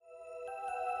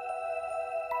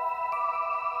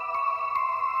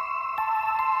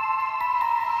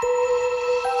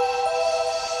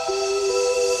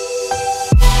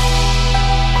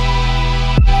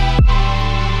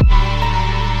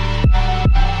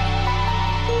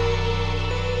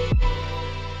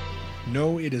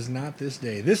No, it is not this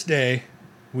day. This day,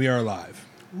 we are live.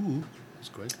 Ooh, that's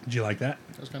quick. Did you like that?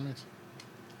 That was kind of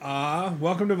nice.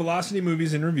 Welcome to Velocity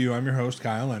Movies in Review. I'm your host,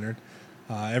 Kyle Leonard.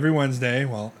 Every Wednesday,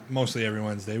 well, mostly every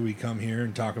Wednesday, we come here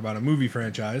and talk about a movie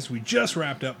franchise. We just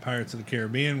wrapped up Pirates of the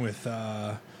Caribbean with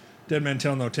Dead Men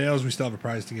Tell No Tales. We still have a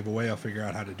prize to give away. I'll figure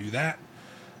out how to do that.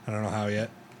 I don't know how yet.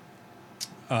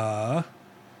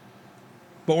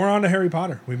 But we're on to Harry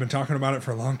Potter. We've been talking about it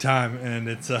for a long time, and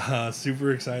it's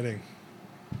super exciting.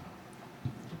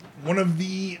 I'm going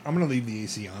to leave the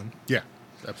AC on. Yeah,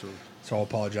 absolutely. So I'll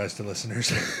apologize to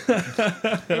listeners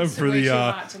It's for way the too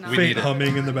hot to not faint have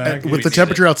humming it in the on. back. With the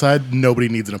temperature outside, nobody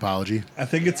needs an apology. I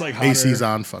think it's like hotter. AC's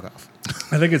on, fuck off.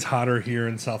 I think it's hotter here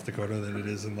in South Dakota than it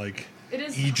is in like It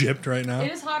is Egypt right now.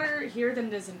 It is hotter here than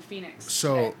it is in Phoenix.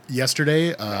 So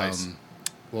yesterday, Nice.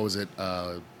 what was it?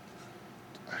 I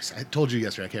told you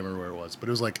yesterday, I can't remember where it was, but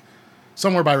it was like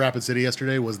somewhere by Rapid City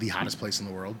yesterday was the hottest place in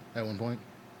the world at one point.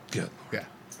 Good, Yeah.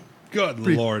 good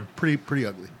Pretty, Lord. Pretty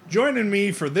ugly. Joining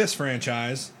me for this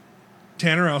franchise,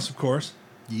 Tanner Else, of course.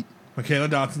 Yeet. Michaela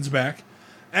Dotson's back.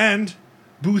 And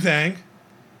Boothang.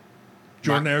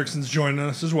 Jordan Erickson's joining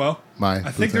us as well. I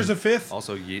think there's a fifth,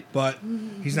 Also, yeet. but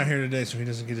he's not here today, so he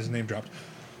doesn't get his name dropped.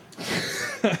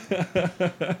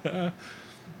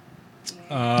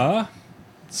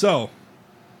 So,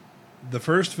 the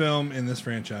first film in this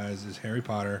franchise is Harry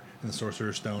Potter and the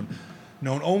Sorcerer's Stone,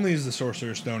 known only as the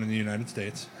Sorcerer's Stone in the United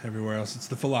States. Everywhere else, it's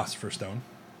the Philosopher's Stone.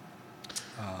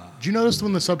 Did you notice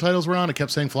when the subtitles were on, it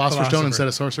kept saying Philosopher's Stone Philosopher. instead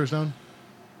of Sorcerer's Stone?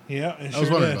 Yeah, it I was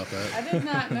sure wondering did. about that. I did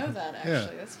not know that actually. Yeah.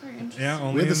 That's very interesting. Yeah,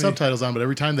 only We had the in subtitles on, but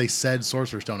every time they said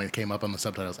Sorcerer's Stone, it came up on the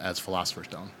subtitles as Philosopher's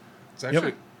Stone. It's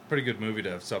actually a pretty good movie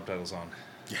to have subtitles on.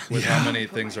 Yeah. With Yeah. how many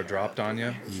things are dropped on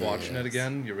you, watching it Yes.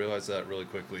 again, you realize that really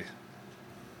quickly.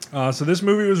 So this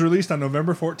movie was released on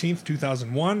November 14th,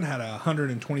 2001, had a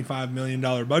 $125 million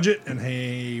budget and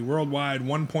a worldwide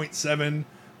 $1.7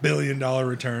 billion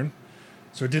return.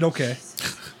 So it did okay.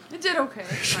 It did okay.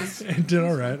 It's fine. It did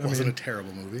all right. It wasn't a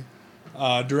terrible movie.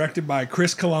 Directed by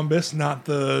Chris Columbus, not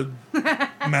the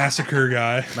massacre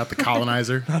guy. Not the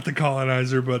colonizer. Not the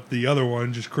colonizer, but the other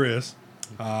one, just Chris.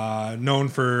 Known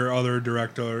for other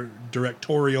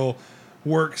directorial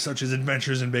work such as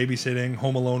Adventures in Babysitting,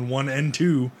 Home Alone 1 and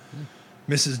 2,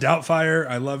 Mrs. Doubtfire,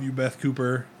 I Love You, Beth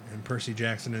Cooper, and Percy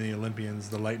Jackson and the Olympians,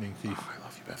 The Lightning Thief. Oh, I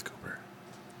love you, Beth Cooper.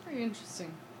 Very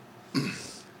interesting.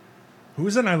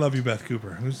 Who's in I Love You, Beth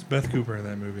Cooper? Who's Beth Cooper in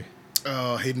that movie?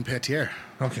 Oh, Hayden Panettiere.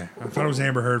 Okay. I thought it was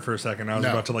Amber Heard for a second. I was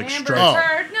No. about to Amber strike. Oh,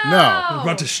 Heard, no. no. I was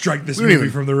about to strike this We don't movie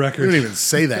even- from the We record. don't even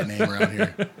say that name around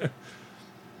here.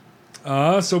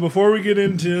 So before we get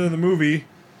into the movie,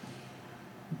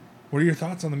 what are your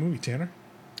thoughts on the movie, Tanner?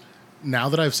 Now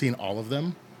that I've seen all of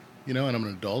them, and I'm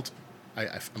an adult,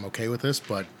 I'm okay with this,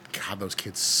 but God, those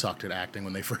kids sucked at acting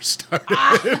when they first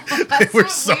started. They That's were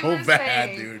what so we were bad,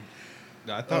 saying. dude.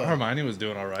 I thought Hermione was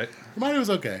doing all right. Hermione was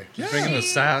okay. Bringing the She-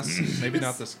 sass. Maybe was-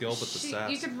 not the skill, but the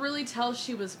sass. You could really tell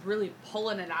she was really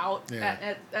pulling it out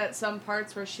Yeah. at some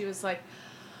parts where she was like,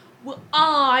 well,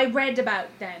 I read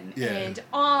about them, Yeah. and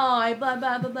I blah,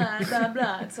 blah, blah, blah, blah,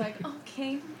 blah. It's like,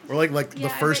 okay. Or like Yeah,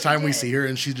 the I first bet you time we did. see her,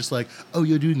 and she's just like, "Oh,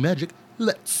 you're doing magic.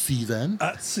 Let's see then."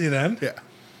 See then. Yeah.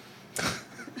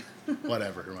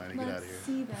 Whatever, Hermione, get out of Let's here.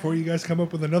 see that. Before you guys come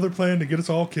up with another plan to get us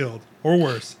all killed, or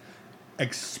worse,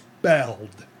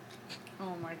 expelled.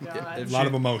 Oh my god. A lot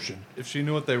of emotion. If she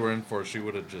knew what they were in for, she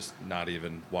would have just not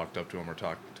even walked up to him or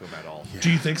talked to him at all. Do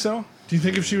you think so? Do you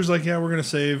think if she was like, "Yeah, we're gonna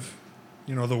save,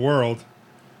 the world,"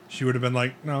 she would have been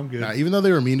like, "No, I'm good." Now, even though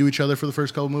they were mean to each other for the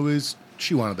first couple movies,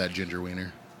 she wanted that ginger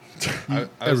wiener. I would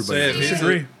Everybody say if does. he's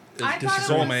Disagree. I his thought it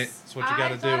soulmate, was- that's what you got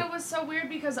to I thought do. it was so weird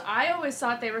because I always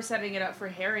thought they were setting it up for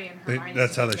Harry and Hermione.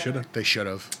 That's how they together. should have. They should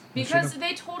have. Because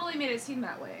they totally made it seem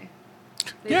that way.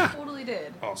 They Yeah. totally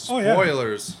did. Oh, Oh, yeah.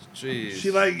 spoilers. Jeez. She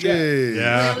like, Jeez.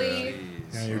 yeah. Really?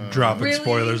 Yeah, you're dropping Really?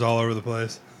 spoilers all over the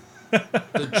place.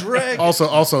 The dragon.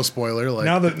 Also, spoiler. Like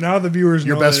Now the viewers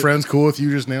your know best that- friend's cool with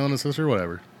you just nailing his sister.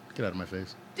 Whatever. Get out of my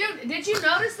face. Dude, did you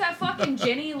notice that fucking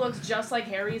Ginny looks just like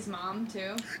Harry's mom,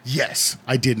 too? Yes,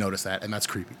 I did notice that, and that's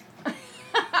creepy.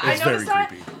 I It's very noticed that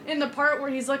creepy. in the part where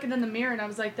he's looking in the mirror, and I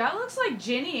was like, that looks like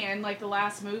Ginny in, like, the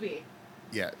last movie.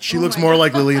 Yeah, she Oh looks my more God.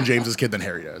 like Lily and James's kid than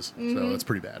Harry does. Mm-hmm. So that's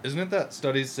pretty bad. Isn't it that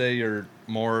studies say you're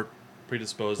more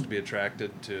predisposed to be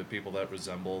attracted to people that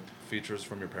resemble features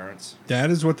from your parents?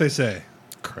 That is what they say.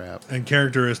 Crap. And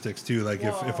characteristics too. Like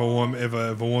if a Whoa. woman if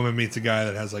a woman meets a guy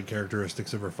that has like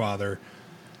characteristics of her father,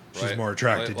 she's Right? more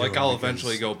attracted Like to him. I'll because-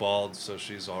 eventually go bald, so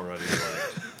she's already like.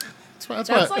 That's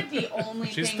That's why. like the only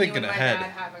She's thing thinking you and my ahead.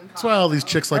 dad have in common. That's why all these though.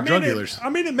 chicks like drug it, dealers. I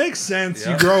mean, it makes sense.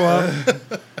 Yeah. You grow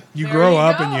up. You There grow you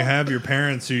up go. and you have your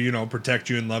parents who, protect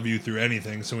you and love you through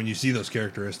anything. So when you see those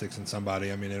characteristics in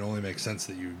somebody, I mean, it only makes sense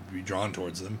that you'd be drawn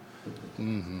towards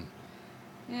them.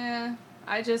 Yeah,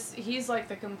 he's like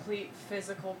the complete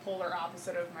physical polar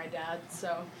opposite of my dad,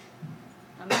 so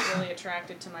I'm not really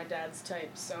attracted to my dad's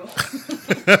type, so.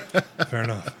 Fair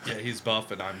enough. Yeah, he's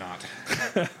buff and I'm not.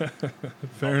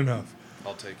 Fair enough.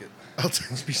 I'll take it.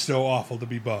 Must be so awful to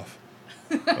be buff.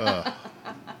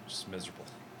 Just miserable.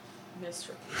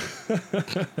 Miserable.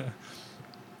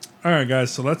 All right, guys.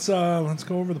 So let's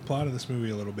go over the plot of this movie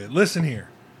a little bit. Listen here.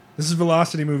 This is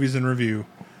Velocity Movies in Review,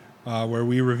 where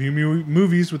we review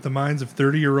movies with the minds of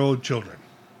 30-year-old children.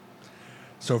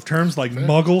 So if terms like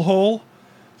muggle hole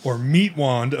or meat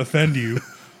wand offend you,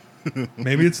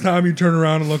 maybe it's time you turn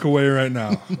around and look away right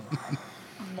now.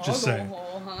 Just saying.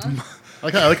 Hole, huh? I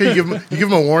like how you give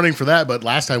him a warning for that, but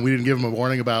last time we didn't give him a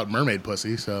warning about mermaid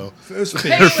pussy, so Hey,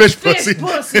 fish pussy.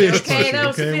 pussy. Okay, that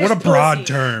was Okay, fish what a broad pussy.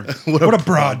 term. What a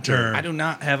broad term. I do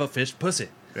not have a fish pussy.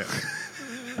 Yeah.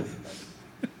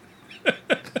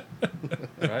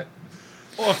 Right?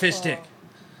 Or a fish stick.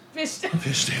 Fish.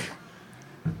 Fish stick.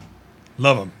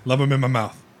 Love them in my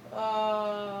mouth.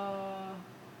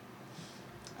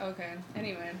 Okay.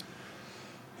 Anyway.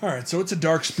 All right, so it's a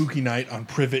dark, spooky night on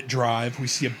Privet Drive. We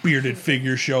see a bearded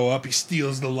figure show up. He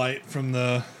steals the light from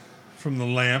the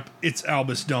lamp. It's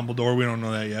Albus Dumbledore. We don't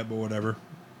know that yet, but whatever.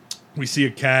 We see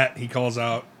a cat. He calls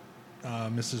out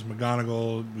Mrs.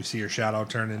 McGonagall. We see her shadow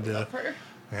turn into... Her.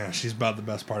 Yeah, she's about the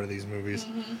best part of these movies.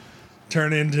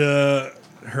 Turn into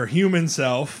her human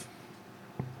self.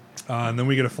 And then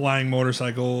we get a flying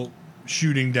motorcycle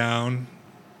shooting down.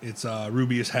 It's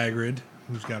Rubius Hagrid,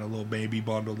 who's got a little baby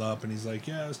bundled up, and he's like,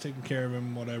 yeah, I was taking care of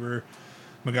him, whatever.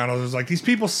 McGonagall was like, these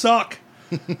people suck.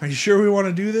 Are you sure we want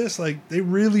to do this? Like, they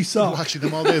really I'm suck. watching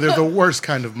them all day. They're the worst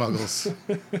kind of muggles.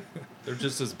 They're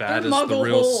just as bad They're as the muggle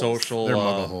real holes. social... They're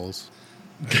muggle holes.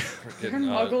 They're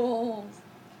muggle holes.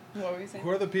 What were you saying? Who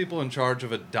are the people in charge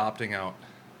of adopting out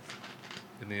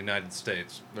in the United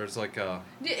States? There's like a...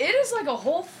 It is like a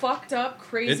whole fucked up,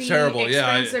 crazy, It's terrible,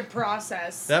 yeah, expensive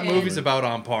process. That and- movie's about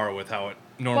on par with how it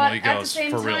normally But at the goes,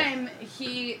 same for real. time,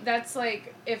 that's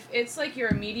like, if it's like your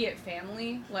immediate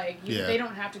family, like, Yeah. they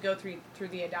don't have to go through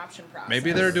the adoption process.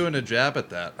 Maybe they're doing a jab at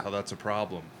that, how that's a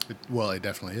problem. Well, it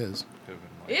definitely is.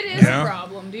 It is Yeah. a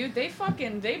problem, dude. They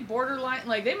borderline,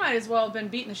 like, they might as well have been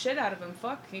beating the shit out of him.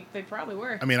 Fuck, they probably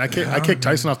were. I mean, I kick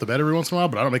Tyson off the bed every once in a while,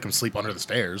 but I don't make him sleep under the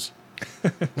stairs.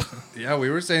 Yeah, we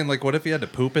were saying, like, what if he had to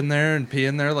poop in there and pee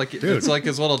in there? Like, it's like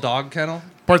his little dog kennel?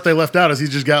 Part they left out is he's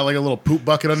just got like a little poop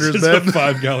bucket under his It's bed. a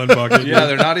 5-gallon bucket. Yeah,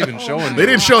 they're not even showing They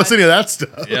didn't show us any of that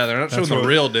stuff. Yeah, they're not showing the what-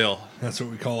 real deal. That's what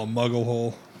we call a muggle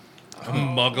hole. A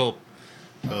muggle.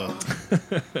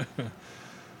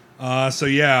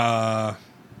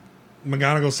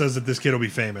 McGonagall says that this kid will be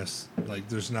famous. Like,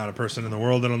 there's not a person in the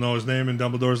world that'll know his name, and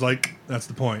Dumbledore's like, that's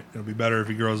the point. It'll be better if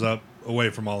he grows up away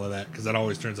from all of that, because that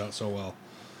always turns out so well.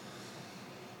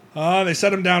 They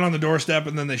set him down on the doorstep,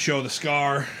 and then they show the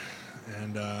scar,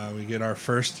 and we get our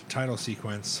first title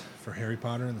sequence for Harry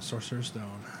Potter and the Sorcerer's Stone.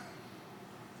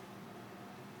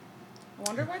 I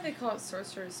wonder why they call it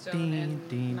Sorcerer's Stone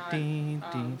and not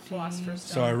Philosopher's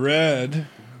Stone. So I read,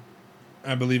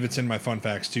 I believe it's in my fun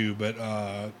facts too, but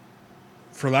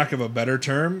for lack of a better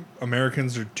term,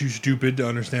 Americans are too stupid to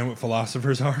understand what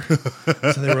philosophers are.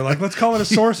 So they were like, let's call it a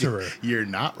sorcerer. You're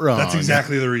not wrong. That's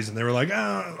exactly the reason. They were like,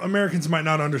 Americans might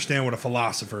not understand what a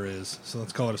philosopher is, so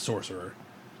let's call it a sorcerer.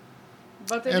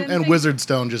 But they And, didn't and think- Wizard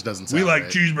Stone just doesn't sound We like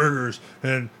right. cheeseburgers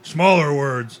and smaller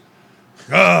words.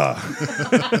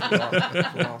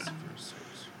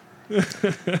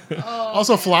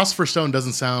 Also, Philosopher's Stone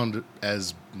doesn't sound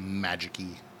as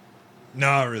magic-y.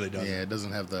 No, it really doesn't. Yeah, it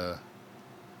doesn't have the...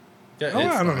 Yeah, Oh,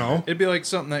 I don't know. It'd be like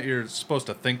something that you're supposed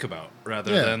to think about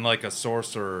rather Yeah. than like a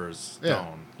sorcerer's Yeah,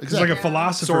 stone. It's like a Yeah.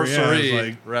 philosopher, Sorcery yeah, it's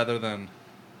like, rather than...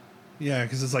 yeah,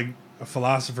 because it's like a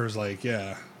philosopher's like,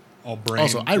 yeah, all brain.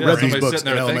 Also, I Yeah, read these somebody's books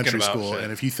sitting in there thinking elementary about school, shit.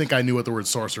 and if you think I knew what the word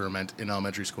sorcerer meant in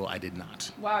elementary school, I did not.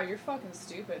 Wow, you're fucking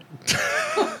stupid.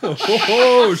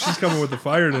 Oh, she's coming with the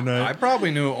fire I tonight.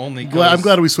 probably knew only. I'm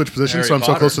glad we switched positions, Harry so I'm so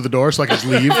Potter. close to the door, so I can just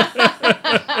leave.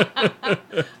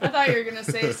 I thought you were gonna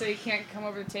say so you can't come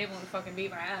over the table and fucking beat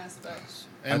my ass, but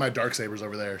And my Darksaber's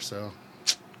over there, so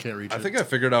can't reach I it. think I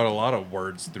figured out a lot of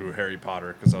words through Harry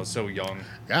Potter because I was so young.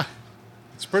 Yeah.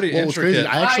 It's pretty Well, what's intricate.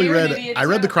 crazy, I actually you're an read idiot, I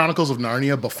read the too. Chronicles of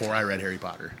Narnia before I read Harry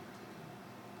Potter.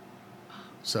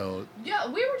 So, yeah,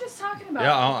 we were just talking about. Yeah,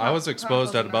 the I was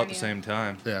exposed at Chronicles of about the Narnia. same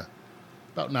time. yeah.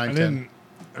 About I 9, 10.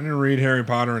 didn't read Harry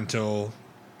Potter until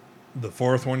the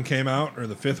fourth one came out or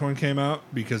the fifth one came out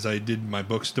because I did my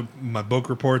book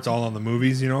reports all on the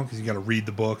movies, because you got to read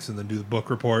the books and then do the book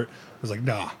report. I was like,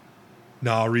 nah,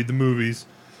 I'll read the movies.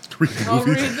 I'll read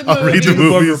the I'll read the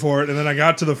movies. Book movies. report, and then I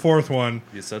got to the fourth one,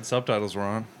 You said subtitles were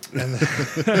on. and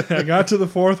I got to the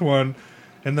fourth one,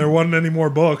 and there wasn't any more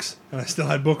books, and I still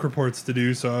had book reports to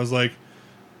do. So I was like,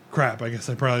 crap, I guess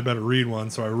I probably better read one.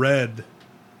 So I read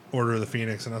Order of the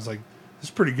Phoenix, and I was like, this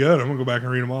is pretty good. I'm gonna go back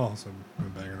and read them all. So I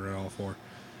went back and read all four.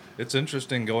 It's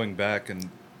interesting going back and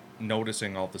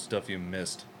noticing all the stuff you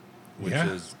missed, which Yeah,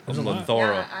 is there's a lot.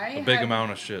 thorough, Yeah, a big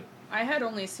amount of shit. I had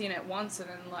only seen it once, and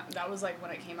then that was like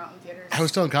when it came out in theaters. I was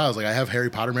telling Kyle, I was like, I have Harry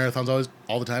Potter marathons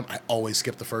all the time. I always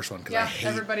skip the first one because I Yeah, hate.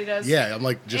 everybody does. Yeah, I'm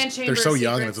like, And just Chamber they're so of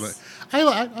young, and it's Secrets. like,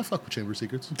 I fuck with Chamber of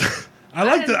Secrets.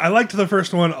 I liked the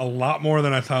first one a lot more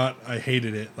than I thought. I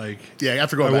hated it. Like, Yeah,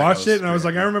 after I going back, watched it and I was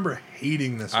pretty like, I remember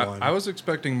hating this one. I was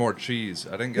expecting more cheese.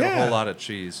 I didn't get a Yeah. whole lot of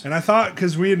cheese. And I thought,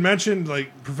 because we had mentioned,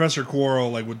 like, Professor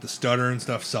Quirrell, like, with the stutter and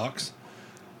stuff sucks.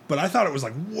 But I thought it was,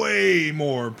 like, way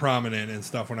more prominent and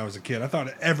stuff when I was a kid. I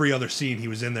thought every other scene he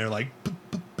was in there, like...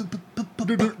 But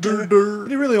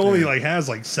he really only, like, has,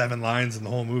 like, 7 lines in the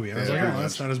whole movie. And I was Yeah, like, pretty oh,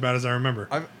 that's much. not as bad as I remember.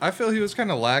 I feel he was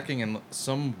kind of lacking in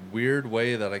some weird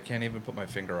way that I can't even put my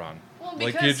finger on. Well,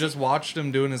 Like, you because- just watched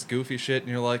him doing his goofy shit,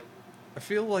 and you're like, I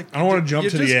feel like I don't wanna jump you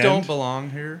to the just end. don't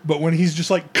belong here. But when he's just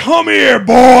like, come here,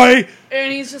 boy!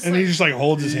 And he's just And like, he just, like,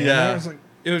 holds his hand out, I Yeah, was like,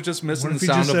 it was just missing what the if he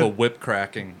just sound of a said- whip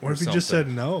cracking. what or if he just something.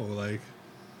 said no? Like,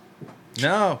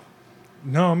 No?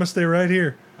 no, I'm going to stay right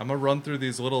here. I'm gonna run through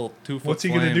these little 2-foot What's he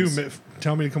going to do? flames.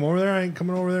 Tell me to come over there? I ain't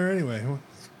coming over there anyway.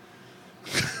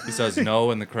 He says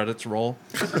no, and the credits roll.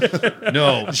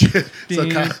 No. So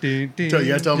Kyle, you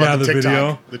guys tell him Yeah, about the the TikTok.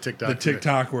 video. The TikTok. The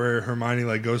TikTok where Hermione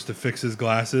like goes to fix his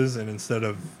glasses, and instead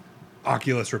of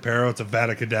Oculus Reparo, it's a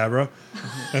Vada Kedavra,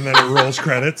 and then it rolls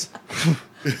credits.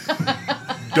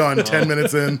 Done. 10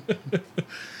 minutes in.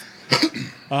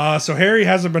 So Harry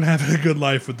hasn't been having a good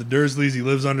life with the Dursleys. He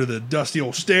lives under the dusty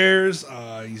old stairs.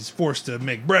 He's forced to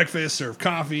make breakfast, serve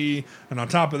coffee, and on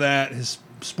top of that, his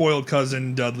spoiled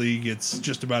cousin Dudley gets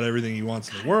just about everything he wants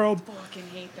in the world. I fucking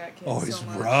hate that kid. Oh, so he's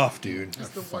much. rough, dude. He's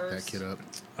the Fuck that worst. kid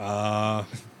up.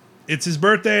 It's his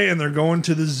birthday, and they're going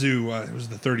to the zoo. It was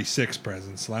the 36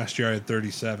 presents. Last year I had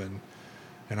 37,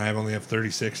 and I only have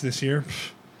 36 this year.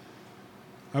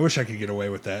 I wish I could get away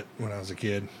with that when I was a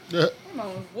kid. I'm gonna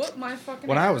whoop my fucking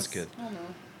When I ass. was a kid. Oh no.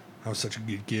 I was such a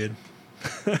good kid.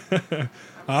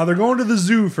 They're going to the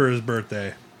zoo for his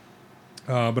birthday.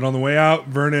 But on the way out,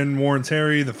 Vernon warns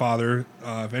Harry, the father,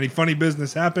 if any funny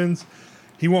business happens,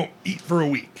 he won't eat for a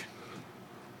week.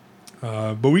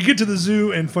 But we get to the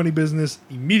zoo, and funny business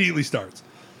immediately starts.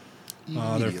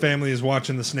 Their family is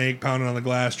watching the snake pounding on the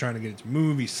glass, trying to get it to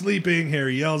move. He's sleeping.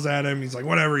 Harry yells at him. He's like,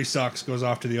 whatever, he sucks. Goes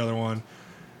off to the other one.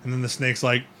 And then the snake's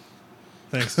like,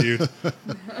 thanks, dude.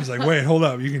 He's like, wait, hold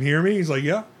up. You can hear me? He's like,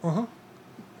 yeah, uh-huh.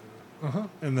 Uh-huh.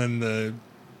 And then the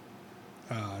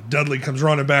Dudley comes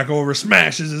running back over,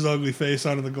 smashes his ugly face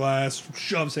onto the glass,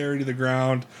 shoves Harry to the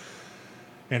ground.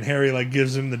 And Harry, like,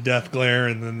 gives him the death glare,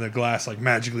 and then the glass, like,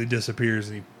 magically disappears,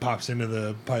 and he pops into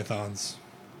the python's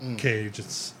cage.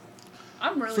 It's...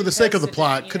 I'm really For the sake of the pissed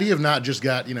plot, at could he have not just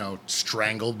got,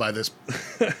 strangled by this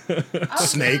I was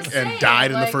snake gonna and say,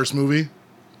 died in the like, first movie?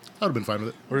 I would have been fine with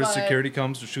it. Or his But- security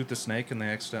comes to shoot the snake, and they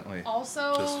accidentally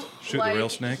Also, just shoot like, the real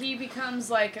snake. he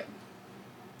becomes like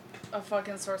a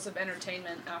fucking source of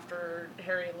entertainment after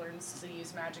Harry learns to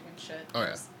use magic and shit. Oh,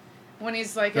 yeah. When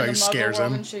he's like Yeah, in he the scares Muggle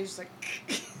world him. and shit, he's like,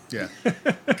 Yeah.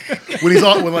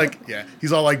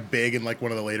 He's all like big in like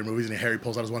one of the later movies, and Harry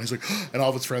pulls out his wand. He's like, and all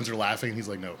of his friends are laughing, and he's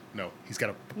like, no, he's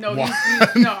got a no, wand.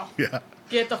 no, Yeah.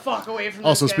 get the fuck away from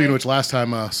Also, this speaking guy. of which, last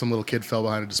time some little kid fell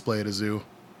behind a display at a zoo.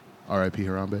 R.I.P.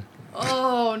 Harambe.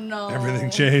 Oh no, Everything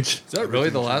changed. Is that really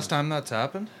the last time that's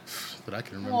happened? That I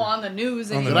can remember. Well, on the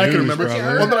news, On the that I can news, remember.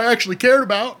 probably. One that I actually cared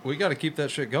about. We got to keep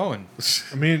that shit going.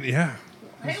 I mean, yeah.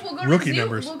 Hey, we'll go Rookie to the zoo.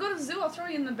 numbers. We'll go to the zoo. I'll throw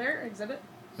you in the bear exhibit.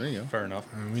 There you go. Fair enough.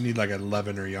 We need like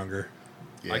 11 or younger.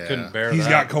 Yeah. I couldn't bear He's that.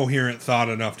 got coherent thought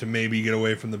enough to maybe get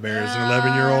away from the bears. An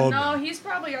 11-year-old? No, he's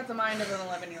probably got the mind of an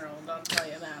 11-year-old. I'll tell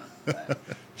you that. But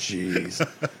Jeez.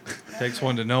 Takes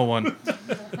one to know one.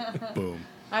 Boom.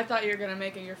 I thought you were gonna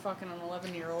make it your fucking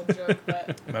 11-year-old joke,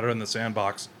 but Better in the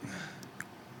sandbox.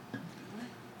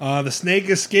 The snake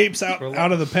escapes out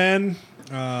of the pen.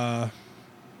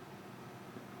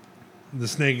 The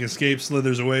snake escapes,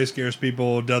 slithers away, scares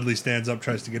people. Dudley stands up,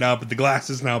 tries to get out, but the glass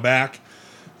is now back.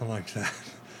 I like that.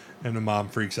 And the mom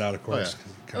freaks out, of course.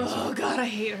 oh god, I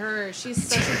hate her. She's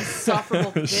such an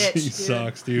insufferable bitch. She dude.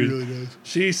 sucks, He dude. really does.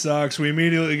 She sucks. We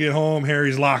immediately get home.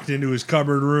 Harry's locked into his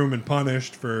cupboard room and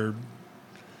punished for,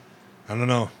 I don't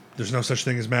know, there's no such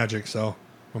thing as magic, so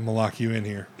I'm gonna lock you in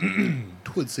here.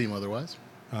 Would seem otherwise.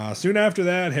 Soon after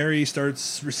that, Harry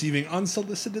starts receiving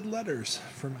unsolicited letters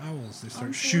from owls. They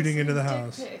start shooting into the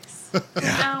house.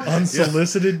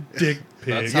 Unsolicited dick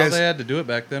pics. That's how they had to do it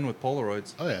back then with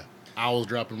Polaroids. Oh yeah, owls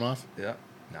dropping them off. Yeah.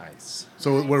 Nice.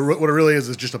 So what it really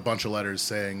is just a bunch of letters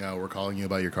saying we're calling you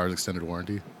about your car's extended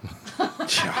warranty.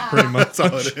 Yeah, pretty much. That's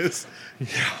all it is. Yeah.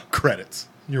 Credits.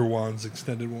 Your wand's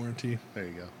extended warranty. There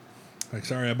you go. Like,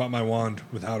 sorry, I bought my wand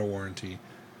without a warranty.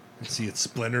 And see, it's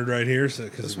splintered right here. So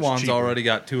This wand's already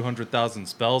got 200,000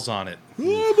 spells on it.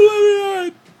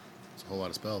 Oh, It's a whole lot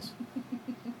of spells.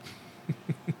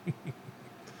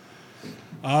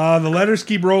 the letters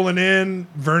keep rolling in.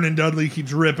 Vernon Dudley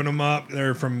keeps ripping them up.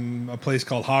 They're from a place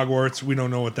called Hogwarts. We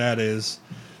don't know what that is.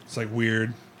 It's like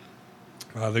weird.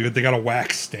 They got a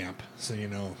wax stamp, so you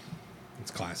know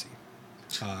it's classy.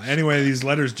 Anyway, these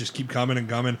letters just keep coming and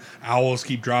coming. Owls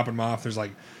keep dropping them off. There's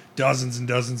like dozens and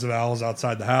dozens of owls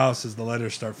outside the house as the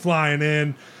letters start flying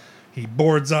in. He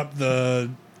boards up the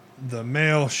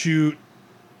mail chute.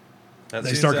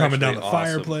 They start coming down the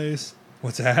fireplace.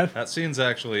 What's that? That scene's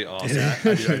actually awesome. Yeah,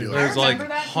 I do There's like remember that from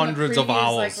the hundreds of previews,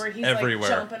 owls like, where he's, everywhere.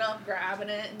 Like, jumping up, grabbing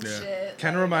it and Yeah. shit.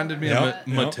 Kind of reminded me Yep.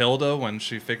 of Matilda when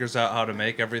she figures out how to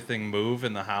make everything move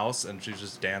in the house and she's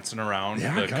just dancing around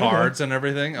Yeah, the kinda. cards and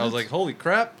everything. I was like, holy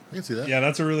crap. I can see that. Yeah,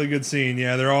 that's a really good scene.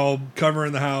 Yeah, they're all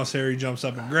covering the house. Harry jumps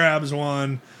up and grabs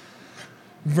one.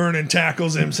 Vernon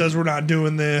tackles him, says, "We're not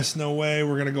doing this. No way.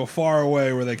 We're going to go far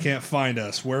away where they can't find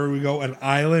us." Where do we go? An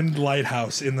island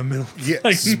lighthouse in the middle. Yeah.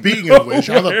 Like, Speaking of which,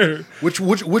 nowhere. which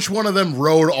one of them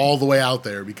rode all the way out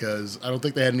there? Because I don't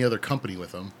think they had any other company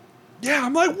with them. Yeah,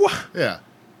 I'm like, what? Yeah.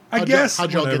 I guess.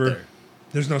 How'd y'all whatever. get there?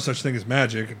 There's no such thing as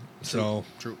magic. So,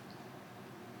 True.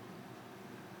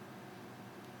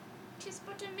 Tis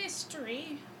but a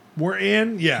mystery. we're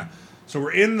in, yeah. So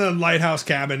we're in the lighthouse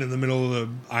cabin in the middle of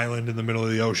the island in the middle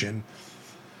of the ocean.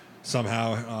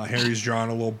 Somehow, Harry's drawing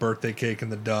a little birthday cake in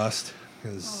the dust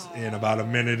because in about a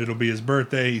minute it'll be his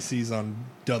birthday. He sees on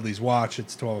Dudley's watch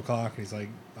it's 12 o'clock, and he's like,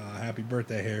 "Happy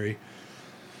birthday, Harry!"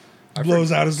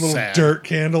 Blows out his little Sad. dirt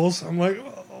candles. I'm like,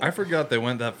 oh. I forgot they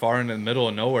went that far into the middle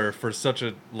of nowhere for such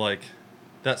a, like,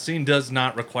 that scene does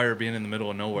not require being in the middle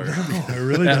of nowhere. No, I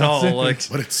really At all. don't. Like,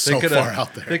 But it's they so coulda- far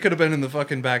out there. They could have been in the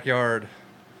fucking backyard.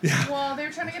 Well, they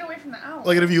were trying to get away from the owl.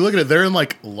 Like, and if you look at it, they're in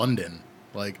like London.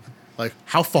 Like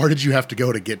how far did you have to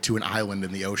go to get to an island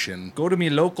in the ocean? Go to me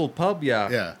local pub,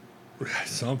 yeah. Yeah.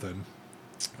 Something.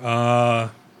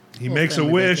 He makes a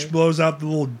family wish, birthday. blows out the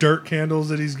little dirt candles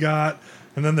that he's got,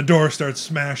 and then the door starts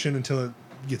smashing until it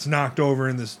gets knocked over,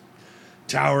 and this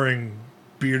towering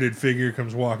bearded figure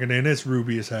comes walking in. It's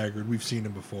Rubius Haggard. We've seen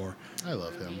him before. I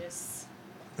love him. Yes.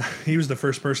 He was the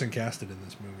first person casted in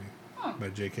this movie. Huh. By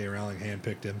J.K. Rowling,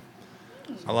 handpicked him.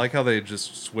 I like how they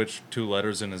just switched 2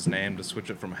 letters in his name to switch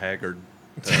it from Haggard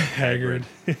to Haggard.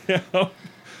 Yeah.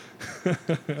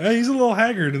 He's a little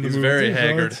haggard in the He's movie. very too, so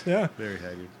haggard. it's- yeah. Very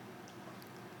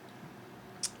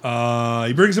haggard.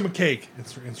 He brings him a cake.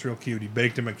 It's real cute. He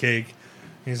baked him a cake.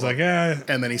 He's like,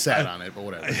 And then he sat on it, but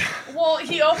whatever. Well,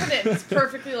 he opened it. It's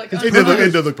perfectly like. It did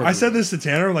look perfect. I said this to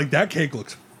Tanner. I'm like, that cake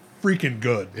looks freaking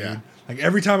good, dude. Yeah. Like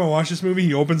every time I watch this movie,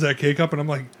 he opens that cake up, and I'm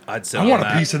like, I'd sit I on want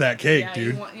that. a piece of that cake, Yeah,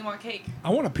 dude. you want cake. I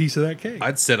want a piece of that cake.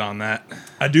 I'd sit on that.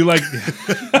 I do like.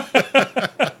 That's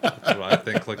what I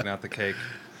think looking at the cake.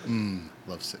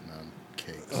 Love sitting on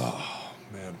cakes. Oh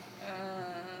man,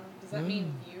 Does that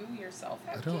mean you yourself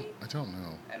have I don't cake? I don't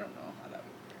know. I don't know how that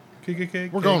would work.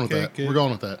 cake. We're going with that. We're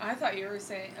going with that. I thought you were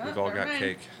saying. Oh, We've all never got mind.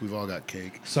 cake. We've all got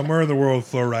cake. Somewhere in the world,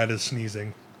 Fluoride is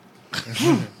sneezing.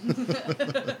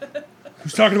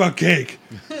 Who's talking about cake?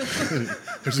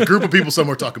 There's a group of people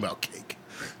somewhere talking about cake.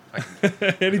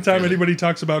 Anytime anybody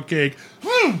talks about cake,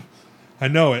 I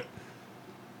know it.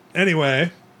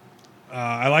 Anyway,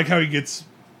 I like how he gets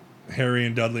Harry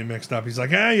and Dudley mixed up. He's like,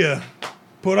 you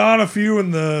put on a few in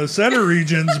the center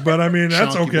regions, but I mean,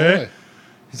 that's Chonky okay. boy.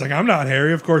 He's like, I'm not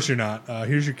Harry. Of course you're not.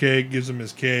 Here's your cake. Gives him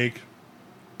his cake.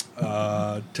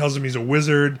 Tells him he's a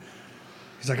wizard.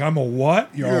 He's like, I'm a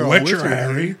what? You're a witcher, wizard,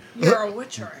 Harry. You're a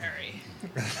witcher, Harry.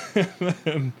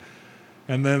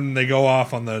 And then they go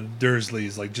off on the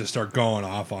Dursleys, like just start going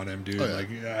off on him, dude. Oh, yeah. Like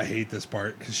I hate this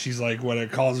part because she's like, what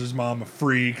it calls his mom a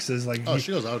freak. Says like, Oh,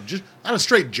 she goes out just out of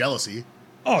straight jealousy.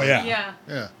 oh yeah, Yeah.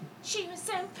 Yeah. She was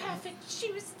so perfect.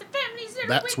 She was the family's little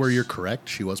That's witch. where you're correct.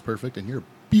 She was perfect, and you're a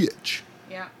bitch.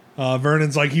 Yeah.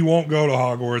 Vernon's like, he won't go to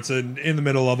Hogwarts, and in the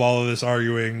middle of all of this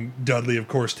arguing, Dudley, of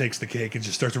course, takes the cake and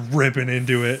just starts ripping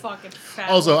into it. Fucking fat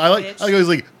Also, I like bitch. how he's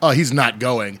like, oh, he's not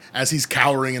going, as he's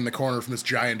cowering in the corner from this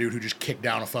giant dude who just kicked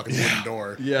down a fucking wooden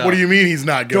door. Yeah. What do you mean he's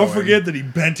not going? Don't forget that he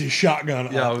bent his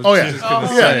shotgun Yeah, I up. was Oh yeah, just gonna Oh,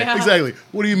 say. yeah, exactly.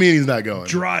 What do you mean he's not going?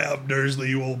 Dry up, Dursley,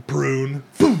 you old prune.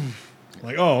 Boom.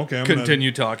 Like, oh, okay, I'm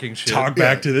Continue talking shit. gonna talk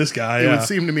back Yeah. to this guy. It Yeah. would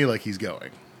seem to me like he's going.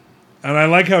 And I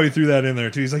like how he threw that in there,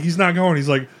 too. He's like, he's not going. He's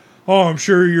like, oh, I'm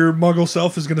sure your muggle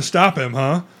self is going to stop him,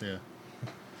 huh? Yeah.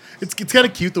 It's kind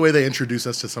of cute the way they introduce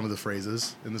us to some of the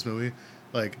phrases in this movie.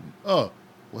 Like, oh,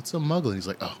 what's a muggle? And he's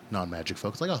like, oh, non-magic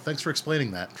folks. Like, oh, thanks for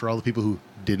explaining that for all the people who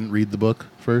didn't read the book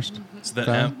first. It's the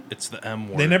Kyle? M. It's the M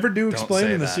word. They never do Don't explain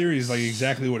say in the that. series, like,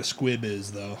 exactly what a squib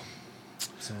is, though.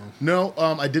 So, No,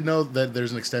 I did know that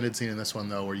there's an extended scene in this one,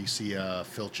 though, where you see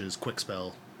Filch's quick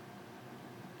spell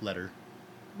letter.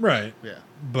 right. Yeah.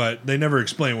 But they never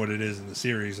explain what it is in the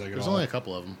series, like, at There's all. only a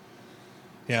couple of them.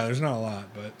 Yeah, there's not a lot,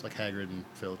 but... It's like Hagrid and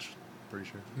Filch, pretty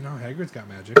sure. No, Hagrid's got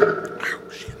magic.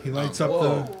 He lights up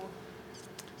the...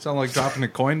 Sound like dropping a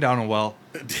coin down a well.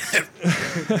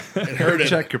 It hurt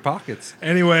Check your pockets.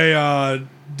 Anyway,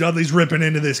 Dudley's ripping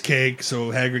into this cake,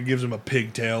 so Hagrid gives him a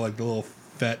pigtail, like the little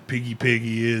fat piggy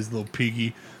he is, little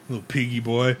piggy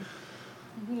boy.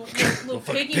 Little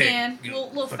piggy man.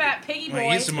 Little fat piggy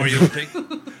boy. more, you pig.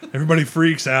 Everybody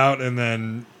freaks out, and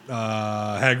then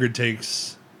Hagrid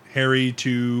takes Harry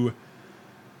to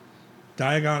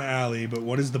Diagon Alley, but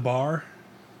what is the bar?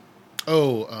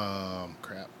 Oh,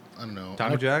 crap. I don't know.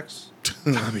 Tommy Jacks?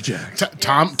 Tommy Jack.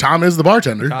 Tom is the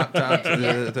bartender. Top,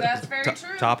 That's very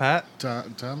true. Top hat?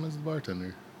 Tom is the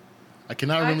bartender. I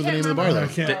cannot I remember the can't name of the bar,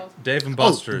 remember. though. I can't- Dave and Oh,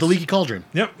 Buster's. the Leaky Cauldron.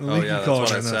 Yep, the Oh, Leaky yeah, that's Cauldron,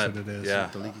 what I that's said. what it is. Yeah.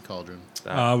 The Leaky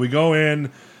Cauldron. We go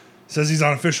in, says he's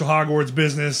on official Hogwarts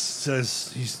business,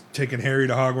 says he's taking Harry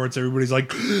to Hogwarts. Everybody's like,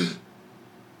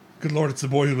 good Lord, it's the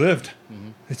boy who lived.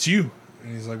 It's you.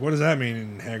 And he's like, what does that mean?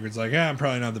 And Hagrid's like, I'm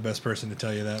probably not the best person to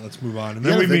tell you that. Let's move on. And You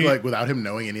then gotta we think, meet... like, without him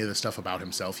knowing any of the stuff about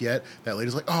himself yet, that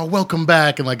lady's like, oh, welcome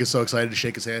back, and, like, is so excited to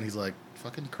shake his hand. He's like,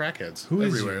 fucking crackheads Who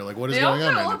is everywhere. you? Like, what is They all going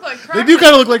on kind right of now? look like They do crackheads.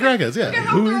 kind of look like crackheads, Look at yeah.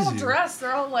 how Who they're is all you? dressed.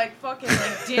 They're all like fucking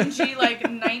like dingy, like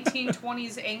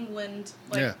 1920s England.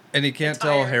 Like, Yeah. And he can't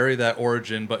tell attire. Harry that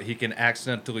origin, but he can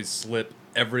accidentally slip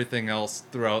everything else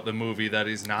throughout the movie that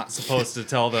he's not supposed to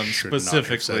tell them Should not have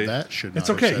specifically. said that. Should not It's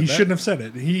have okay. said He that. shouldn't have said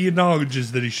it. He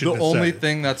acknowledges that he The shouldn't have only said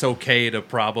thing that's okay to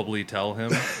probably tell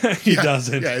him, it. He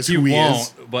doesn't. Yeah, it's he who he won't.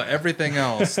 is. But everything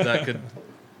else that could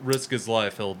risk his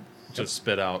life, he'll just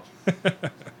spit out.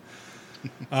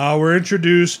 We're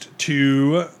introduced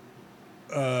to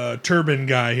turban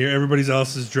guy here. Everybody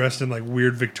else is dressed in like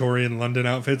weird Victorian London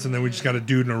outfits, and then we just got a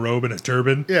dude in a robe and a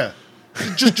turban. Yeah.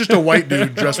 just a white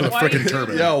dude dressed with a White freaking dude.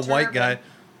 turban. Yeah, a Turban. white guy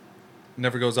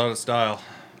never goes out of style.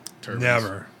 Turbans.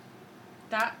 Never.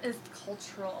 that is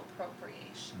cultural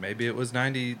appropriation. Maybe it was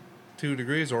 92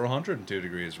 degrees or 102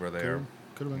 degrees where they are.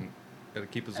 Could have been. Gotta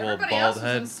keep his Everybody little else bald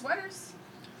was in head. sweaters.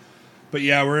 But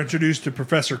yeah, we're introduced to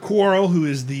Professor Quirrell, who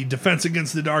is the Defense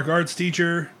Against the Dark Arts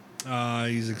teacher.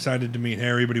 He's excited to meet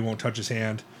Harry, but he won't touch his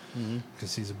hand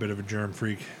because he's a bit of a germ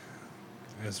freak,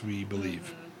 as we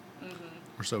believe.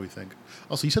 Or so we think.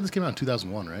 Also, you said this came out in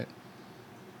 2001, right?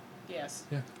 Yes.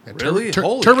 Yeah. Yeah, Really?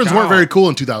 Holy turbans cow. weren't very cool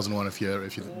in 2001 if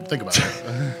you think about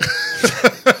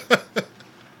it.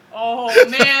 Oh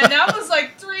man, that was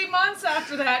like 3 months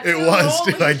after that. It too. was.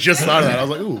 Holy Dude, I just shit. thought of that. I was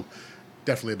like, ooh,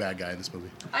 definitely a bad guy in this movie.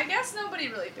 I guess nobody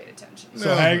really paid attention. So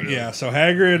No.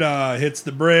 Hagrid hits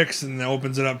the bricks and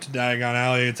opens it up to Diagon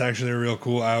Alley. It's actually real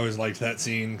cool. I always liked that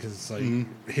scene because it's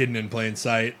like hidden in plain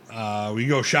sight. We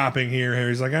go shopping here.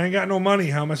 Harry's like, I ain't got no money.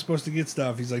 How am I supposed to get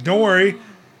stuff? He's like, don't worry,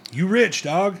 you rich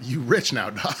dog. You rich now,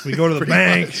 dog. We go to the Pretty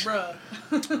bank. much. Bruh.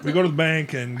 We go to the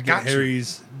bank and get got you.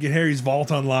 Harry's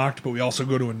vault unlocked, but we also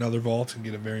go to another vault and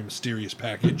get a very mysterious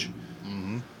package.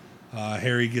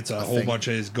 Harry gets a whole thing. bunch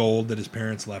of his gold that his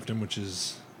parents left him, which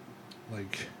is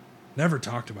like never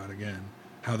talked about again.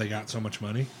 How they got so much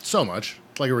money, So much.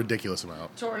 It's like a ridiculous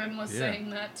amount. Jordan was Yeah. saying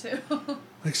that too.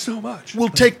 like so much. We'll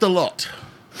take the lot.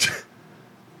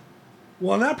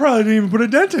 Well, that probably didn't even put a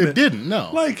dent in It it. didn't, no.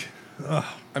 Like,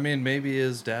 I mean, maybe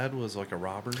his dad was like a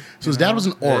robber. So his dad was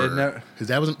an They Auror. never- His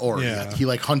dad was an Auror. Yeah. He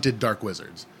like hunted dark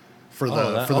wizards for the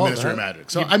Oh, that- for the oh, Ministry of that-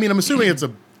 Magic. So I mean, I'm assuming it's a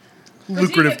Does he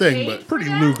lucrative get thing, paid but for pretty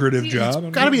that? lucrative He's- job. I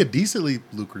mean, got to be a decently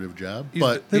lucrative job. He's-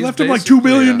 But they he's left him like $2 basically,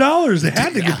 billion. They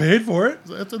had to Yeah. get paid for it. it's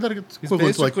He's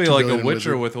equivalent to like basically $2 like a billion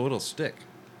witcher wizard. with a little stick.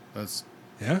 That's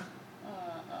Yeah.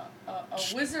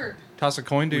 A wizard. Toss a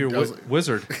coin to your does-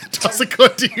 wizard. toss a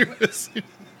coin to your wizard.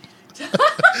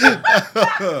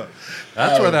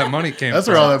 That's where that money came That's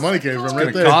from. where all that money came from, right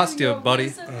gonna there. cost you,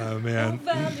 buddy. Oh, man.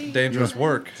 Dangerous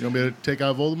work. You want me to take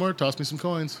out Voldemort? Toss me some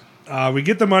coins. We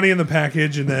get the money in the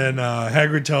package, and then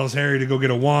Hagrid tells Harry to go get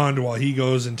a wand while he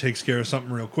goes and takes care of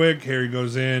something real quick. Harry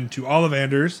goes in to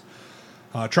Ollivander's,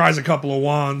 tries a couple of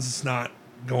wands. It's not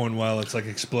going well. It's like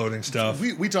exploding stuff.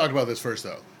 We talked about this first,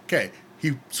 though. Okay,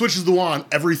 he switches the wand.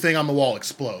 Everything on the wall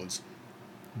explodes.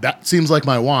 That seems like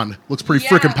my wand. Looks pretty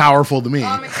freaking powerful to me.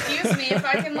 Excuse me, if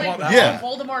I can like Yeah.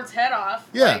 blow Voldemort's head off.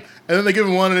 Yeah, Like, and then they give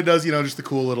him one, and it does, just the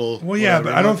cool little. Well, yeah, whatever,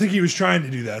 but I don't think he was trying to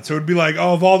do that. So it'd be like,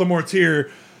 oh, Voldemort's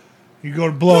here. You go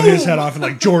to blow his head off, and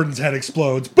like Jordan's head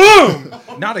explodes. Boom!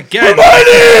 Not again.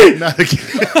 Hermione! Not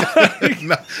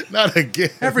again. not again.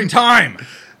 Every time.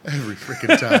 Every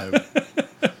freaking time.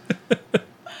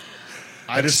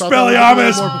 I just thought that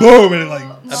was Expelliarmus! Boom! And it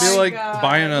like That'd be like God.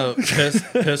 buying a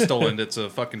pistol and it's a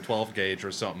fucking 12 gauge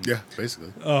or something. Yeah,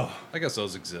 basically. I guess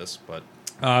those exist, but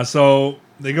So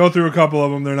they go through a couple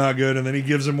of them. They're not good. And then he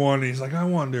gives him one. And he's like, I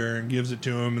wonder. And gives it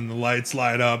to him. And the lights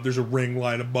light up. There's a ring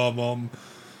light above him.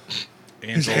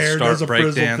 His angels hair start does a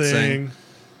frizzle breakdancing.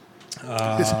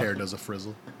 thing. His hair does a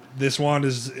frizzle. This wand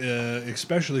is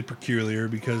especially peculiar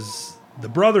because the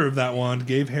brother of that wand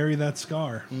gave Harry that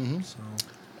scar. Mm-hmm. So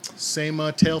Same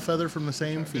tail feather from the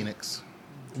same phoenix.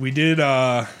 we did,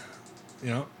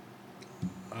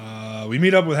 we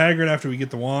meet up with Hagrid after we get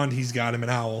the wand. He's got him an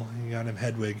owl. He got him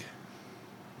Hedwig.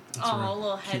 oh, a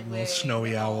little cute head little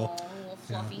snowy owl. Oh, a little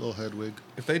fluffy. Little Hedwig.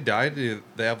 If they die, do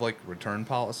they have like return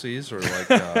policies or like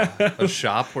a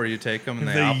shop where you take them and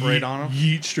they operate on them?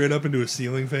 Yeet straight up into a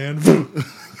ceiling fan.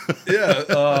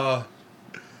 Yeah.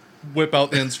 Whip out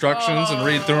the instructions and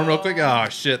read through them real quick. Oh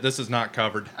shit, this is not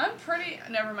covered. I'm pretty.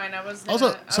 Never mind. I was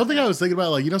Also, something I was thinking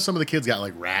about, like, some of the kids got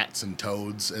like rats and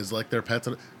toads as like their pets.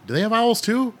 Do they have owls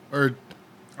too? Or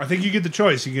I think you get the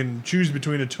choice. You can choose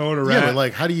between a toad or yeah, rat. but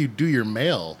like, how do you do your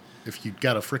mail if you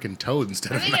got a freaking toad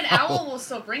instead I of think an an owl will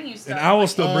still bring you stuff. An owl like,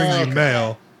 still brings you okay.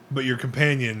 mail, but your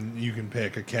companion, you can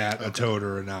pick a cat, a toad,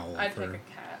 or an owl. I'd pick a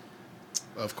cat.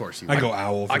 Of course you. I would. go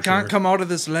owl for I can't sure. come out of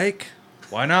this lake.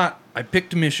 Why not? I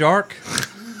picked me shark.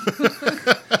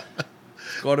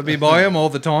 Got to be by him all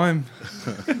the time.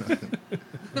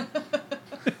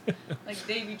 Like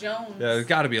Davy Jones. Yeah, there's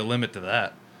got to be a limit to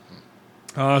that.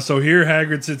 So here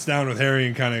Hagrid sits down with Harry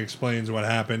and kind of explains what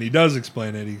happened. He does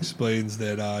explain it. He explains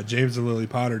that James and Lily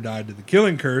Potter died to the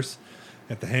killing curse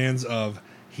at the hands of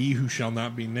he who shall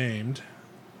not be named.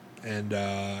 And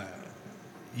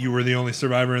you were the only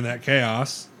survivor in that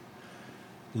chaos,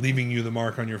 leaving you the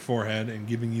mark on your forehead and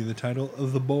giving you the title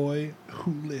of the boy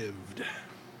who lived.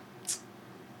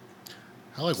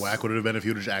 How like whack would it have been if he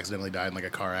would have just accidentally died in like a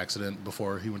car accident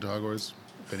before he went to Hogwarts?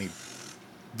 Then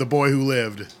the boy who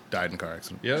lived died in a car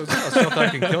accident. Yeah, stuff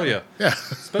that can kill you. Yeah,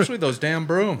 Especially those damn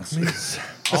brooms.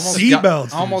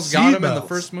 Seatbelts. Almost got him in the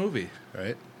first movie.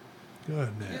 right. Dude, there's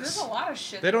Goodness. a lot of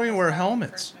shit. They don't that even goes wear on in the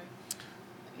helmets. first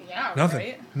movie. Yeah, Nothing.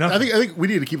 right? Nothing. I think we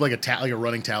need to keep like a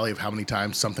running tally of how many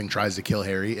times something tries to kill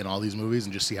Harry in all these movies,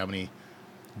 and just see how many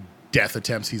death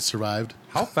attempts he's survived.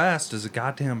 How fast is a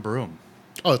goddamn broom?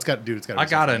 Oh, it's got. I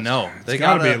gotta know. They It's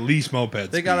gotta gotta be at least moped They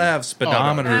speed. gotta have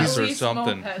speedometers At or least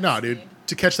something. moped No, dude. speed.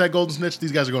 To catch that golden snitch,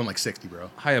 these guys are going like 60,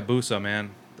 bro. Hayabusa,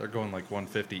 man. They're going like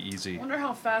 150 easy. Wonder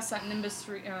how fast that Nimbus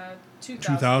 2000.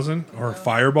 2000 or Yeah.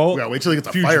 Firebolt. Yeah, wait till he gets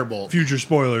a Future- firebolt. Future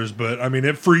spoilers, but I mean,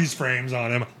 it freeze frames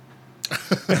on him.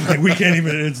 Like, we can't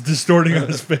even. It's distorting on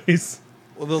his face.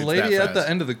 Well, the It's lady that at the fast.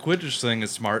 end of the Quidditch thing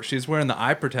is smart. She's wearing the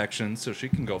eye protection, so she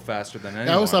can go faster than anyone.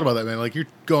 Yeah, I always thought about that, man. Like, you're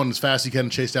going as fast as you can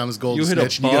to chase down this golden You hit a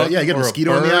snitch. And you get, bug yeah, you get a or a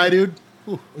mosquito in the bird. eye, dude.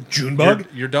 Junebug.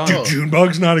 You're done. Do June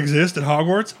bugs not exist at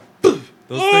Hogwarts? Those things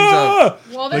have, Ah!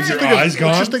 Well, Like they're your eyes gone?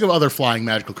 Let's just think of other flying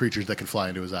magical creatures that can fly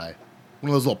into his eye. One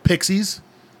of those little pixies.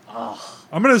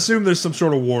 I'm gonna assume there's some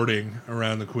sort of warding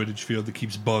around the Quidditch field that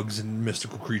keeps bugs and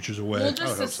mystical creatures away. We'll I would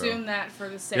just hope so. assume that for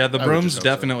the sake. yeah, the I would brooms just hope so.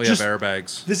 definitely Just- have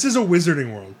airbags. This is a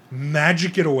wizarding world.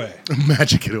 Magic it away.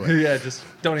 Magic it away. Yeah, just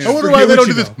don't I even. wonder forget why they what don't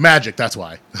you do this. know. Magic, that's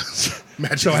why.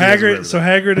 Magic. So is the answer Hagrid, to so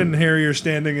everything. Hagrid and Harry are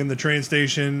standing in the train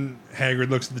station. Hagrid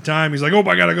looks at the time. He's like, "Oh,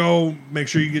 I gotta go. Make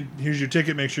sure you get. Here's your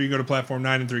ticket. Make sure you go to platform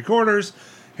 9 3/4."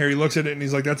 Harry looks at it and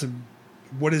he's like, "That's a.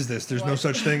 What is this? There's no What?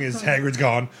 such thing as Hagrid's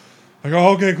gone." I go,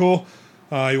 "Oh, okay, cool."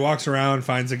 He walks around,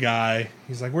 finds a guy.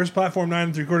 He's like, "Where's platform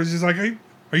 9 3/4?" He's like,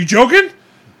 "Are you joking?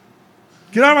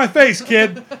 Get out of my face,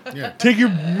 kid. Yeah, Take your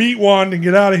meat wand and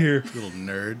get out of here." little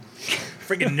nerd.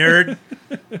 freaking nerd.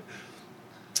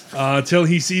 Till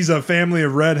he sees a family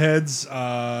of redheads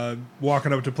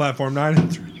walking up to platform 9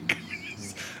 3.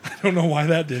 I don't know why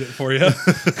that did it for you.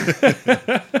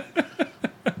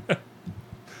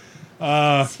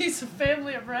 He's a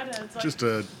family of redheads. Like, Just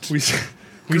a We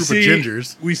Group of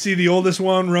gingers. We see the oldest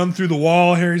one run through the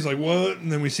wall. Harry's like, "What?"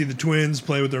 And then we see the twins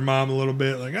play with their mom a little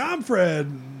bit. Like, "I'm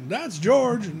Fred. That's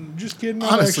George." And just kidding. I'm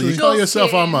honestly, you actually- call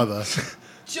yourself our mother.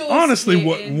 honestly,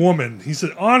 what woman? He said,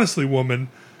 "Honestly, woman,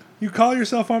 you call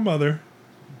yourself our mother."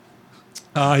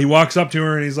 He walks up to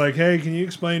her and he's like, "Hey, can you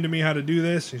explain to me how to do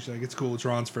this?" And she's like, "It's cool. It's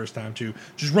Ron's first time too.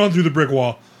 Just run through the brick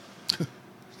wall."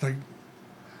 Like,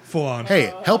 full on.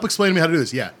 Hey, help explain to me how to do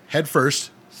this. Yeah, head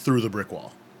first through the brick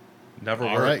wall. Never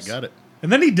All works. right, got it.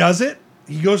 And then he does it.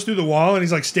 He goes through the wall and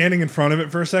he's like standing in front of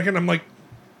it for a second. I'm like,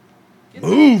 Get the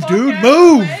Move, fuck dude, out of the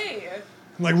move.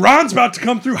 way. Ron's about to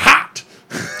come through hot.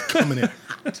 Coming in.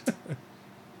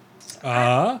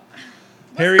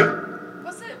 Harry.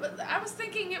 Was it? I was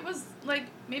thinking it was like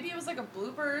maybe it was like a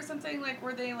blooper or something like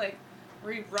where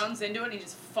he runs into it and he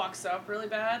just fucks up really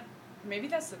bad. Maybe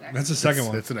that's the next. That's the second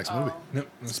one. It's the next Oh. movie. Nope,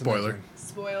 that's the Spoiler. next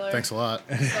Spoiler. Thanks a lot.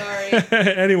 Sorry. one.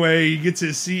 Anyway, he gets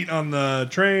his seat on the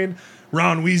train.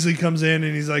 Ron Weasley comes in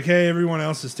and he's like, "Hey, everyone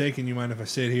else is taken. You mind if I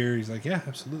sit here?" He's like, "Yeah,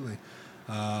 absolutely."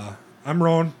 I'm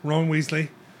Ron Weasley.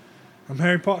 I'm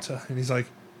Harry Potter. And he's like,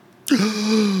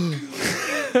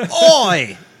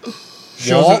 Oi!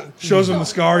 shows him the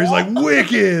scar. He's like,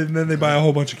 "Wicked." And then they buy a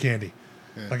whole bunch of candy.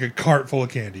 Like a cart full of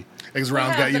candy. Because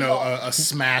Ron's got, happened? a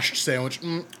smashed sandwich.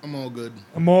 I'm all good.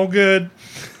 I'm all good.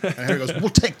 And Harry goes, we'll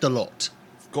take the lot.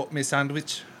 Got me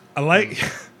sandwich. I like.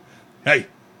 Hey,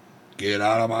 get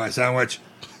out of my sandwich.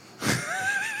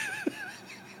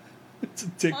 It's a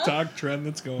TikTok trend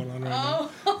that's going on right now.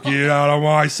 Oh. Get out of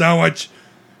my sandwich.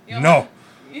 You don't No. have-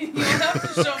 You don't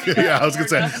have to show me that. Yeah, I was going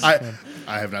to We're say, done.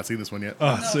 I have not seen this one yet.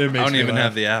 Oh, so it I makes don't me even laugh.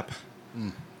 have the app.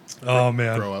 Oh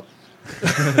man. Grow up.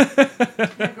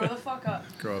 Yeah, grow the fuck up.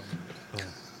 Grow up.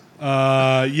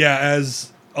 Yeah,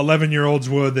 as 11-year-olds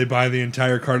would, they buy the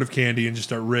entire cart of candy and just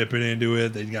start ripping into it.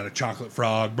 They got a chocolate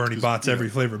frog. Bernie bots every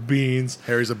flavor of beans.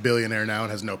 Harry's a billionaire now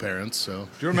and has no parents, so.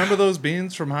 Do you remember those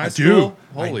beans from high I school? do.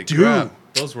 I Holy do. crap.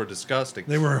 Those were disgusting.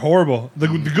 They were horrible. The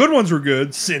good ones were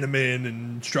good. Cinnamon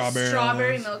and strawberry.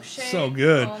 Strawberry and all that. milkshake. So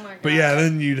good. Oh my god. But yeah,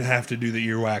 then you'd have to do the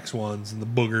earwax ones and the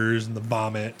boogers and the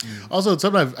vomit. Also,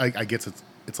 sometimes I guess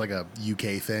it's like a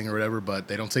UK thing or whatever, but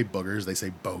they don't say boogers, they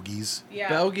say bogies. Yeah.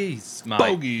 Bogies, mate.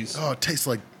 Bogies. Oh, it tastes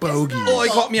like bogies. not- Oi,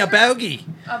 got me a bogey.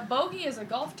 A bogey is a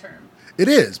golf term. It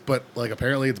is, but like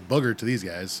apparently it's booger to these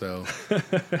guys, so.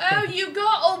 Oh, you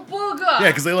got a booger. Yeah,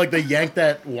 because they yank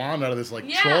that wand out of this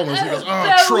Yeah, troll and he goes,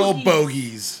 bogies. oh, troll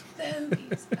bogies.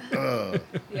 Bogies.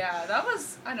 Yeah, that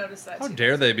was. I noticed that How too.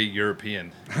 dare they be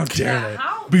European? How dare Yeah, they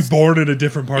how- be born in a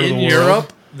different part of the In world?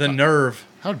 Europe, the nerve.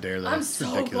 How dare they? I'm It's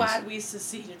so ridiculous. glad we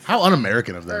seceded. How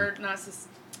un-American of them. Or not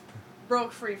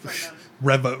broke free from them.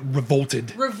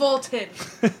 Revolted. Revolted.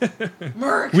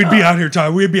 America. We'd be out here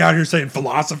talking. We'd be out here saying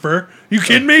philosopher. You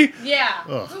kidding me? Yeah.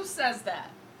 Ugh. Who says that?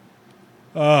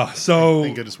 So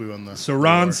Thank goodness we won the. So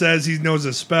Ron war. says he knows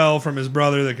a spell from his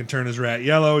brother that can turn his rat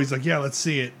yellow. He's like, "Yeah, let's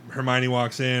see it." Hermione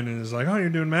walks in and is like, "Oh, you're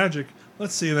doing magic.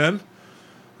 Let's see then."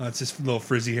 It's this little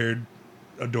frizzy-haired,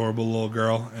 adorable little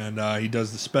girl, and he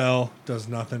does the spell, does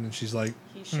nothing, and she's like,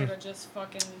 He should have just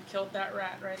fucking killed that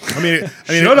rat right I mean,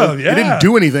 Should've, it yeah. didn't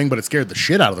do anything, but it scared the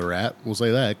shit out of the rat. We'll say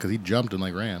that because he jumped and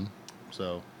ran.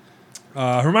 So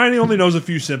Hermione only knows a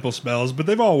few simple spells, but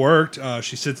they've all worked.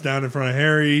 She sits down in front of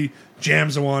Harry,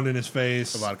 jams a wand in his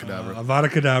face. Avada Kedavra. Avada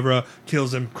Kedavra,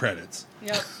 kills him, credits.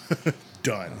 Yep.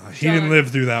 done. He didn't live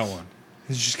through that one.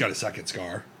 He's just got a second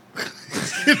scar.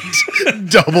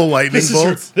 Double lightning This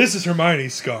bolts. this is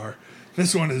Hermione's scar.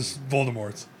 This one is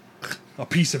Voldemort's. A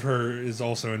piece of her is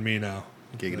also in me now.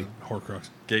 Giggity. Horcrux.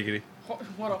 Giggity.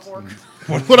 What a hork.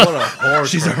 What a, Horror.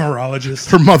 She's a horologist.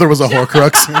 her mother was a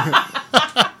Horcrux.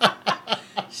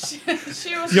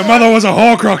 She was Your more- mother was a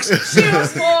Horcrux. She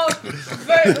was more.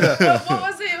 What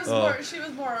was it? It was more. She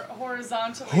was more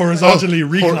horizontally. Horizontally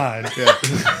reclined.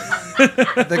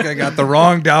 I think I got the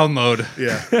wrong download.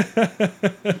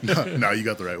 yeah. No, you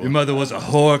got the right Your one. mother was a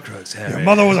Horcrux, Harry. Your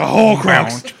mother was a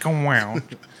Horcrux. Wow.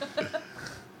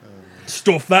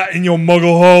 Stuff that in your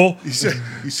muggle hole.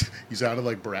 You sounded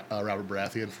like Robert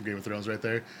Baratheon from Game of Thrones right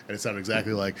there, and it sounded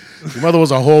exactly like your mother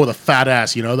was a whore with a fat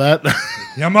ass. You know that?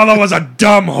 Your mother was a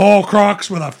dumb Horcrux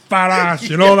with a fat ass.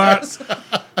 You know that?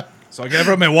 So I gave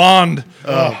her my wand.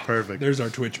 Oh, perfect. There's our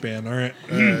Twitch ban. All right.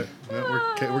 Yeah,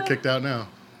 we're kicked out now.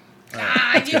 You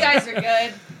guys are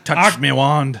good. Touch me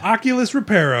wand. Oculus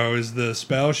Reparo is the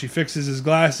spell. She fixes his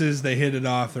glasses. They hit it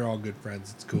off. They're all good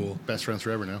friends. It's cool. Best friends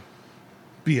forever now.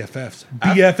 BFFs.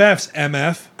 BFFs,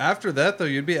 MF. After that, though,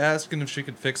 you'd be asking if she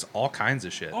could fix all kinds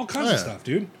of shit. All kinds Yeah. of stuff,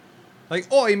 dude.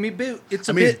 Like, oi, me boot. It's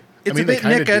a I mean, bit It's I mean, a they bit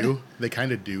kind of naked. do. They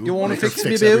kind of do. You wanna They fix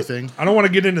me, Bill? everything. I don't want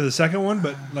to get into the second one,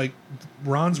 but like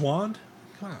Ron's wand,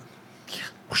 come on.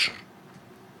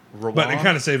 But it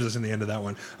kind of saves us in the end of that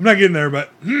one. I'm not getting there, but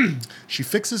She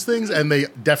fixes things, and they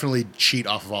definitely cheat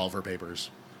off of all of her papers.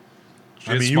 She's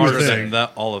I mean, you would smarter than think.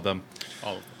 that, all of them.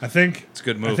 All of them. I think It's a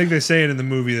good I move. think they say it in the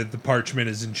movie that the parchment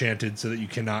is enchanted so that you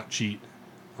cannot cheat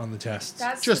on the tests.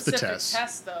 That's Just the specific test.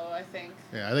 test, though. I think.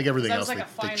 Yeah, I think everything That else was they, like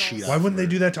a they finals. cheat. Why off wouldn't they of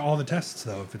do her. that to all the tests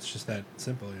though? If it's just that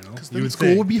simple, you know? Then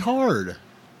school would be hard.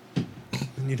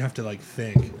 And you'd have to like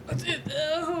think,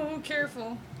 Oh,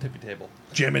 careful. Tippy table.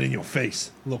 jam it in your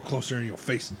face, a little closer in your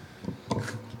face.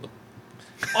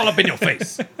 All up in your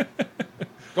face.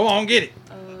 Go on, get it.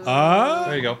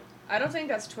 There you go. I don't think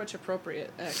that's Twitch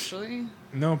appropriate, actually.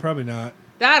 No, probably not.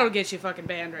 That'll get you fucking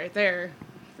banned right there.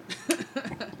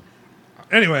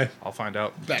 Anyway, I'll find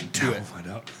out. Back to we'll it. find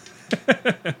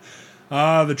out.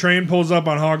 The train pulls up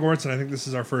on Hogwarts, and I think this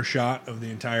is our first shot of the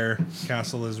entire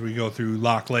castle as we go through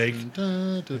Lock Lake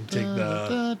and take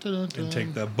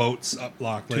the boats up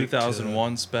Lock Lake.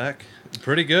 2001 spec.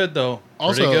 Pretty good though.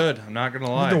 Also- Pretty good. I'm not gonna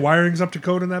The lie. wiring's up to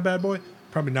code in that bad boy?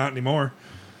 Probably not anymore.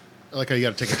 Like how you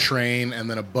got to take a train and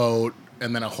then a boat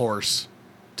and then a horse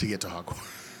to get to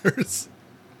Hogwarts.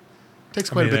 Takes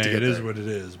quite a bit to hey, get it there. is what it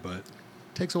is, but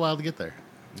Takes a while to get there.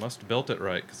 Must have built it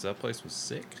right because that place was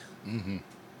sick.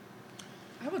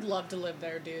 I would love to live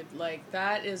there, dude. Like,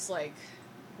 that is like.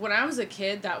 When I was a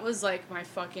kid, that was like my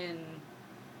fucking.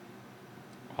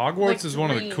 Hogwarts Like is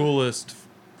one of the dream. coolest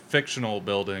fictional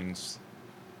buildings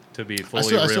to be fully I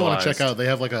still realized. want to check out. They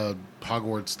have like a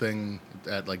Hogwarts thing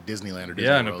at like Disneyland or Disney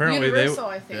Yeah, and World. apparently Universal,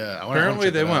 I think. Yeah, I wanna Apparently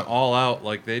check they that went out. all out.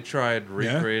 Like they tried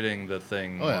recreating the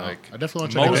thing. Oh, yeah. Like I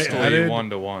definitely wanna check it out. They mostly added-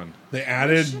 1-to-1. they We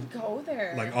added, should go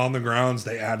there. like, on the grounds,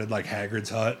 they added, like, Hagrid's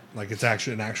hut. Like, it's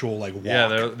actually an actual, like, walk. Yeah,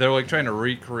 they're like trying to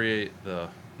recreate the,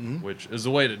 which is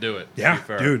the way to do it. to Yeah, be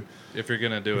fair, dude. If you're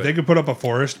gonna do If it, they could put up a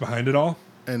forest behind it all.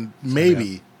 And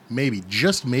maybe,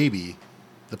 just maybe,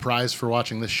 the prize for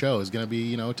watching this show is going to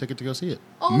be, a ticket to go see it.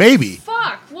 Oh, maybe.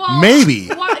 Fuck. Well, Maybe.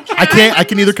 what- I can't. I win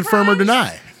can either this confirm or prize?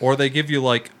 deny. or they give you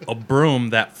like a broom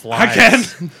that I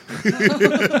flies. can.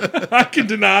 I can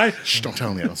deny. Shh, don't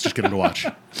tell me. Let's just get him to watch.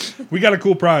 We got a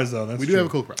cool prize, though. That's We do true. have a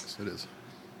cool prize. It is.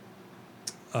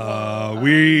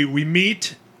 We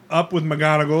meet up with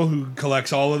McGonagall, who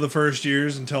collects all of the first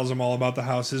years and tells them all about the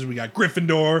houses. We got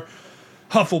Gryffindor,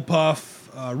 Hufflepuff,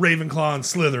 Ravenclaw, and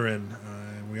Slytherin.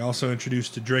 We also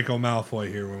introduced to Draco Malfoy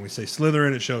here. When we say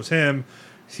Slytherin, it shows him.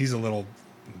 He's a little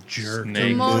jerk. The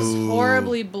Snake. most Boo.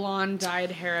 horribly blonde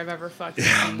dyed hair I've ever fucking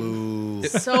seen. Boo.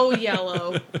 So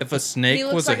yellow. If a snake He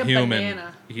looks was like a a human,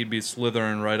 banana. he'd be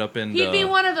slithering right up into. He'd be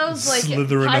one of those like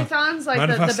Slytherin. pythons, like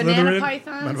Mind if I the banana Slytherin?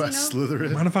 pythons. Mind if I slither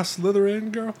it? Mind if I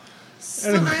Slytherin, girl?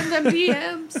 Slytherin them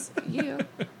DMs. Yeah.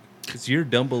 Cause you're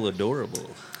dumble adorable.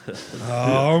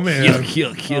 Oh, man.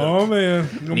 Oh, man.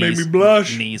 You're going to make me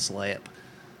blush. Knee slap.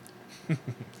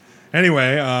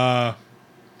 Anyway,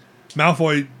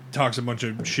 Malfoy talks a bunch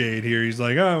of shade here. He's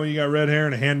like, oh, well, you got red hair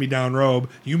and a hand-me-down robe.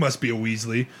 You must be a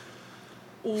Weasley.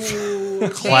 Ooh,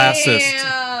 Classist.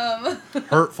 Damn.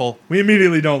 Hurtful. We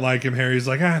immediately don't like him. Harry's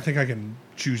like, I think I can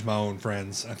choose my own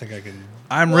friends. I think I can.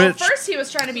 I'm Well, rich. first he was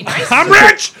trying to be nice. I'm to her.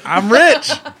 rich! I'm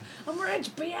rich. I'm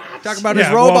rich, bitch. Talk about Yeah,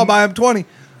 his robe. well- I'll buy him 20.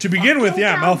 To begin with, Oh,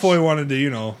 yeah, gosh. Malfoy wanted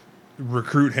to,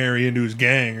 recruit Harry into his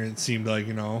gang, it seemed like,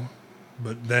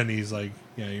 But then he's like,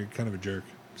 yeah, you're kind of a jerk,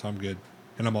 so I'm good.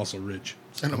 And I'm also rich.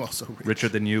 And I'm also rich. Richer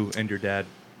than you and your dad.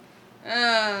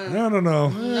 I don't know. I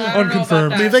don't know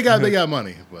Unconfirmed. about I mean, they got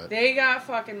money, but They got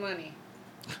fucking money.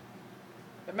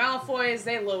 The Malfoys,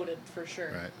 they loaded for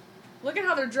sure. right. Look at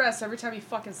how they're dressed every time you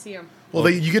fucking see them. Well,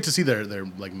 you get to see their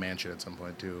like mansion at some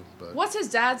point too. But What's his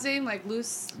dad's name? Like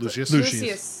Lucius?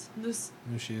 Lucius.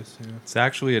 Lucius, yeah. It's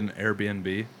actually an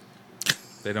Airbnb.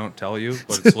 They don't tell you,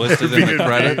 but it's listed in the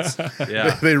credits.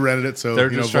 Yeah, they rented it so they're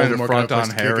just trying to Voldemort front got a on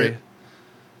place to kick Harry. it.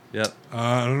 Yep.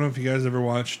 I don't know if you guys ever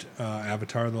watched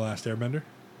Avatar: The Last Airbender,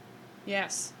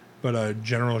 Yes. but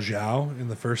General Zhao in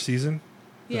the first season,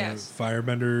 the Yes.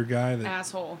 firebender guy that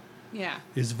Asshole. Yeah.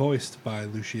 is voiced by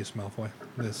Lucius Malfoy,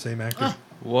 the same actor.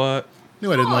 What?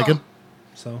 Knew I didn't like him.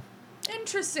 So,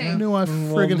 Interesting. Knew I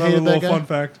little- friggin' another hated that little guy. fun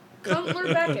fact.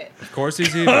 Cutler Beckett. Of course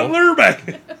he's evil. Cutler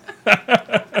Beckett.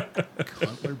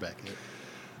 Cutler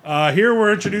Beckett. Here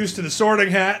we're introduced to the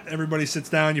sorting hat. Everybody sits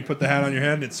down. You put the hat on your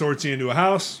head, and it sorts you into a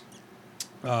house.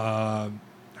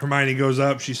 Hermione goes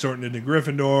up. She's sorting into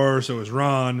Gryffindor. So is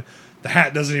Ron. The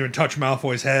hat doesn't even touch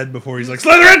Malfoy's head before he's like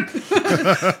Slytherin.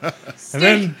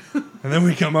 and then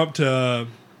we come up to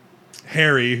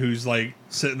Harry, who's like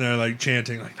sitting there like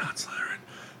chanting like not Slytherin,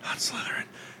 not Slytherin.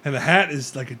 And the hat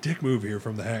is like a dick move here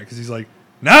from the hat because he's like,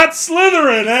 not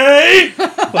Slytherin,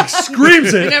 eh? Like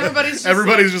screams And it.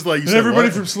 everybody's just like, you And said everybody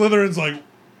what? from Slytherin's like,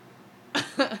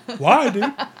 why, dude?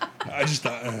 I just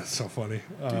thought it's so funny.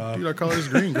 Dude, our color is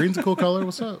green. Green's a cool color.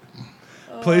 What's up?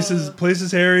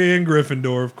 Places Harry in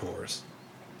Gryffindor, of course.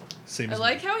 Same I as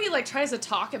like how he like tries to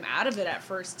talk him out of it at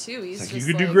first too. He's like, just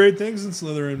you could do like, great things in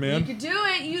Slytherin, You man. could do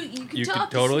it. You could You talk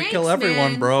could totally to kill snakes,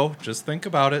 everyone, man. bro. Just think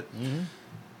about it.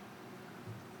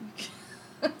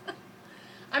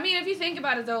 I mean, if you think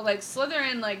about it though, like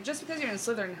Slytherin, like just because you're in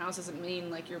Slytherin house doesn't mean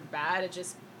like you're bad. It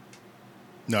just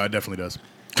No, it definitely does.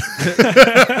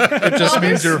 It just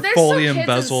means you're there's fully some kids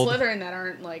embezzled. in Slytherin that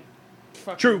aren't like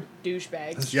fucking True.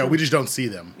 douchebags. Yeah, we just don't see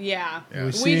them. Yeah. Yeah.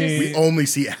 We see- just We only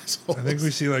see assholes. I think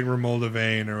we see like Romolda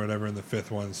Vane or whatever in the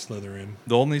fifth one, Slytherin.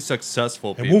 The only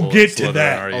successful And people we'll get in to Slytherin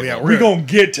that. are Oh, evil. yeah, We're gonna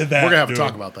get to that. We're gonna have to dude.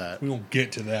 talk about that. We won't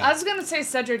get to that. I was gonna say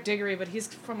Cedric Diggory, but he's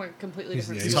from a completely He's,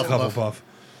 different he's school. Hufflepuff.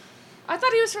 I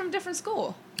thought he was from a different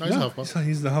school. No, he's No, Hufflepuff.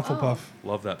 he's the Hufflepuff.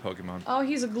 Love that Pokemon. Oh,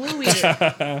 he's a glue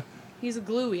eater. He's a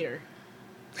glue eater.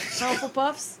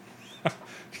 Hufflepuffs.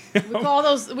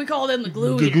 We call them the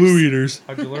glue The eaters. glue eaters.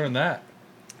 How'd you learn that?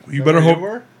 You better hope.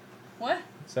 were? What?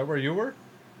 Is that where you were?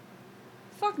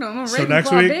 Fuck no, I'm a So Ravenclaw,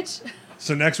 next week- bitch.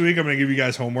 So next week I'm gonna give you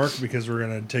guys homework because we're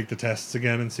gonna take the tests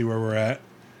again and see where we're at.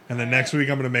 And then next week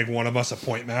I'm gonna make one of us a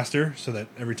point master so that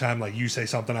every time like you say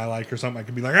something I like or something, I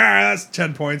can be like, that's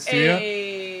 10 points to you,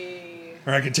 Hey.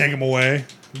 or I can take them away.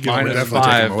 Give Mine them is to-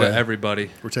 definitely take 'em 5 away. to everybody.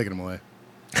 We're taking them away.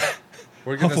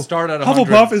 We're gonna Huffle- start at 100.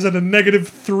 Hufflepuff is at a negative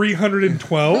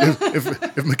 312.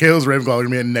 If Michaela's Ravenclaw, we're gonna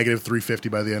be at negative 350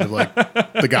 by the end of like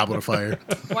the Goblet of Fire.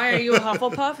 Why are you a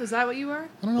Hufflepuff? Is that what you are?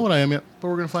 I don't know what I am yet, but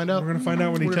we're gonna find out. We're gonna find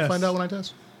out when he We're gonna tests. find out when I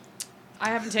test. I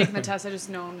haven't taken the test. I just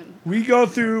know him. And We go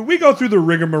through the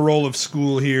rigmarole of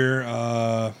school here.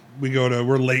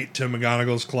 We're late to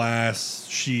McGonagall's class.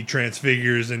 She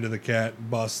transfigures into the cat,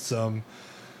 busts him.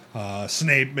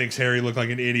 Snape makes Harry look like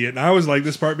an idiot. And I always like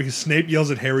this part because Snape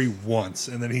yells at Harry once,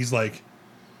 and then he's like,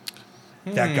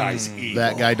 that guy's evil.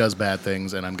 That guy does bad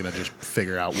things, and I'm gonna just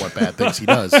figure out what bad things he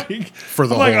does for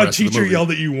the I'm whole like, a rest of the teacher movie.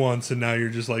 yelled at you once, and now you're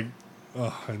just like,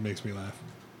 oh, it makes me laugh.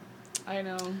 I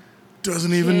know.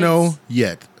 Doesn't even Kids. know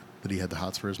yet that he had the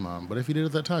hots for his mom. But if he did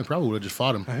at that time, probably would have just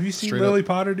fought him. Have you seen straight Lily up.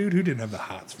 Potter, dude? Who didn't have the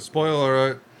hots for Spoiler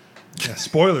alert. Yeah,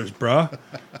 spoilers, bruh.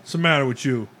 What's the matter with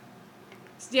you?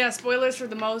 Yeah, spoilers for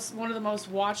one of the most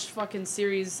watched fucking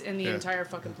series in the Yeah. entire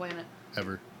fucking planet.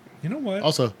 Ever. You know what?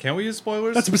 Also, Can we use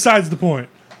spoilers? That's besides the point.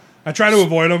 I try to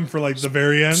avoid them for like the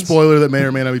very end. spoiler that may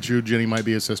or may not be true. Jenny might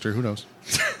be his sister. Who knows?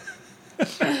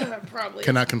 Probably.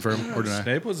 Cannot confirm or deny.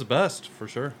 Snape was the best, for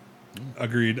sure.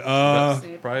 Agreed.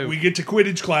 Snape. Probably We get to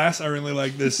Quidditch class. I really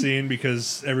like this scene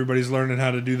because everybody's learning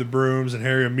how to do the brooms, and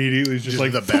Harry immediately is just Just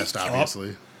like the best, up.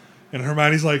 obviously. And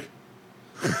Hermione's like,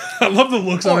 I love the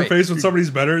looks on her Boy, face when somebody's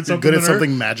better at You're something. good at than her.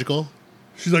 something magical.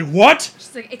 She's like, what?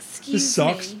 She's like, excuse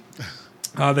sucks. me.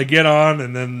 They get on,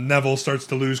 and then Neville starts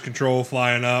to lose control,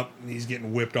 flying up, and he's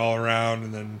getting whipped all around,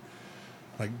 and then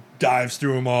like dives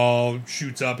through them all,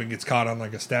 shoots up, and gets caught on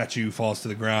like a statue, falls to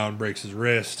the ground, breaks his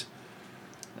wrist.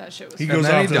 That shit was He fun. goes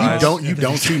then off he to the dies. house. You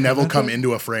don't see Neville come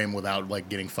into a frame without like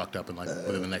getting fucked up in like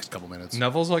within the next couple minutes.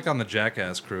 Neville's like on the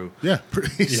Jackass crew. Yeah,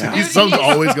 Yeah. His son's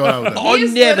always going out with him. Oh, He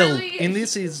is Neville. literally- And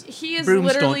this is He is broom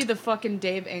literally stunt. the fucking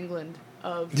Dave England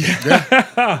of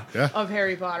Yeah. of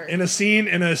Harry Potter. In a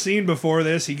scene before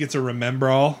this, he gets a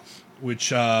remembrall,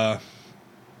 which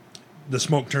the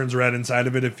smoke turns red inside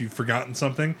of it if you've forgotten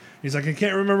something. He's like, I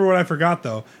can't remember what I forgot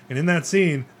though. And in that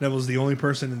scene, Neville's the only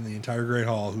person in the entire Great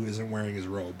Hall who isn't wearing his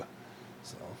robe.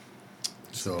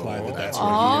 So implied that that's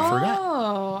what he forgot.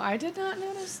 Oh, I did not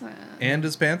notice that. And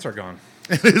his pants are gone.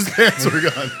 His pants were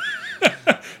gone.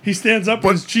 he stands up,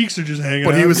 but his cheeks are just hanging.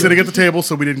 But he out. was sitting at the table,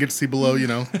 so we didn't get to see below,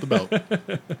 the belt.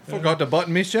 Forgot to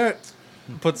button me shirt.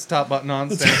 Puts the top button on,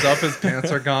 stands up, his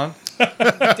pants are gone.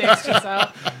 Dicks just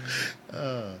out.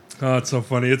 Oh, it's so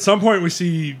funny. At some point, we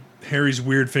see Harry's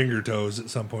weird finger toes. At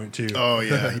some point too. Oh,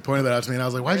 yeah. He pointed that out to me, and I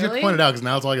was like, why'd you have to Really? point it out? Because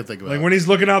now it's all I can think about. Like when he's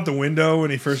looking out the window when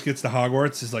he first gets to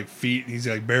Hogwarts, his like feet, he's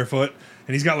like barefoot,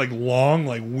 and he's got like long,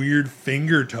 like weird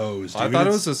finger toes. I dude. thought it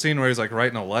It's- was a scene where he's like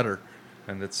writing a letter,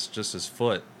 and it's just his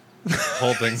foot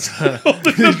holding. He's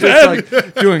just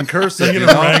like doing cursive, like you an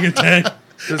know, orangutan.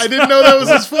 I didn't know that was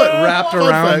his foot. wrapped Fun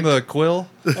around fact. the quill.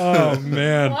 Oh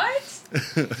man. What?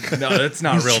 No, it's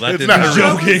not real. That It's didn't not happen.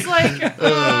 real. Joking. It's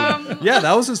like, Yeah,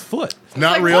 that was his foot.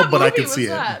 Not like, real, what but I movie can was see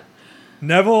that?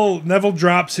 Neville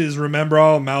drops his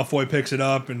remembrall, and Malfoy picks it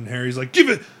up, and Harry's like, give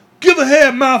the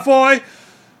head, Malfoy.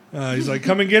 He's like,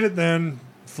 come and get it then.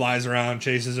 Flies around,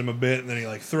 chases him a bit, and then he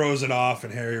like throws it off,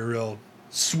 and Harry real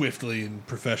swiftly and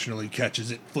professionally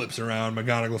catches it, flips around.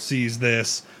 McGonagall sees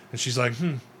this, and she's like,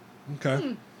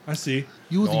 Okay. I see.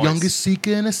 You were the Nice. youngest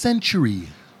Seeker in a century.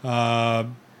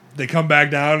 They come back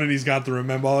down and he's got the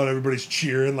Remember and everybody's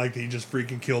cheering like he just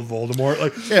freaking killed Voldemort.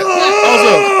 Like, Yeah.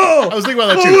 Also, I was thinking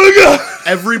about that too. oh my god!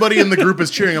 Everybody in the group is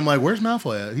cheering. I'm like, where's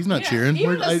Malfoy at? He's not Yeah, cheering.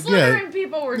 Even the Slytherin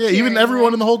people were yeah, cheering. even everyone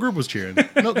like, in the whole group was cheering.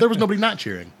 No, there was nobody not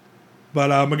cheering. But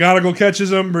McGonagall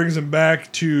catches him, brings him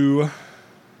back to.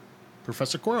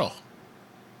 Professor Quirrell.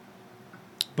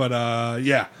 But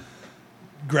yeah,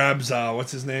 grabs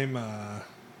what's his name?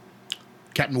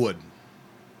 Captain Wood.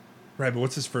 Right, but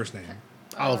what's his first name?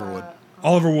 Oliver Wood.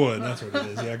 Oliver Wood. That's what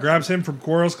it is. Yeah, grabs him from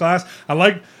Quirrell's class. I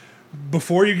like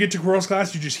before you get to Quirrell's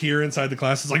class, you just hear inside the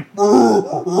class it's like,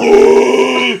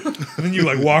 and then you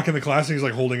like walk in the class and he's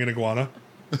like holding an iguana.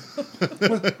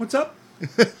 What's up?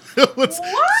 What's,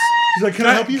 He's like, can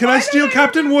I help you? can I steal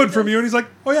Captain Wood from you? And he's like,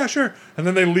 oh yeah, sure. And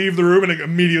then they leave the room and it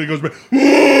immediately goes back.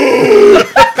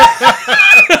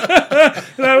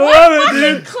 And I love it, What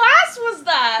dude. class was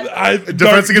that?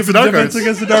 Defense Against the Dark Defense Arts.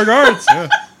 Against the Dark Arts.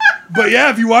 But yeah,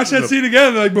 if you watch that scene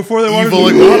again, like before they want evil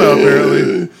to, iguana,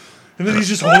 apparently. and then he's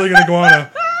just holding an iguana.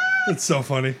 It's so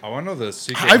funny. I want to know the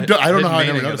secret. I don't know how I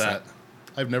hidden never meaning of noticed that.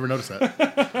 I've never noticed that.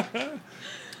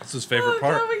 That's his favorite Oh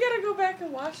part. god, we gotta go back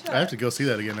and watch that. I have to go see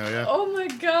that again now, yeah. Oh my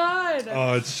god.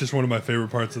 Oh, it's just one of my favorite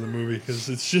parts of the movie because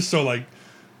it's just so like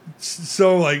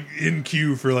in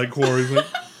cue for like Quarry's. Like,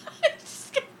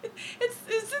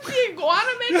 Isn't the iguana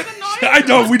making a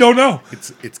noise? we don't know.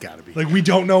 It's got to be. Like we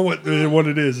don't know what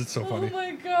it is. It's so Oh funny.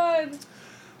 my god.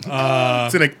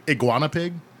 It's an iguana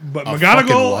pig. But A fucking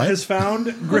McGonagall what? has found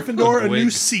Gryffindor a new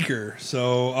Wig. seeker.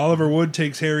 So Oliver Wood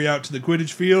takes Harry out to the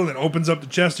Quidditch field and opens up the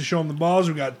chest to show him the balls.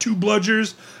 We've got 2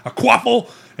 bludgers, a quaffle,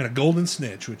 and a golden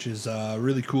snitch, which is a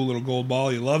really cool little gold ball.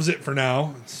 He loves it for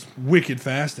now. It's wicked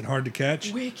fast and hard to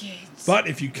catch. Wicked. But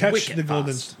if you catch Wicked the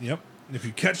golden, fast. if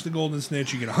you catch the golden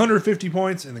snitch, you get 150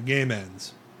 points and the game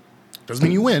ends. Doesn't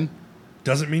mean you win,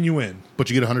 Doesn't mean you win. but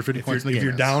you get 150 If points in you're, the if game.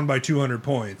 you're down by 200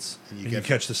 points And you and you get-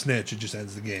 catch the snitch, it just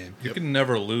ends the game. You can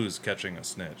never lose catching a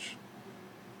snitch.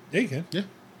 Yeah, you can. Yeah.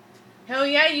 Hell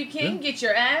yeah, you can get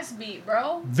your ass beat,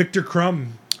 bro. Victor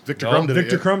Crumb. Victor No, Crumb did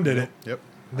Victor it. Crumb did it. Yep.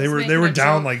 They Let's were make they an were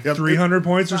down example. like Yep. 300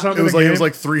 points or something. It was in like the it was game.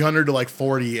 like 300 to like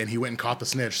 40, and he went and caught the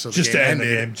snitch. So Just the to game end the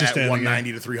ended game, just at to end the game.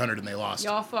 190 to 300, and they lost.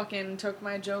 Y'all fucking took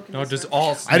my joke. And No, just just went-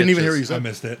 all snitches. I didn't even hear what you I said.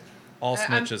 missed it. All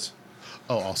I'm- snitches.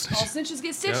 Oh, all All snitches. snitches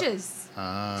get stitches. You,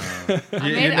 I you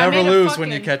made- I never made a lose when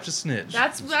you fucking- catch a snitch.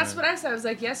 That's what I said. I was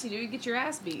like, yes, you do. You get your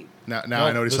ass beat. Now No,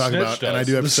 I know what he's the talking snitch about, and I does.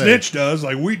 do have The to say, snitch does.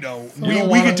 Like we don't. We don't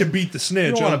we wanna- get to beat the you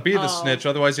snitch. don't want to huh? be the Oh. snitch,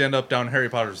 otherwise you end up down Harry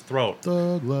Potter's throat.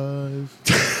 Thug life.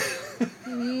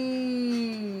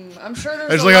 I'm sure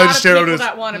there's just a like how I lot just of stared out people at his-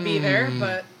 that want to be there,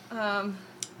 but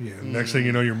Yeah. Next thing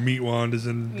you know, your meat wand is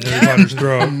in Yeah. Harry Potter's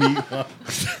throat.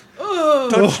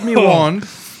 Touch me wand.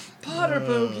 Potter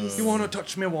bogies. You want to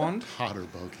touch me wand? Potter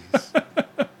bogies.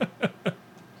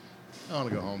 I want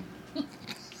to go home.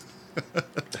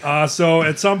 So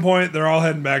at some point, they're all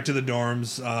heading back to the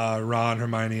dorms. Ron,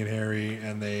 Hermione, and Harry,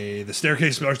 and the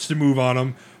staircase starts to move on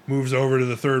them. Moves over to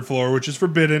the 3rd floor, which is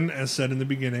forbidden, as said in the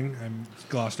beginning. I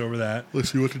glossed over that.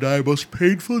 Let's see what to die a most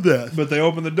painful death. But they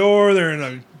open the door. They're in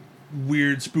a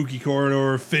weird, spooky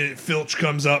corridor. Filch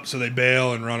comes up, so they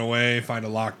bail and run away. Find a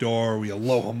locked door. We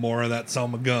Alohomora that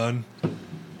Selma gun.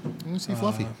 Let me see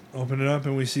Fluffy. Open it up,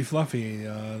 and we see Fluffy,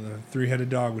 the 3-headed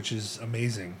dog, which is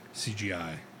amazing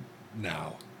CGI.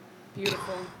 Now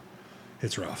Beautiful.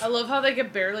 it's rough. I love how they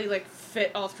could barely like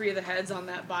fit all 3 of the heads on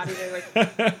that body. They like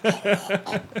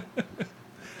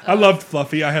I loved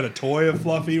Fluffy. I had a toy of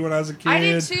Fluffy when I was a kid. I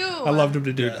did too. I loved him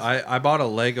to Dude, death. I bought a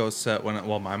Lego set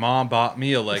my mom bought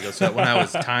me a Lego set when I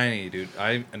was tiny, dude.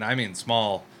 I mean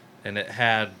small, and it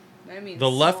had I mean, the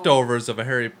so- leftovers of a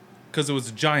Harry, because it was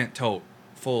a giant tote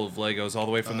full of Legos all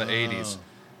the way from the 80s,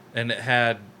 and it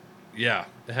had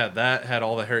that, had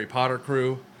all the Harry Potter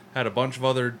crew, had a bunch of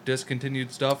other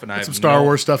discontinued stuff, and I have Some Star no-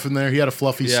 Wars stuff in there. He had a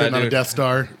Fluffy Yeah, sitting on a dude. Death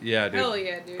Star. Yeah, dude. Hell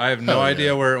yeah, dude. I have no Hell yeah.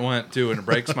 idea where it went to, and it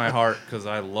breaks my heart because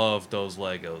I love those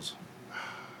Legos.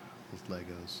 Those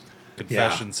Legos.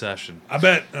 Confession session. I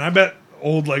bet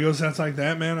old Lego sets like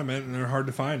that, man. I mean, they're hard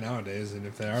to find nowadays, and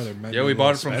if they are, they're Yeah, we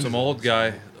bought it from some old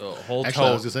guy. A whole Actually,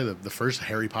 I was tote. going to say the first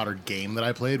Harry Potter game that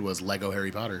I played was Lego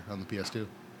Harry Potter on the PS2.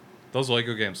 Those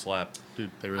Lego games slap.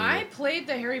 Dude, they really I did. played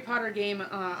the Harry Potter game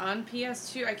on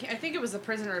PS2. I think it was the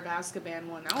Prisoner of Azkaban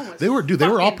one. That one was They were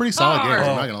all fucking pretty solid hard. games.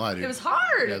 I'm not going to lie, dude. It was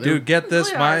hard. Yeah, they Dude, get It was this.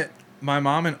 really My hard. my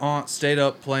mom and aunt stayed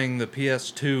up playing the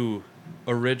PS2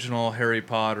 original Harry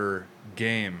Potter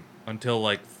game until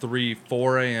like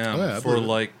 4 a.m. Oh, yeah, I for believe it.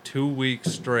 like 2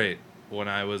 weeks straight when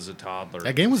I was a toddler.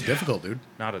 That game was difficult, dude.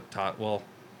 Not a tot. Well,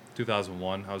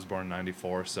 2001. I was born in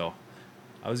 '94, so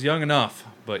I was young enough.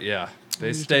 But yeah, They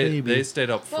Just a stayed. baby. They stayed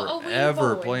up Well, a wee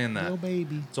forever boy. playing that. Little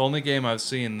baby. It's the only game I've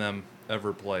seen them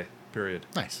ever play. Period.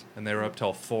 Nice. And they were up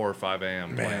till 4 or 5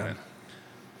 a.m. playing Man.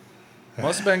 it.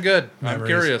 Must have been good. I'm Memories.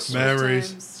 curious.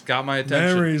 Memories. It's got my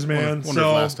attention. Memories, man. Wonder if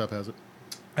So Last Step has it.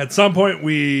 at some point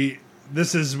we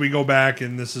go back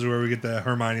and this is where we get the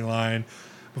Hermione line.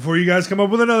 Before you guys come up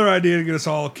with another idea to get us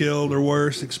all killed or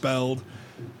worse, expelled,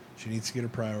 she needs to get her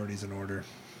priorities in order.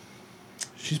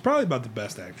 She's probably about the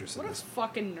best actress in What a this.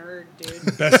 fucking nerd,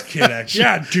 dude. Best kid actress.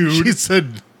 Yeah, dude. She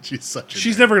said she's such.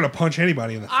 She's never gonna punch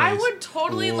anybody in the face. I would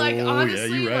totally like Oh, yeah,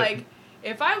 honestly you're right. like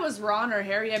if I was Ron or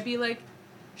Harry, I'd be like,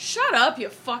 "Shut up, you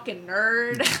fucking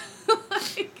nerd."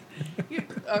 Like,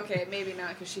 okay, maybe not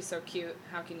because she's so cute.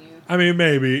 How can you? I mean,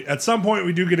 maybe at some point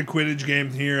we do get a Quidditch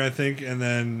game here, I think, and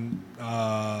then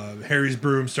Harry's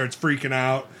broom starts freaking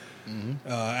out,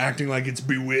 acting like it's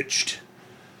bewitched,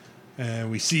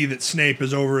 and we see that Snape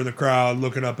is over in the crowd,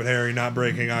 looking up at Harry, not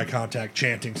breaking eye contact,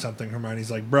 chanting something. Hermione's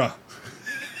like, "Bruh,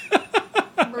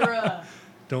 Bruh.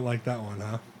 don't like that one,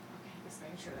 huh?" Just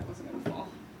making sure that wasn't gonna fall.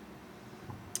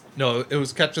 No, it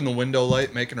was catching the window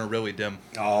light, making her really dim.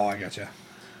 Oh, I gotcha.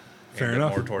 Fair Aimed it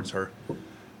enough. More towards her.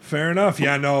 Fair enough.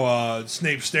 Yeah, no,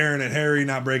 Snape staring at Harry,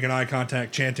 not breaking eye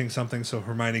contact, chanting something. So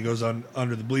Hermione goes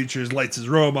under the bleachers, lights his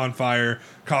robe on fire,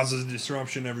 causes a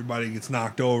disruption. Everybody gets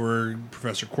knocked over.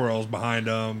 Professor Quirrell's behind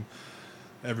him.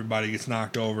 Everybody gets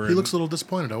knocked over. He looks a little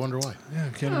disappointed. I wonder why. Yeah,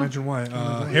 can't imagine why.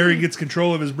 Harry gets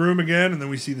control of his broom again, and then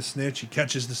we see the snitch. He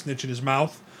catches the snitch in his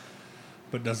mouth,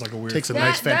 but does like a weird... Takes a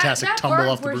nice, fantastic tumble part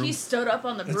off the where broom. he stood up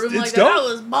on the broom it's like that. That dope.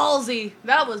 was ballsy.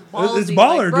 That was ballsy. It's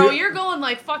baller, like, bro, dude. you're going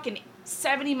like fucking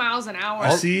 70 miles an hour.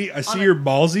 I see on you're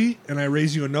ballsy, and I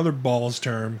raise you another balls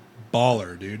term.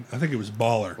 Baller, dude. I think it was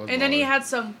baller. And then he had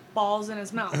some balls in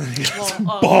his mouth.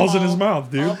 Well, balls in his mouth,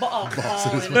 dude. Ball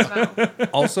in his mouth.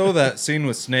 Also, that scene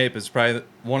with Snape is probably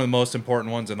one of the most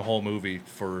important ones in the whole movie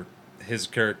for his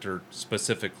character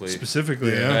specifically.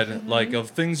 Specifically, yeah. And, like,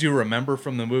 of things you remember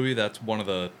from the movie, that's one of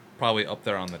the probably up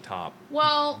there on the top.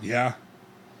 Well, Yeah.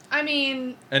 I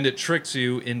mean, And it tricks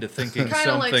you into thinking kind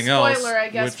of like something spoiler, else. I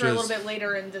guess, which for a is, little bit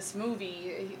later in this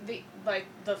movie.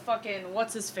 The fucking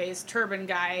what's his face turban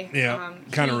guy. Yeah,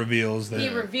 kind of reveals that. He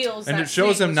reveals, And that it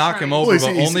shows Snape him was knock him trying- over, Well,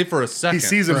 but he's- only for a second. He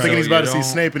sees him Right. thinking he's So about to you see don't-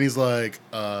 Snape, and he's like,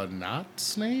 not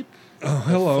Snape? Oh,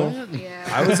 hello. What? Yeah.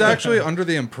 I was actually under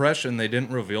the impression they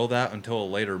didn't reveal that until a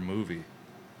later movie.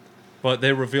 But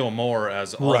they reveal more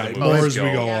as all Right, the more movies as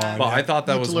we go Yeah. on. But yeah. I thought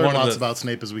that We'll was have to learn one of lots the... about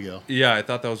Snape as we go. Yeah, I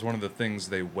thought that was one of the things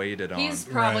they waited on. He's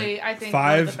probably, I think, one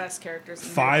Five- of the best characters. In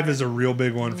 5 Harry is a real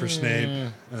big one for Snape,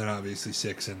 Mm. and then obviously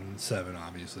 6 and 7,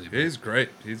 obviously. but- He's great.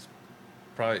 He's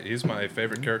my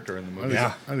favorite character in the movie.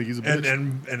 Yeah. I think he's a and,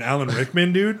 bitch. and Alan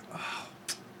Rickman, dude. Oh,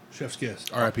 chef's kiss.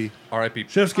 R.I.P. R.I.P.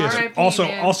 Chef's kiss. R.I.P., Also,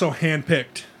 man. also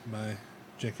handpicked by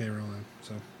J.K. Rowling.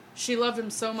 So She loved him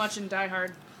so much in Die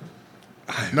Hard.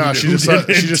 No, she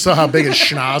just saw how big his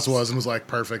schnoz was and was like,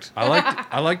 perfect.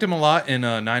 I liked him a lot in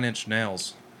 9 Inch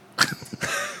Nails.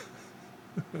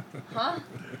 Huh?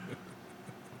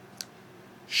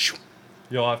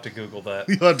 You'll have to Google that.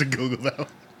 You'll have to Google that one.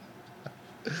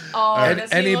 Oh, And does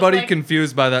he look anybody like-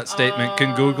 confused by that statement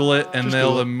can Google it, and Just they'll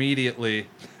Google it. immediately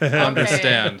Okay.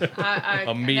 understand. I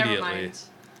Immediately. Never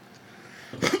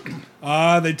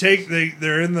mind.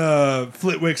 they're in the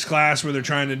Flitwick's class where they're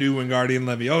trying to do Wingardium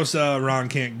Leviosa. Ron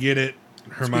can't get it.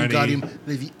 Hermione. Wingardium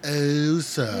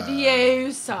Leviosa.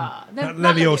 Leviosa. Not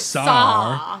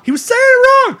Leviosa. He was saying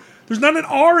it wrong. There's not an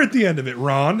R at the end of it,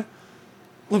 Ron.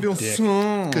 Because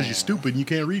you're stupid and you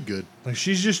can't read good. Like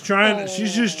she's just trying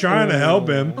to help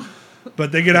him.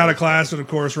 But they get out of class and of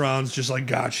course Ron's just like,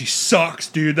 God, she sucks,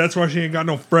 dude. That's why she ain't got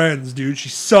no friends, dude. She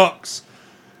sucks.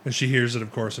 And she hears it,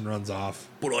 of course, and runs off.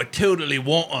 But I totally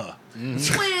want her.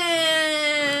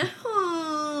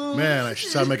 Man, I should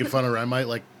start making fun of her. I might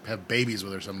like have babies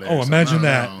with her someday. Oh, or something. imagine I don't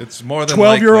that. know. It's more than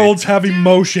 12-year-olds have Dude,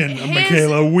 emotion,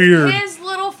 Michaela. Weird. His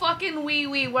little fucking wee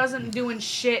wee wasn't doing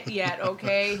shit yet,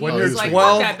 okay? He When was you're like,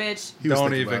 12, fuck that bitch. He was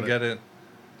Don't thinking even about get it.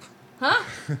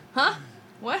 it.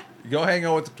 What? Go hang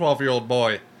out with the 12-year-old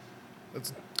boy.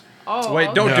 Oh,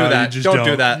 Wait, don't No, do you that. just Don't do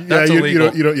don't. that. Yeah, That's you illegal.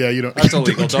 don't. That's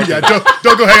illegal. Don't do yeah, that.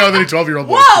 don't go hang out with any 12-year-old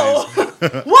boys,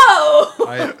 please. Whoa!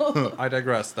 Whoa! I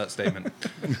digress. That statement.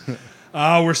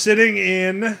 We're sitting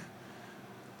in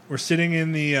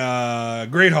the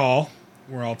Great Hall.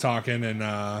 We're all talking, and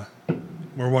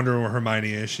we're wondering where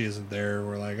Hermione is. She isn't there.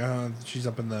 We're like, oh, she's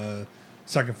up in the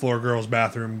second floor girls'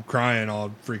 bathroom crying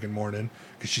all freaking morning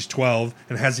because she's 12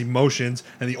 and has emotions,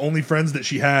 and the only friends that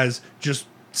she has just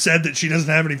said that she doesn't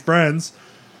have any friends.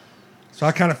 So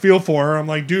I kind of feel for her. I'm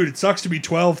like, dude, it sucks to be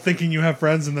 12 thinking you have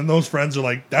friends, and then those friends are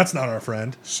like, that's not our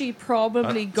friend. She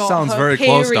probably got Sounds her very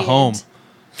close to period. home.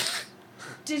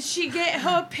 Did she get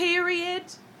her period?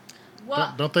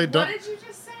 What? Don't they- What did you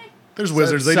just say? There's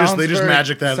wizards. They just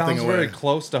magic that thing sounds very away.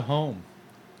 close to home.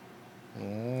 Oh.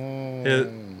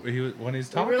 When he's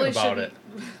We talking really about it.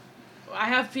 shouldn't- I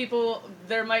have people.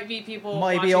 There might be people.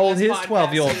 Might be watching all this his podcast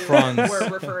 12-year-old who friends. We're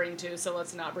referring to, so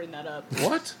let's not bring that up.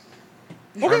 What?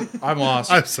 I'm lost.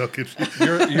 I'm so confused.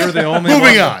 You're the only one.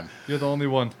 Moving on. You're the only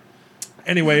one.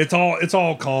 Anyway, it's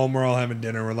all calm. We're all having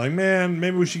dinner. We're like, man,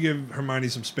 maybe we should give Hermione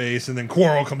some space. And then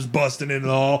Quirrell comes busting into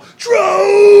the hall.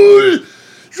 Troll!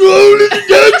 Troll in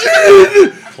the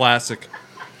dungeon! Classic.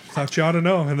 Thought you ought to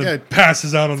know. And then Yeah.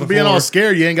 passes out on the Being floor. all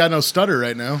scared, you ain't got no stutter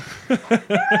right now. Dude,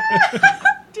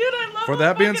 I love For the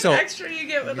that being fucking so- extra you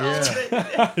get with all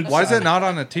of it. Why is it not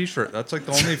on a T-shirt? That's like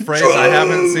the only phrase I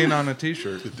haven't seen on a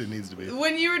T-shirt. It needs to be.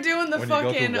 When you were doing the When you go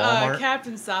through fucking Walmart?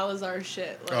 Captain Salazar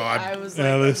shit, like, Oh, I was like,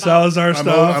 Yeah, the about- Salazar I'm,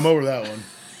 stuff. I'm over that one.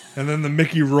 And then the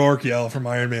Mickey Rourke yell from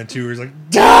Iron Man 2. He's like,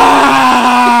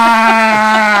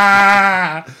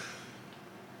 "Ah!"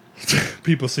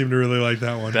 People seem to really like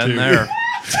that one, Been too. there.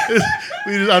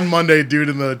 We just, on Monday, dude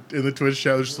in the Twitch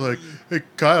chat was just like, "Hey,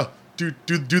 Kyle, do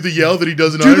the yell that he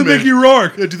does in Do Iron the Man. Mickey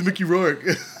Rourke. Yeah, do the Mickey Rourke."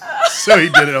 So he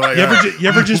did it. I'm like, You ever, "All right, you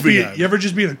ever just be moving on." you ever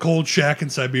just be in a cold shack in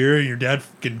Siberia and your dad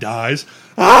fucking dies?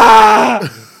 Ah!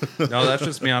 No, that's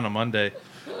just me on a Monday.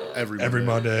 Every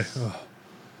Monday.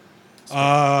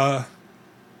 Ugh.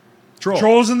 Troll.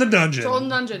 Trolls in the dungeon. Troll in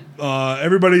the Dungeon.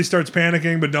 Everybody starts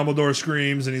panicking, but Dumbledore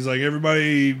screams, and he's like,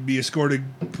 "Everybody, be escorted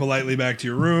politely back to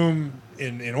your room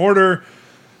in order."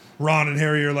 Ron and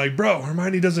Harry are like, "Bro,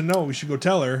 Hermione doesn't know. We should go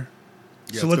tell her."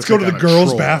 Yeah, So let's go to take the on a girls'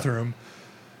 troll. bathroom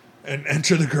and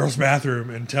enter the girls'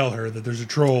 bathroom and tell her that there's a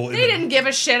troll. They didn't give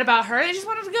a shit about her. They just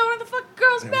wanted to go to the fucking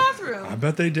girls' I bathroom.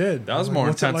 bet they did. That was Like, more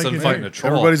what's it intense like than in fighting here? a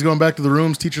troll. Everybody's going back to the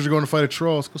rooms. Teachers are going to fight a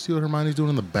troll. Let's go see what Hermione's doing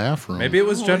in the bathroom. Maybe it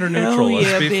was gender hell neutral. Let's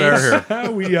yeah, be bitch. fair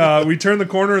here. We turn the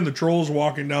corner and the troll's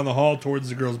walking down the hall towards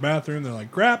the girls' bathroom. They're like,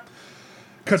 crap.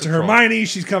 Cut to a troll. Hermione.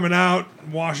 She's coming out,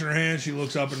 washing her hands. She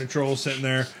looks up and the troll's sitting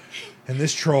there. And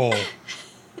this troll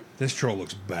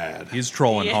looks bad. He's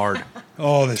trolling Yeah. hard.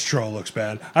 Oh, this troll looks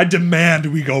bad. I demand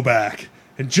we go back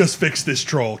and just fix this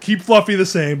troll. Keep Fluffy the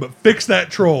same, but fix that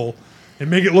troll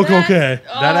and make it look okay.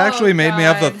 That actually made me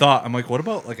have the God. thought. I'm like, what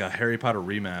about like a Harry Potter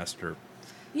remaster?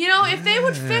 You know, if they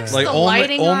would fix Like, the only-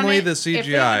 lighting on only it, the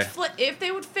CGI. if they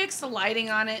would fix the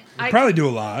lighting on it, Probably do a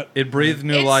lot. It breathed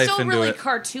new it's life still into really it.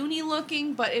 cartoony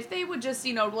looking. But if they would just,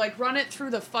 like run it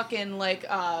through the fucking like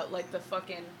the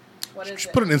fucking what is Just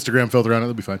it? put an Instagram filter on it.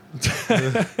 It'll be fine.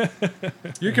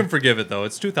 You can forgive it though.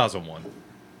 It's 2001.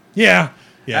 Yeah.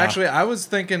 Yeah. Actually, I was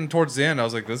thinking towards the end. I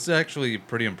was like, this is actually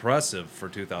pretty impressive for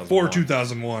 2001. for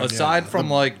 2001. Aside yeah. from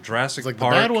like Jurassic It's like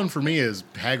Park. the bad one for me is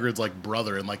Hagrid's like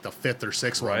brother in like the fifth or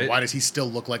sixth one. Right. Why does he still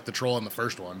look like the troll in the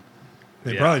first one?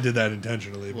 They Yeah. probably did that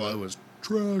intentionally. Well, it was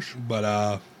trash.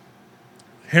 But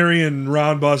Harry and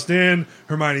Ron bust in.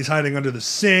 Hermione's hiding under the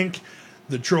sink.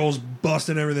 The troll's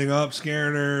busting everything up,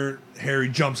 scaring her. Harry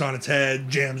jumps on its head,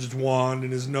 jams its wand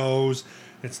in his nose.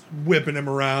 It's whipping him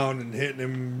around and hitting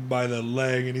him by the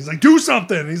leg. And he's like, do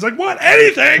something. And he's like, what?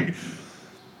 Anything.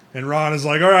 And Ron is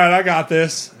like, all right, I got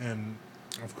this. And,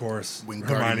 of course, Wingardium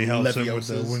Hermione helps him with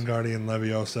the Leviosa's. Wingardium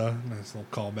Leviosa. Nice little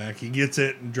callback. He gets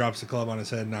it and drops the club on his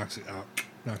head, knocks it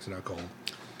out cold.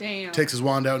 Damn. Takes his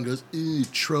wand out and goes, ooh,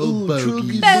 troll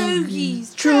bogies.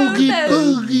 bogies, troll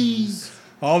bogies.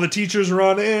 All the teachers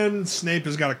run in. Snape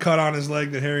has got a cut on his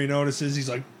leg that Harry notices. He's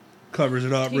like, covers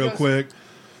it up He real goes- quick.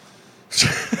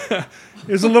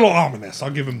 It's a little ominous. I'll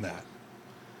give him that.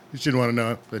 You should want to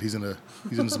know that he's into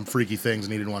some freaky things,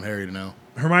 and he didn't want Harry to know.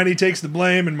 Hermione takes the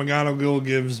blame, and McGonagall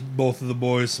gives both of the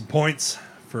boys some points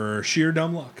for sheer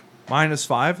dumb luck.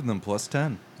 -5 and then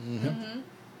 +10.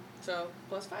 So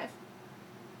 +5.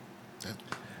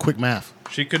 Quick math.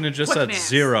 She couldn't have just Quick said math.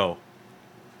 0.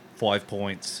 5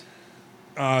 points.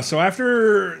 So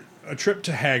after a trip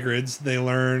to Hagrid's, they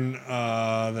learn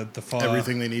that the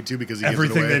Everything they need to because he gives it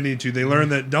everything away. they need to. They learn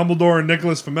that Dumbledore and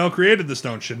Nicholas Flamel created the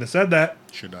stone. Shouldn't have said that.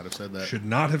 Should not have said that. Should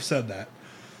not have said that.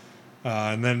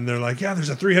 And then they're like, yeah, there's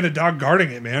a 3-headed dog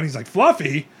guarding it, man. He's like,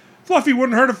 Fluffy? Fluffy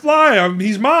wouldn't hurt a fly.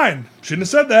 He's mine. Shouldn't have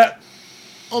said that.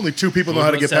 Only two people know how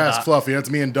to Wouldn't get have said past that. Fluffy. That's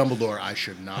me and Dumbledore. I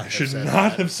should not. I have should said not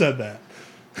that. have said that.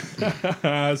 So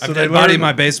I've they dead body learn- in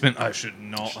my basement. I should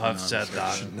not have said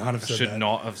that. Should not have said Should that.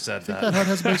 not have said That that. hut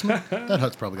has a basement. That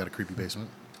hut's probably got a creepy basement.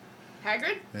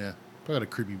 Hagrid? Yeah, probably got a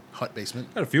creepy hut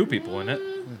basement. Got a few people in it.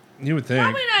 You would think.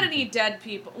 Probably not any dead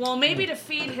people. Well, maybe to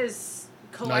feed his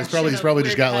collection. No, he's probably of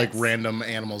just weird got like pets. random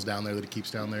animals down there that he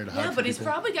keeps down there to hide. Yeah, from but he's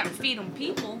people. probably got to feed them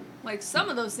people. Like some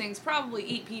of those things probably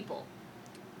eat people.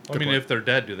 I mean, point. if they're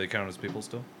dead, do they count as people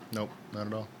still? Nope, not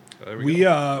at all. There we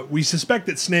go. We suspect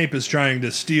that Snape is trying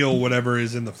to steal whatever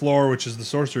is in the floor, which is the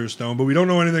Sorcerer's Stone, but we don't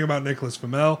know anything about Nicholas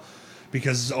Flamel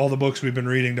because all the books we've been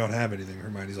reading don't have anything.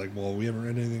 Hermione's like, well, we haven't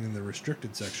read anything in the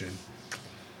restricted section.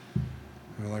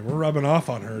 And we're like, we're rubbing off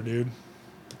on her, dude.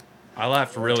 I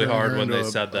laughed really Turning hard her when into they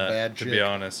a said that, bad to be chick.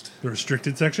 honest. The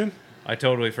restricted section? I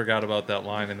totally forgot about that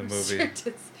line in the movie.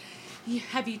 Restricted.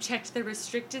 Have you checked the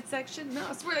restricted section? No,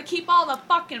 it's where they keep all the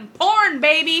fucking porn,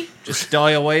 baby. Just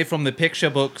stay away from the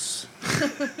picture books.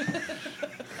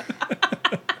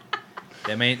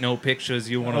 Them ain't no pictures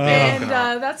you want to be And looking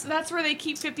at. that's where they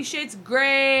keep 50 Shades of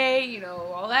Grey, you know,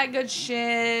 all that good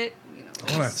shit. You know,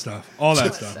 All that stuff. All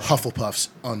that stuff. Hufflepuff's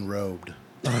unrobed.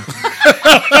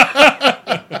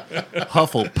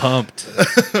 Huffle pumped.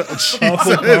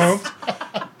 Hufflepuff.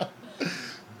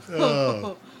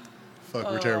 Fuck,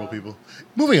 we're terrible people.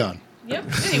 Moving on. Yep.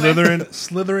 Anyway.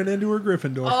 Slytherin into her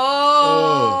Gryffindor.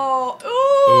 Oh,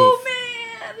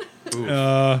 ooh,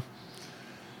 man.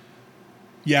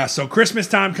 Yeah, so Christmas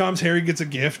time comes. Harry gets a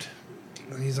gift.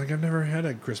 And he's like, I've never had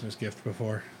a Christmas gift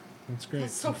before. That's great.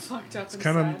 That's so fucked up. It's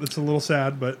kind of, it's a little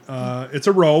sad, but it's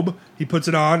a robe. He puts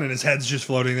it on, and his head's just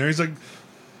floating there. He's like,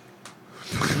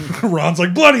 Ron's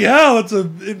like, bloody hell! It's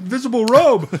an invisible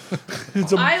robe.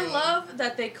 It's I love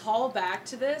that they call back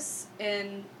to this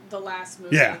in the last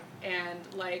movie. Yeah. And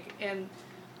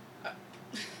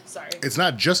sorry. It's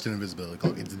not just an invisibility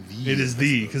cloak. It's the. It is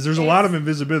the, because there's a lot of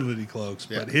invisibility cloaks,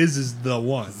 but Yeah. his is the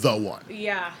one. The one.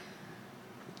 Yeah.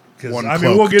 Because One I mean,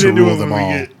 we'll cloak get to into rule it when them we all.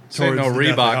 get This ain't towards no the Deathly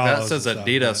Reebok. That Hallows says and stuff,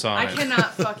 Adidas but- on I it.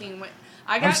 cannot fucking wait.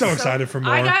 I'm so excited for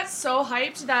more. I got so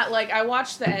hyped that like I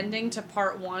watched the ending to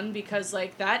part 1 because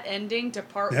like that ending to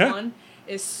part Yeah. 1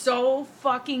 is so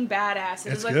fucking badass. It's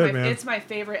It's like good, man. it's my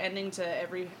favorite ending to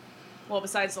every, well,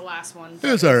 besides the last one. It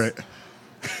was all right.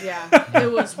 Yeah, it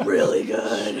was really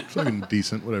good. Fucking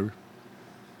decent. Whatever.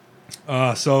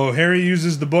 So Harry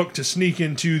uses the book to sneak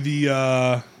into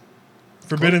the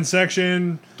forbidden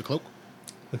section. The cloak.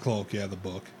 The cloak, yeah, the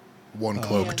book. One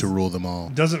cloak Yes. to rule them all.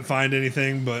 Doesn't find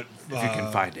anything, but If you can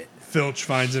find it. Filch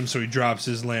finds him, so he drops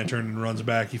his lantern and runs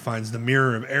back. He finds the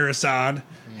mirror of Erisad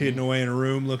hidden away in a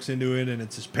room, looks into it, and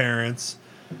it's his parents.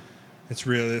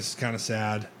 It's kind of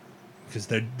sad because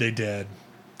they dead.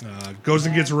 Goes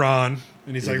and gets Ron,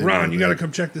 and he's Yeah, like, they Ron, know you got to that.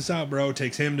 come check this out, bro.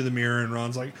 Takes him to the mirror, and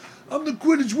Ron's like, I'm the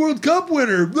Quidditch World Cup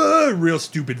winner. Real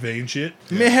stupid vain shit.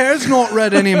 My hair's not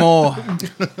red anymore.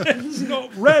 It's not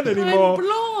red I'm anymore.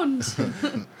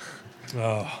 blonde.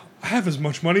 I have as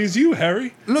much money as you,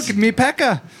 Harry. Look at me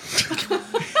pecker.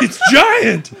 It's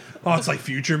giant. Oh, it's like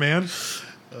Future Man.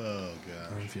 Oh I don't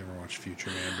god. know if you ever watched Future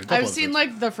Man, but I've of seen those.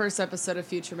 like the first episode of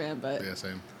Future Man, but Yeah,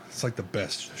 same. it's like the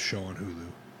best show on Hulu.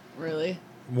 really.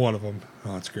 One of them.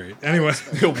 Oh, it's great. Anyway,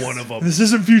 One of them. this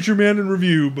isn't Future Man in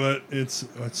review, but it's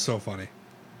so funny.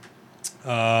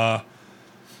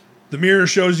 The mirror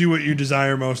shows you what you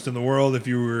desire most in the world. If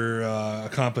you were an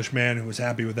accomplished man who was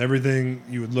happy with everything,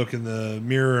 you would look in the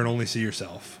mirror and only see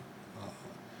yourself.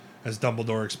 As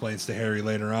Dumbledore explains to Harry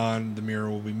later on, the mirror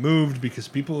will be moved because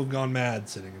people have gone mad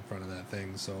sitting in front of that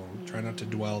thing, so try not to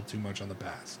dwell too much on the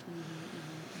past.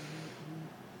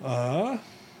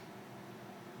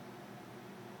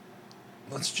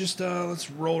 Let's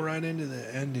roll right into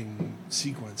the ending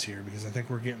sequence here because I think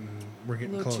we're getting A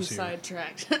little close too here.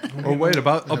 sidetracked. Oh wait,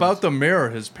 about the mirror.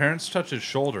 His parents touch his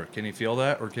shoulder. Can he feel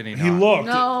that, or can he not? He looked.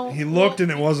 No. He looked, Well-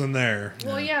 and it wasn't there.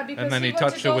 Well, yeah, because And then he went to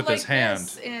touched go it with his like hand.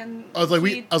 this, And I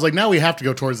was like, now we have to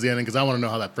go towards the ending because I want to know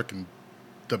how that frickin'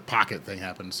 the pocket thing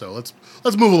happened. So let's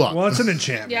move along. Well, it's an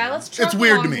enchantment. Yeah, let's. it's chug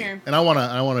weird to along me, Here. and I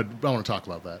wanna talk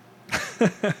about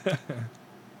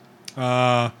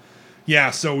that.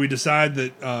 Yeah, so we decide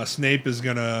that Snape is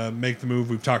gonna make the move.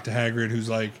 We've talked to Hagrid, who's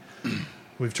like,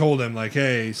 we've told him like,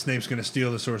 hey, Snape's gonna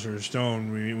steal the Sorcerer's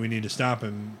Stone. We need to stop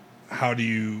him. How would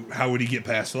he get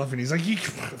past Fluffy? And he's like,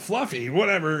 Fluffy,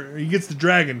 whatever. He gets the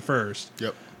dragon first.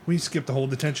 Yep. We skipped the whole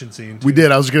detention scene. We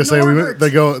did. I was gonna say Norbert.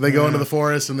 they go into the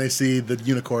forest and they see the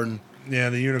unicorn. Yeah,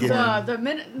 the unicorn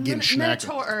The Getting schnacked.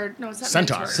 Minotaur, or no, it's not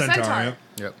Centaur. Minotaur. Centaur. Yep.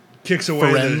 Yep. Kicks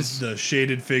away Firenze. the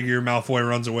shaded figure. Malfoy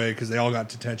runs away because they all got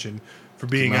detention for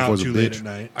being out Malfoy's a too late bitch. at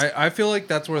night. I feel like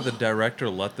that's where the director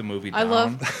let the movie down. I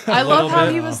love a little how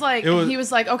bit. he was like, It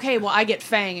was- okay, well, I get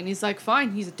Fang, and he's like,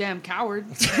 fine, he's a damn coward.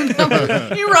 He runs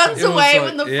It was away like-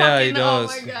 when the yeah, he fucking, oh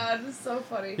does. my god, it's so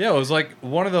funny. Yeah, it was like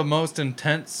one of the most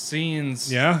intense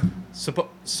scenes Yeah,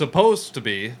 supposed to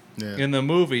be Yeah. in the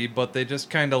movie, but they just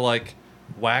kind of like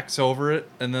wax over it,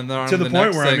 and then they're on to the point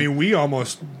next where thing. I mean, we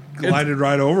almost glided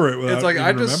right over it. Without It's like even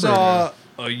I just remembering saw it.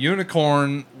 a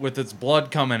unicorn with its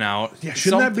blood coming out. Yeah,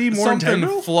 shouldn't that be more something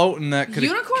integral? floating that could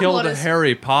Unicorn kill blood the is-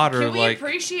 Harry Potter? Can we Like,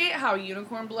 appreciate how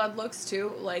unicorn blood looks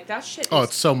too? Like that shit. Oh, is-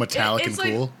 it's so metallic it's and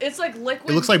like, cool. It's like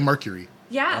liquid. It looks like mercury.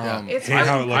 yeah. It's Hate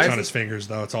how it looks I- on his fingers,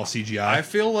 though. It's all CGI. I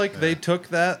feel like they took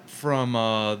that from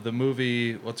the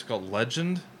movie, what's it called,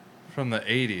 Legend, from the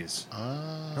 80s.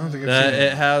 I don't think I've That seen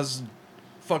it has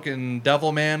fucking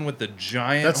Devil Man with the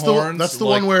giant That's horns. that's the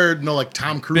like, one where like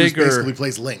Tom Cruise bigger- basically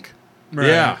plays Link. Right.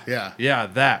 Yeah, Yeah.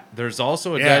 that. There's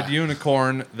also a Yeah. dead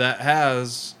unicorn that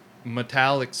has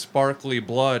metallic, sparkly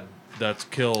blood that's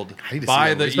killed I need to by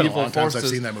see that the movie. It's been a evil long time since I've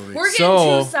forces. seen that movie. We're getting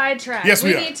So- too sidetracked. Yes,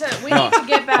 we are. need to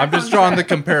get back. I'm just on drawing the track.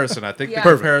 comparison. I think Yeah. the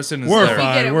comparison is We're there. We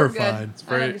fine. get it, We're good. fine. It's I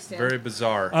very, understand. very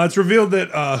bizarre. It's revealed that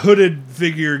a hooded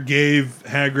figure gave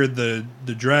Hagrid the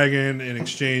dragon in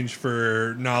exchange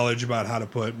for knowledge about how to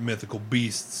put mythical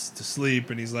beasts to sleep.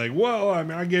 And he's like, well, I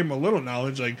mean, I gave him a little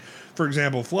knowledge. Like, for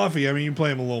example, Fluffy, I mean, you play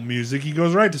him a little music, he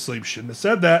goes right to sleep. Shouldn't have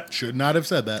said that. Should not have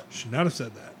said that. Should not have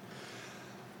said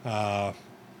that.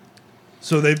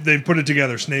 So they've put it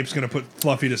together. Snape's going to put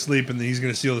Fluffy to sleep, and then he's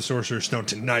going to steal the Sorcerer's Stone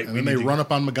tonight. And then they run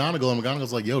up on McGonagall, and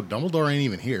McGonagall's like, yo, Dumbledore ain't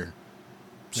even here.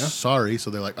 Yeah. Sorry.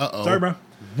 So they're like, uh-oh. Sorry, bro.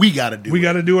 We got to do We it.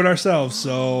 got to do it ourselves.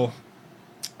 So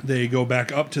they go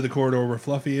back up to the corridor where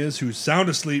Fluffy is, who's sound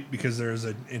asleep because there's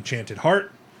an enchanted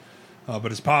heart. But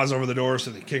his paw's over the door,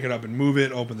 so they kick it up and move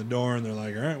it, open the door, and they're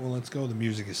like, all right, well, let's go. The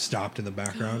music is stopped in the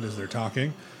background as they're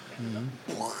talking.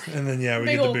 And then, yeah, we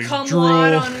Big get the old big cum drool.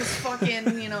 wad on his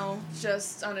fucking,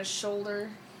 just on his shoulder.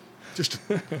 Just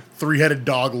a three-headed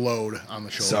dog load on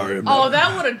the shoulder. Sorry, bro. Oh,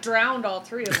 that would have drowned all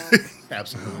three of them.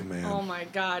 Absolutely. Man. Oh my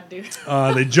god, dude.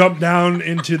 They jump down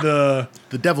into the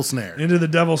The Devil Snare.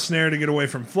 devil snare to get away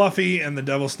from Fluffy, and the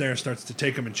devil snare starts to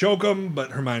take him and choke him.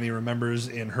 But Hermione remembers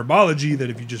in herbology that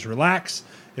if you just relax,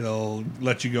 it'll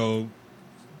let you go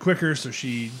quicker. So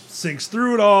she sinks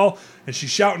through it all, and she's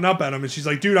shouting up at him, and she's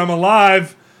like, "Dude, I'm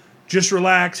alive. Just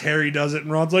relax." Harry does it,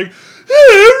 and Ron's like,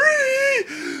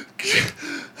 "Harry!"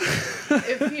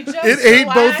 If you just It ate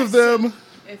relax, both of them.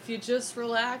 If you just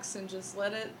relax and just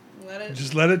let it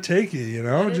Just let it take you, you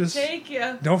know. let it Just take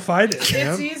you. don't fight it, It's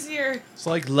man. easier. It's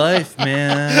like life,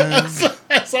 man.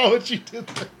 I saw what you did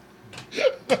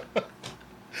there.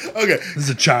 Okay. This is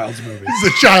a child's movie. This is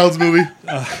a child's movie.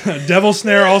 Devil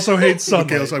snare also hates sunlight.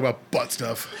 Okay, let's talk about butt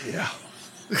stuff. Yeah.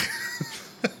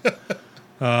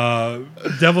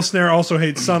 Devil Snare also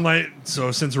hates sunlight,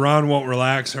 so since Ron won't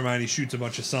relax, Hermione shoots a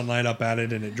bunch of sunlight up at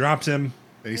it and it drops him.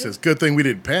 And he says, good thing we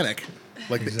didn't panic.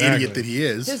 Like Exactly. the idiot that he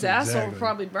is. His asshole Exactly.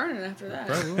 probably burning after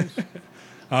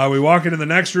that. We walk into the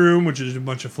next room, which is a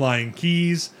bunch of flying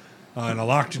keys and a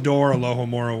locked door.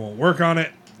 Alohomora won't work on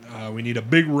it. We need a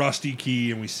big rusty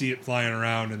key, and we see it flying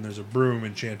around, and there's a broom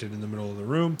enchanted in the middle of the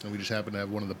room. And we just happen to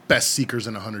have one of the best seekers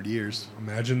in 100 years.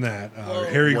 Imagine that. Whoa.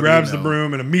 Harry What do grabs you the know?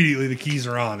 broom, and immediately the keys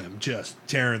are on him, just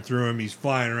tearing through him. He's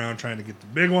flying around trying to get the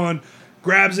big one,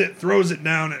 grabs it, throws it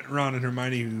down at Ron and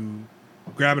Hermione, who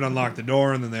grab it, unlock the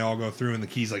door, and then they all go through, and the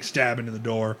keys like stab into the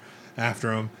door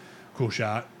after him. Cool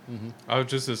shot. I was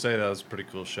just to say that was a pretty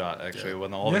cool shot, actually,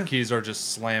 when all Yeah. the keys are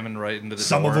just slamming right into the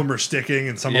Some door. of them are sticking,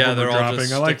 and some yeah, of them they're are all dropping.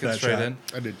 just I like sticking that straight shot. in.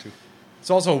 I did too. It's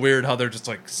also weird how they're just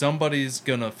like, somebody's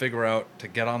gonna figure out to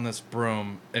get on this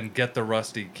broom and get the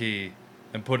rusty key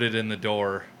and put it in the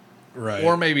door, Right.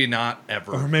 or maybe not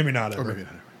ever. Or maybe not ever. Or maybe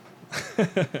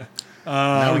not.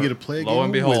 Now we get to play a lo game and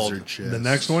of behold, Wizard Chess. The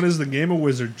next one is the game of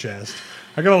Wizard Chest.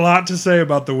 I got a lot to say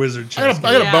about the Wizard Chest.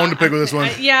 I got a bone to pick with this one.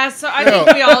 Yeah, so I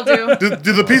think we all do.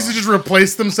 Do the pieces just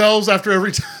replace themselves after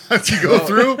every time you go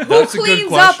through? Who That's a good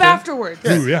cleans up question. afterwards?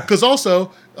 Ooh, yeah. Because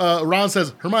also, Ron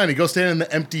says, Hermione, go stand in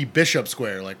the empty bishop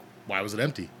square. Like, why was it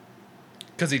empty?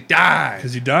 Because he died.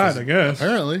 Because he died, I guess.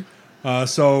 Apparently.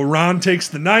 So Ron takes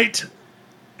the knight.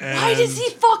 And Why does he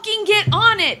fucking get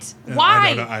on it?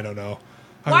 Why? I don't know.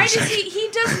 Why does he? He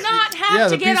does not have Yeah, to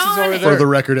the get piece is on already it. there. For the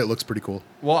record, it looks pretty cool.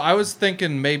 Well, I was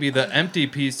thinking maybe the empty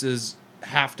pieces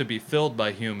have to be filled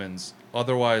by humans.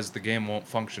 Otherwise, the game won't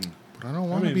function. But I don't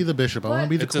want to mean, be the bishop. I want to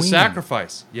be the It's queen. a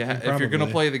sacrifice. Yeah, if you're going to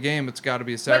Probably. play the game, it's got to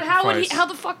be a But sacrifice. how would he? How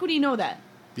the fuck would he know that?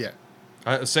 Yeah.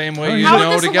 Same Oh, way you How know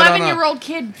would this to get on 11-year-old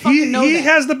kid fucking He know that?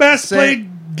 has the best Same- played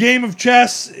game of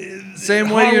chess. Same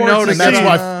way you know to And get that's on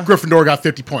why a- Gryffindor got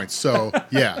 50 points. So,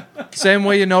 yeah. Same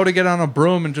way you know to get on a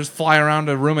broom and just fly around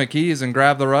a room of keys and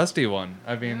grab the rusty one.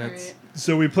 I mean, it's Alright.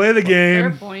 So we play the Fair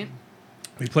game. point.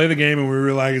 We play the game and we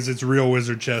realize it's real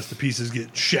wizard chess. The pieces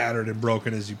get shattered and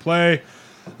broken as you play.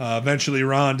 Eventually,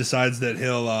 Ron decides that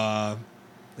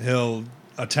he'll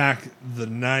attack the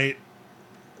knight.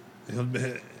 He'll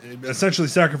essentially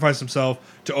sacrifice himself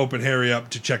to open Harry up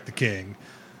to check the king.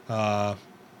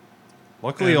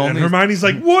 Luckily, And only Hermione's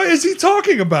like, what is he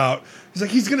talking about? He's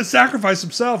like, he's going to sacrifice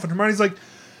himself. And Hermione's like,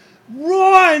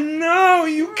 Ron, no,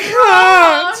 you can't.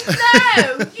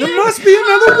 Oh no! There must be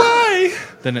another way.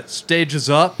 then it stages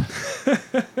up,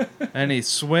 and he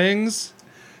swings,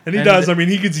 And he And does. the- I mean,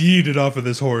 he gets yeeted off of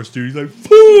this horse, dude. He's like,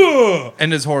 "Phew!"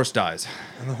 and his horse dies.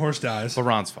 And the horse dies. But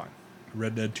Ron's fine.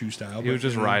 Red Dead 2 style. He was but,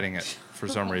 just you know, riding it for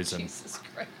some Oh, reason. Jesus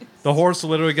Christ. The horse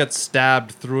literally gets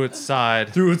stabbed through its side,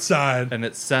 through its side. and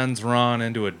it sends Ron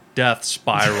into a death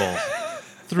spiral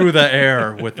through the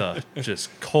air with a just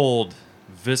cold,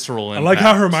 visceral I impact. like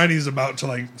how Hermione's about to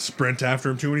like sprint after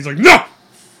him too, and he's like, "No,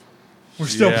 we're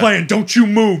still Yeah. playing. Don't you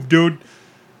move, dude."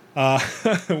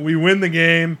 We win the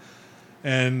game,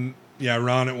 and yeah,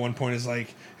 Ron at one point is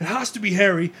like, "It has to be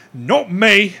Harry, not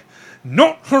me,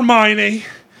 not Hermione."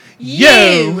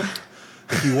 You.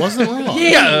 He wasn't wrong.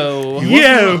 Yo! He wasn't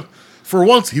Yeah. wrong. For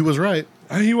once, he was right.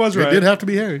 He was right. It did have to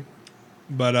be Harry.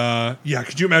 But yeah,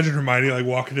 could you imagine Hermione like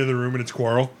walking into the room and it's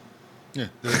Quirrell? Yeah.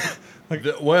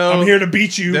 Well, I'm here to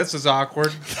beat you. this is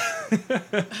awkward.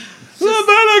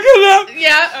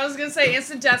 Yeah, I was gonna say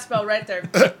instant death spell right there.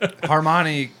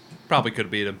 Hermione probably could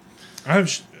have beat him. I'm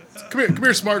Come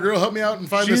here, smart girl. Help me out and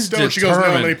find this She's stone. She goes, no, and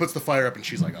determined. then he puts the fire up, and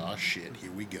she's like, oh, shit,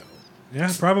 here we go.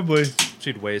 yeah, probably.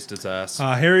 She'd waste his ass.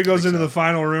 Harry goes into the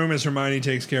final room as Hermione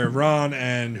takes care of Ron,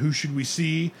 and who should we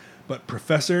see but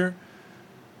Professor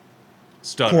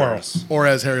Stutters. Or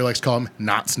as Harry likes to call him,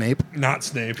 not Snape. Not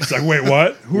Snape. He's like, wait,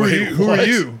 what? Who are Wait, you? Who are what?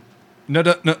 you? No,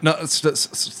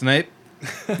 Snape.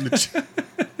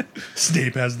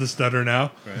 Snape has the stutter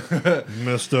now.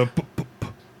 Mr.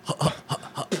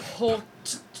 Whole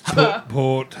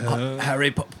Port.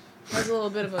 Harry Potter. Has a little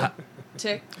bit of a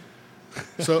tick.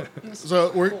 So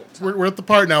we're at the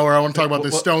part now where I want to talk about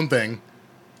this stone thing.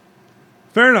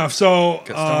 Fair enough. So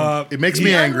Get stoned. It makes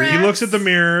me angry. He looks at the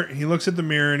mirror. He looks at the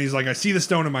mirror and he's like, I see the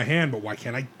stone in my hand, but why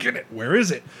can't I get it? Where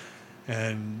is it?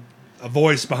 And a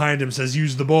voice behind him says,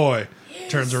 use the boy.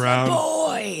 Turns around.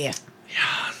 Boy,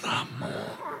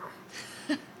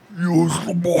 Use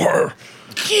the boy.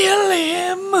 kill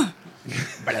him.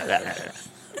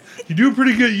 You do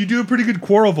a pretty good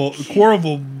Quarrel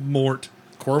Mort.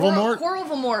 Corvalmort?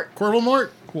 Corvalmort.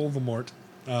 Quarrel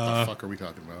The fuck are we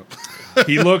talking about?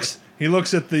 He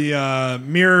looks at the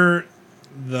mirror.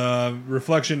 The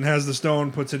reflection has the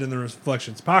stone, puts it in the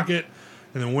reflection's pocket,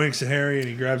 and then winks at Harry, and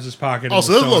he grabs his pocket. and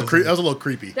Also, the that was a stone little is in- that was a little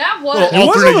creepy. That was. Little It was a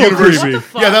alternate little universe. creepy. What the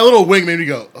fuck? Yeah, that little wing made me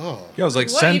go, oh. Yeah, it was like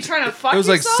What, are you trying to fuck It was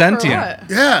like yourself or sentient. what?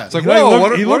 Yeah. It's like, He whoa,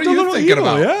 looked- he what looked are a you little thinking evil,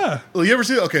 about? Yeah. Well, you ever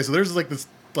see? Okay, so there's like this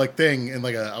like thing in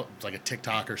like a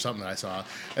TikTok or something that I saw,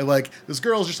 and like this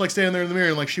girl's just like standing there in the mirror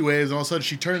and like she waves, and all of a sudden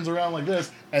she turns around like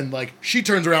this, and like she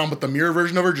turns around, but the mirror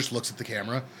version of her just looks at the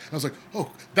camera. And I was like,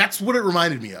 oh, that's what it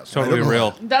reminded me of. I Totally don't know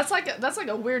real. why. That's like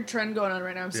a weird trend going on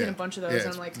right now. I'm seeing Yeah. a bunch of those. Yeah, And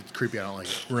it's, I'm like, it's creepy. I don't like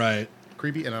it. Right.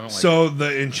 Creepy, and I don't like it. So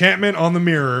the enchantment on the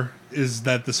mirror is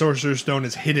that the Sorcerer's Stone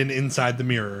is hidden inside the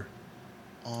mirror.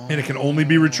 And it can only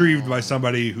be retrieved by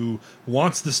somebody who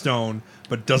wants the stone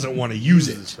but doesn't want to use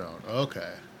Use the it. stone. Okay.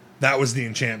 That was the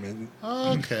enchantment.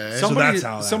 Okay. Somebody, that's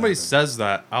how that somebody happened. says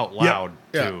that out loud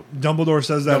Yeah. too. Dumbledore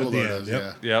says that at Dumbledore the end. does,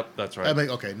 Yep. Yep, that's right.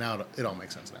 Okay, now it all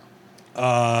makes sense now.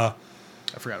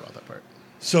 I forgot about that part.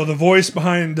 So the voice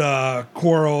behind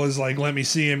Quirrell is like, let me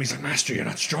see him. He's like, Master, you're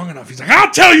not strong enough. He's like,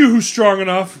 I'll tell you who's strong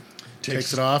enough.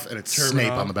 Takes it off, and it's turban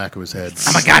Snape off. on the back of his head.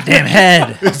 I'm a goddamn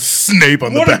head. It's Snape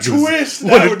on What the a back of his twist What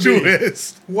that a would be.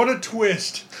 twist. What a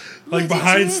twist. Like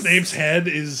behind Snape's head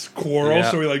is Quirrell,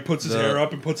 Yeah. so he like puts his The- hair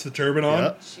up and puts the turban on.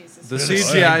 Yeah. Jesus. The That's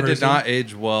CGI a did person. not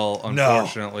age well,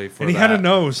 unfortunately, for And he that. had a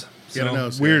nose. He had a So,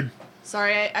 nose, yeah. Weird.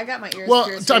 Sorry, I got my ears Well,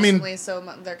 pierced I mean, recently,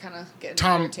 so they're kind of getting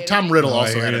Tom irritated. Riddle Oh, I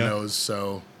also hear had a ya. nose,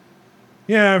 so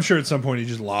Yeah, I'm sure at some point he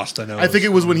just lost a nose. I think it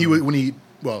was when he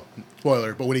well,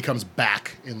 spoiler, but when he comes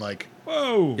back in like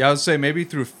Whoa. Yeah, I would say maybe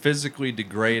through physically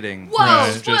degrading. Whoa,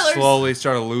 Just spoilers. slowly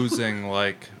started losing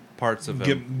like parts of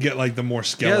him. Get like the more He has,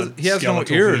 skeletal. he has no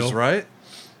ears, right?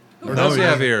 Or No does he ears.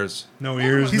 have ears? No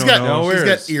ears. he's no got nose. ears. he's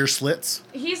got ear slits.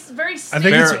 He's very I think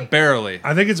it's- snake-like. Barely.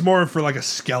 I think it's more for like a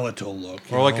skeletal look.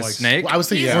 you Or like know, a snake? Well, I was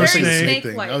thinking, He's I was very thinking the snake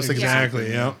snake-like. thing. I was thinking Exactly. the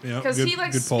Yeah. snake Yeah. Because Good- he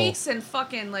like good pull. speaks in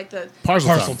fucking like the. thing. Parcel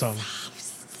Parcel tongue. tongue.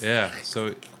 Yeah,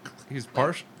 so he's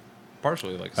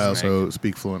partially like I a also snake.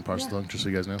 speak fluent parcel Yeah. tongue, just so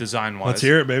you guys know. Design-wise. Let's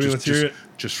hear it, baby. Just, Let's hear it.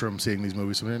 just from seeing these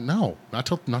movies. No, not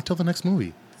till the next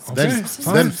movie. Okay,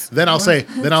 fine. Then I'll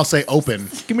say open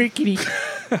Come here, kitty.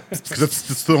 because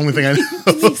that's the only thing I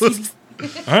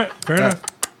know. All right, fair enough.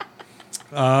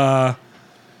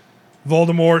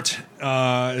 Voldemort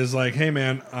is like, hey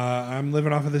man, I'm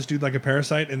living off of this dude like a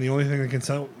parasite, and the only thing that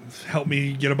can help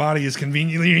me get a body is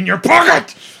conveniently in your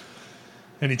pocket.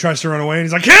 And he tries to run away, and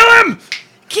he's like, kill him!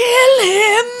 Kill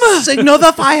him! Signal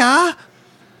the fire.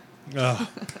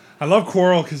 I love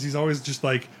Quirrell because he's always just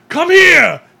like, come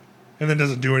here! And then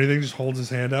doesn't do anything, just holds his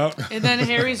hand out. And then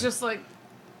Harry's just like,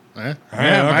 Eh?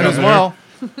 Yeah, might okay. as well.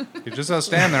 He just has to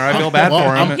stand there. I feel bad Well,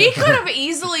 for him. he could have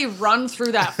easily run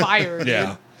through that fire. Dude.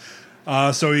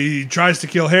 Yeah. So he tries to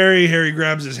kill Harry. Harry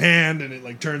grabs his hand and it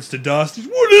like turns to dust. He's,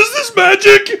 what is this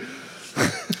magic?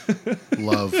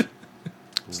 Love.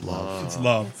 It's love. It's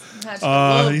love. That's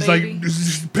love, He's baby.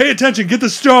 like, pay attention, get the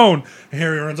stone. And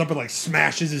Harry runs up and like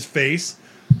smashes his face.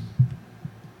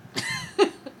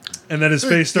 And then his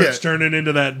face starts Yeah. turning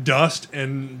into that dust.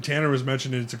 And Tanner was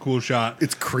mentioning it's a cool shot.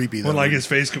 It's creepy though. When like his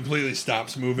face completely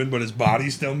stops moving, but his body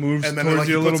still moves and then towards like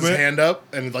he you a little puts his bit. hand up,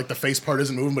 and like the face part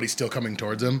isn't moving, but he's still coming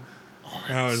towards him.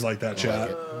 I always like that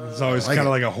shot. it. It's always I like kind of it.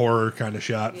 like a horror kind of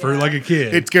shot for Yeah. like a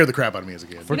kid. It scared the crap out of me as a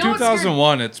kid. For You know what scared-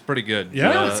 2001, it's pretty good. Yeah.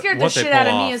 You know what scared the what they shit out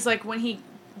of pull me off. is like when he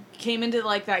came into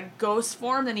like that ghost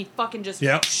form, then he fucking just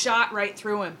Yeah. shot right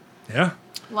through him. yeah.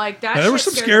 Like that. Yeah, there were shit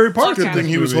some scared scary the parts fuck in Good out thing of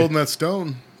he me. was movie. holding that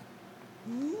stone.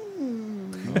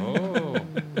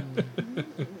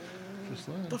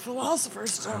 The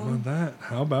Philosopher's How Stone. about that?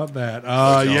 How about that?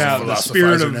 Like Yeah, how the philosophizer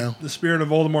spirit of now. the spirit of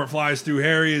Voldemort flies through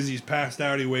Harry as he's passed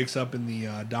out. He wakes up in the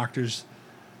doctor's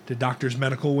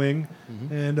medical wing,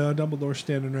 and Dumbledore's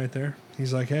standing right there.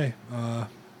 He's like, "Hey,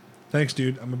 thanks,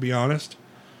 dude. I'm gonna be honest.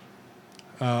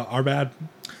 Our bad.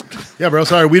 Yeah, bro.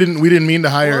 Sorry, we didn't mean to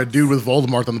hire a dude with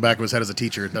Voldemort on the back of his head as a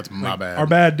teacher. That's my bad. Our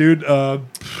bad, dude. I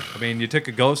mean, you took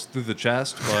a ghost through the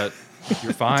chest, but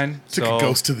you're fine. Took so a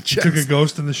ghost to the chest. Took a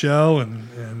ghost in the shell, and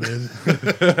it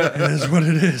is what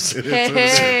it is.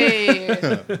 Hey.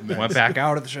 went back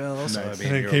out of the shell. So Nice. I mean,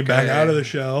 And it you're came back okay. out of the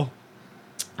shell.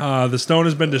 The stone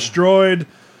has been destroyed,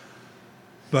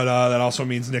 but that also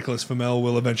means Nicholas Flamel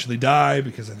will eventually die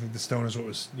because I think the stone is what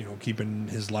was keeping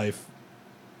his life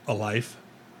alive,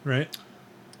 right?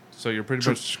 So you're pretty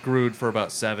much screwed for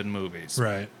about 7 movies.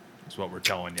 Right. That's what we're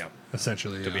telling you,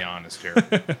 Essentially, to be yeah. honest here.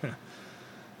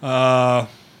 Yeah,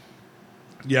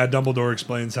 Dumbledore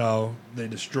explains how they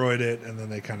destroyed it, and then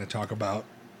they kind of talk about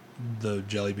the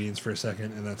jelly beans for a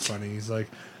second, and that's funny. He's like,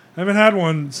 I haven't had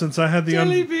one since I had the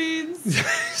Jelly beans.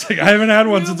 He's like, I haven't had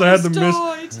one You since I had almost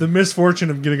died. the misfortune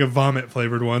of getting a vomit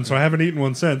flavored one, so I haven't eaten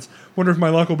one since. Wonder if my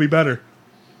luck will be better.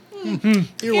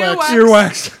 Earwax.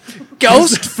 Earwax.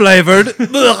 Ghost flavored.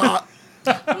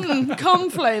 Cum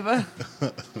flavor.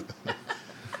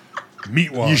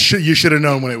 Meat one. You should have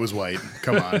known when it was white.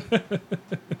 Come on.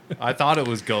 I thought it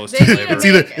was ghost They need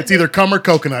flavor. to It's either cum or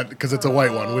coconut because it's a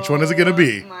white one. Which one is it going to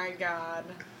be? Oh my god.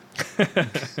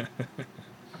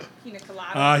 Pina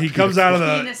colada. He comes out of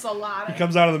Pina the colada. he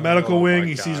comes out of the medical Oh, wing. my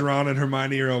He sees God. Ron and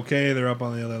Hermione are okay. They're up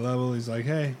on the other level. He's like,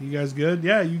 "Hey, you guys good?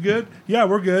 Yeah, you good? Yeah,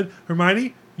 we're good.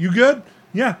 Hermione, you good?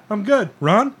 Yeah, I'm good.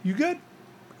 Ron, you good?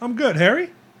 I'm good.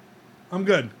 Harry, I'm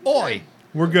good. Oi!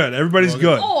 We're good. Everybody's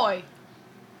good." Oi.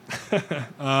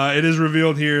 It is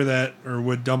revealed here that, or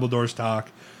with Dumbledore's talk,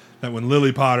 that when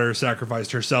Lily Potter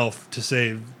sacrificed herself to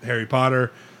save Harry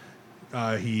Potter,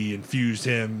 she infused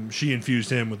him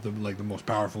with the most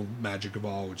powerful magic of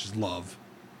all, which is love,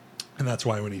 and that's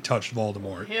why when he touched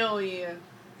Voldemort, Hell yeah.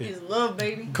 His love,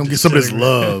 baby. Come get some of this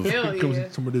love. Hell comes yeah.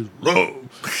 somebody's love.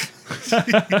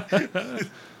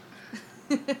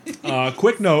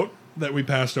 Quick note that we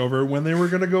passed over: when they were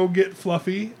gonna go get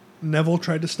Fluffy, Neville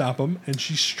tried to stop him, and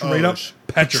she straight up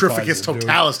petrifies Petrificus him, dude.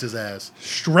 totalis his ass.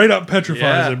 Straight up petrifies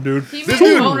Yeah. him, dude. He This made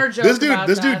a dude, boner joke this dude, about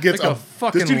this dude that. gets Like a this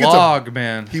fucking dude gets log,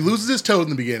 man. He loses his toe in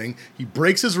the beginning. He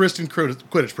breaks his wrist in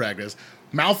Quidditch practice.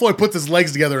 Malfoy puts his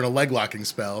legs together in a leg locking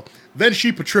spell. Then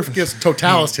she Petrificus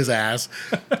totalis his ass.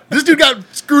 This dude got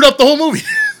screwed up the whole movie.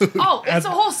 Oh, it's a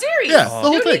whole series. Yeah, the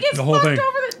whole dude, thing. He gets The whole fucked thing.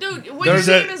 over the dude. When There's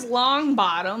your a- name is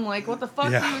Longbottom, like what the fuck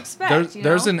Yeah. do you expect?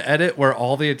 There's an edit where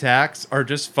all the attacks are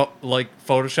just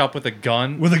Photoshop with a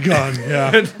gun. With a gun,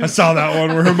 yeah. I saw that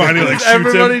one where Hermione like shoots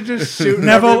Everybody him. just shooting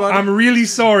Neville, everybody. I'm really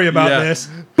sorry about Yeah. this.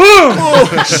 Boom!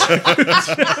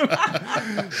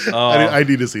 I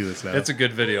need to see this now. It's a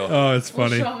good video. Oh, it's We'll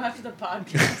funny. show him after the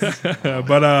podcast.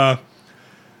 But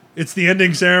it's the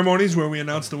ending ceremonies where we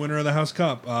announce the winner of the House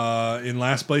Cup. In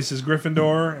last place is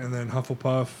Gryffindor, and then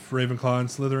Hufflepuff, Ravenclaw, and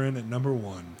Slytherin at number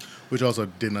 1. Which also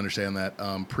didn't understand that.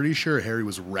 Pretty sure Harry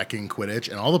was wrecking Quidditch,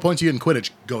 and all the points you get in Quidditch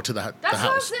go to the That's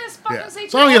what I was house. gonna fucking Yeah. say.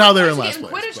 So I don't get how they're in All the last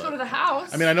points place, Quidditch but- go to the house.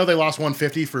 I mean, I know they lost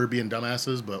 150 for being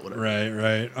dumbasses, but whatever.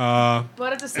 Right.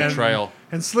 but at the same Betrayal.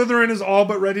 And Slytherin is all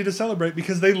but ready to celebrate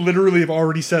because they literally have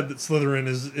already said that Slytherin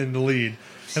is in the lead.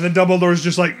 And then Dumbledore's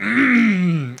just like,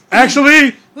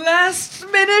 actually, last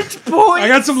minute point. I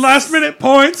got some last minute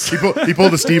points. He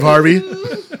pulled the Steve Harvey. He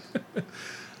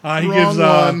Wrong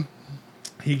one.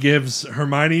 gives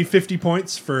Hermione 50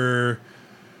 points for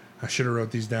I should have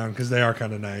wrote these down because they are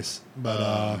kind of nice.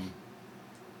 But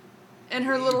And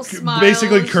her little smile.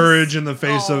 basically is courage just- in the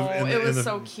face of... Oh, in it the- was in the-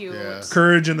 so cute. Yeah.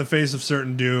 Courage in the face of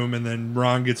certain doom, and then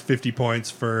Ron gets 50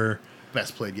 points for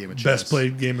Best played game of chess. best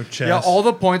played game of chess. Yeah, all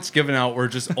the points given out were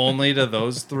just only to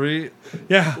those three,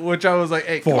 Yeah, which I was like,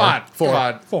 hey, Four. come on, Four. come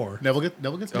on. 4. Neville gets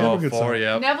Oh, gets four, some.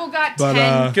 yeah. Neville got But,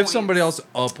 10 Give points. somebody else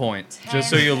a point, 10. just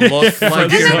so you look like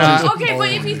And you're then, not. okay, but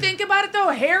if you think about it though,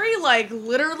 Harry like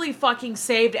literally fucking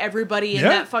saved everybody in Yeah.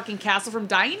 that fucking castle from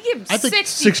dying. He gave him I think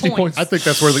 60 points. I think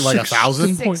that's worth like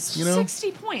 1,000 Six- points. You know,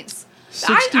 60 points.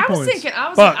 60 I was points. thinking.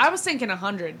 But- I was thinking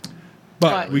 100. But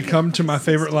But- we come to my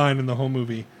favorite line in the whole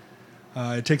movie.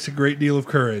 It takes a great deal of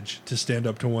courage to stand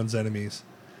up to one's enemies,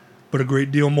 but a great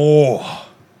deal more.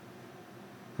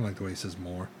 I like the way he says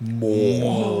more.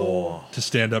 More. To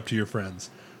stand up to your friends.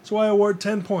 So I award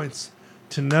 10 points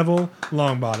to Neville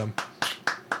Longbottom,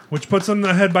 which puts him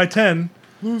ahead by 10.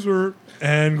 Loser.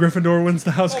 And Gryffindor wins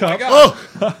the House Cup.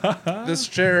 oh, This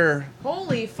chair,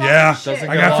 Holy fucking Yeah, shit! Doesn't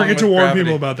I go gotta along forget to with warn gravity.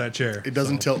 people about that chair. it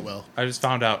doesn't tilt well. I just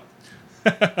found out.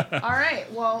 All right,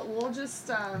 well we'll just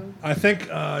I think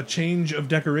change of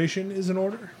decoration is in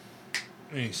order.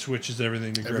 And he switches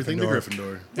everything to Everything to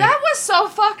Gryffindor. Gryffindor. That was so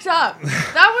fucked up.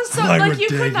 That was so Like like you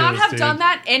could not ridiculous, have dude. done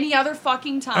that any other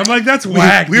fucking time. I'm like, that's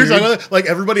whack. We were dude. talking about, like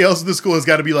everybody else in the school has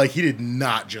got to be like, he did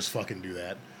not just fucking do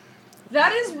that.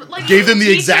 that is like Gave them the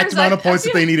teachers, exact amount like, of points I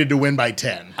that feel- they needed to win by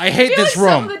 10. I hate I feel this like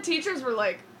some room. of the teachers were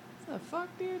like, "What the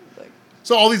fuck, dude?" Like,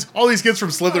 So all these kids from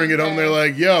Slytherin get home, Okay. they're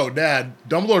like, "Yo, Dad,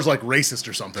 Dumbledore's like racist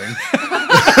or something."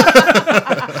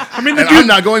 I mean, the, And dude, I'm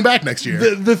not going back next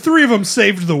year. the three of them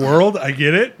saved the world. I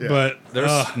get it, Yeah. but They're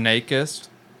snakist,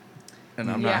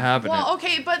 and I'm not having well, it.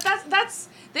 okay, but that's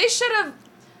they should have.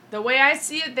 The way I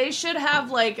see it, they should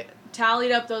have like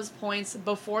tallied up those points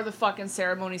before the fucking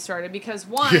ceremony started because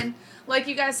one, Yeah. like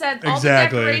you guys said, all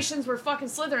Exactly. the decorations were fucking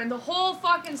Slytherin. The whole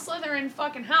fucking Slytherin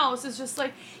fucking house is just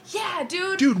like, yeah,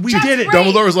 dude. Dude, we that's did it. great.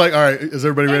 Dumbledore was like, "All right, is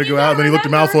everybody ready And to you go out?" And then he gotta looked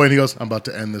at remember- Malfoy and he goes, "I'm about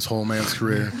to end this whole man's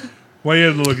career." well, you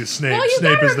had to look at Snape. Well, you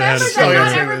Snape gotta is the head remember of that Oh, yeah, not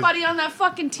Snape is. everybody on that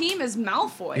fucking team is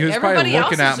Malfoy. He was probably Everybody else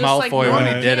looking is at just like Malfoy when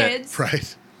he normal did it. kids.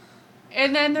 Right.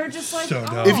 And then they're just like, So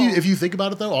oh. dumb. If you think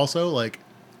about it though, also like,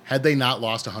 had they not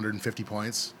lost 150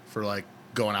 points for like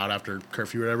going out after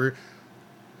curfew or whatever,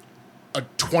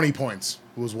 20 points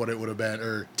was what it would have been,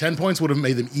 or 10 points would have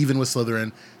made them even with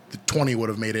Slytherin. The 20 would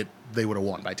have made it; they would have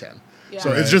won by 10. Yeah. So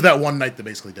Right. it's just that one night that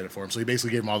basically did it for him. So he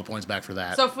basically gave him all the points back for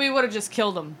that. So if we would have just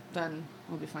killed him, then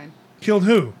we'll be fine. Killed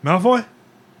who? Malfoy?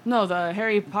 No, the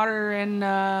Harry Potter and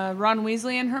Ron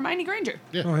Weasley and Hermione Granger.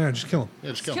 yeah, Oh yeah, just kill him. yeah,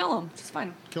 just Just kill them. It's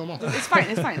fine. kill them all. It's fine.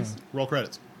 It's fine. It's Roll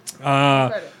credits.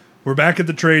 credit. We're back at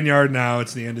the train yard now.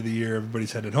 It's the end of the year.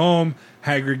 Everybody's headed home.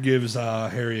 Hagrid gives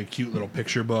Harry a cute little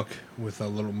picture book with a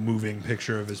little moving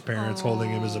picture of his parents holding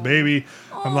him as a baby.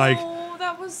 I'm like, Oh,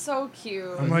 that was so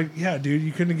cute. yeah, dude,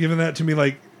 you couldn't have given that to me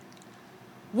like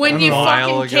When you a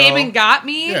while fucking came ago. and got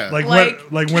me, Yeah.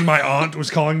 like when my aunt was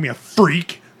calling me a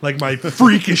freak, like my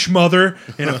freakish mother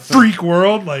in a freak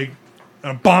world, like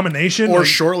an abomination. Or like,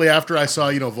 shortly after I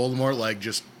saw, Voldemort like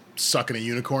just sucking a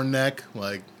unicorn neck,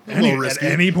 like a Any- little risky.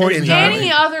 at any point in time.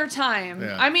 any other time.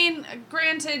 Yeah. I mean,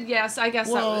 granted, yes, I guess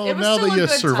Well, it was now still that a you good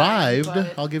survived, time,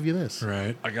 but- I'll give you this.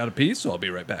 right. I got a piece, so I'll be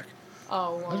right back.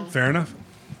 oh, well, Fair enough.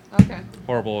 okay.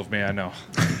 Horrible of me, I know.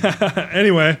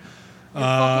 Anyway, You're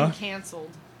fucking canceled.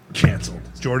 canceled.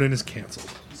 Jordan is canceled.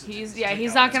 He's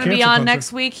not gonna be Cancel on culture.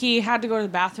 next week. He had to go to the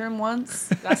bathroom once.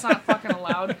 That's not fucking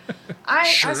allowed. I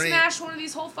Sure ain't. smashed one of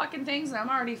these whole fucking things, and I'm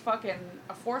already fucking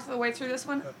a fourth of the way through this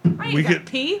one. I ain't We gonna could-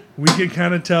 pee. We could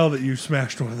kind of tell that you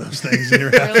smashed one of those things and you're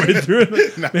halfway through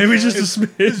it. Maybe just a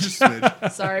smidge. Just a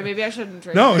smidge. Sorry, maybe I shouldn't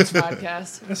drink No, this it's-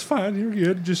 podcast. That's fine. You're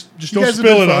good. Just You don't guys have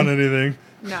spill been it on fun. anything.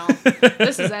 No,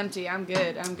 this is empty. I'm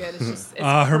good. It's just it's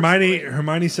personally.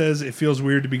 Hermione says it feels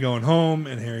weird to be going home,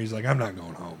 and Harry's like, I'm not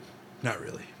going home. Not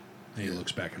really. And he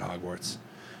looks back at Hogwarts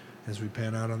as we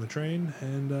pan out on the train,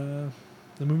 and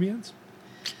the movie ends.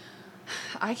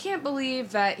 I can't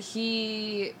believe that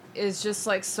he is just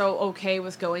like so okay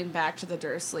with going back to the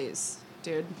Dursleys,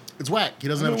 dude. It's whack. He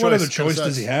doesn't have a choice. What other It kinda choice does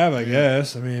sucks. he have, I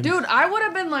guess? I mean, Dude, I would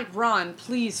have been like, Ron,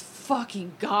 please,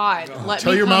 fucking God, let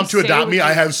Tell me your come mom to stay adopt with me. you.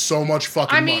 I have so much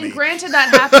fucking I mean, money. granted that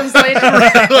happens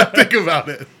later. Think about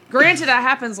it. Granted that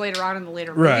happens later on in the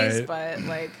later movies, Right. but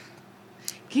like,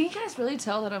 can you guys really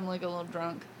tell that I'm like a little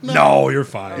drunk? no, you're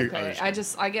fine. Okay,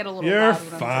 I get a little. You're loud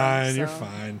when I'm fine. drunk, You're so.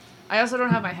 fine. I also don't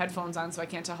have my headphones on, so I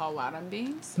can't tell how loud I'm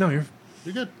being. No, you're.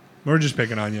 You're good. We're just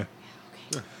picking on you.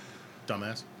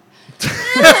 Dumbass.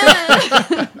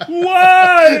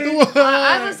 Why?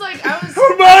 I was like,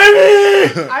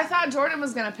 Hermione! I thought Jordan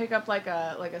was gonna pick up like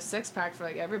a 6-pack for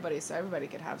like everybody, so everybody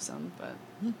could have some.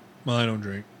 But Well, I don't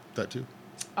drink. That too.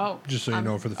 Oh. Just so you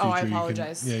know for the future. Oh, I You can,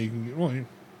 apologize. yeah, you can. Well, you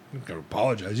don't gotta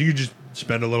apologize. You can just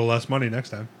spend a little less money next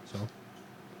time. So,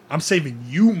 I'm saving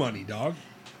you money, dog.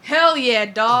 Hell yeah,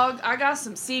 dog. I got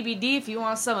some CBD if you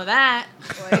want some of that.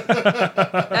 Like,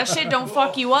 that shit don't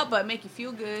fuck you up, but make you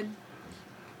feel good.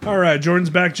 All right,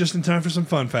 Jordan's back just in time for some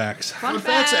fun facts. Fun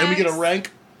Facts, and we get to facts.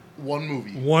 rank one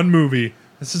movie. One movie.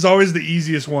 This is always the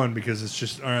easiest one because it's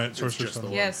just all right. Sorcerer's just the Stone.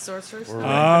 one. Yes, Sorcerer's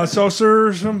Stone. So,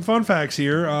 sir, some fun facts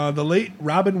here. The late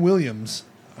Robin Williams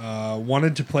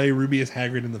wanted to play Ruby as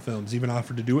Hagrid in the films, even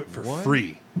offered to do it for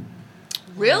free.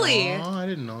 Really? Oh, I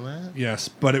didn't know that. Yes,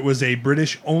 but it was a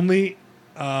British-only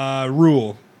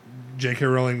rule. J.K.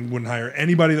 Rowling wouldn't hire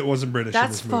anybody that wasn't British in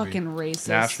That's this movie. fucking racist.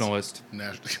 Nationalist.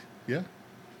 Yeah.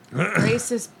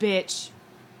 Racist bitch.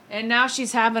 And now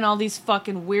she's having all these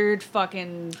fucking weird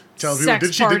fucking Tell people,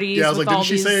 sex parties yeah, I was with like, all didn't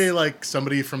she these... say like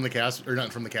somebody from the cast, or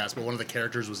not from the cast, but one of the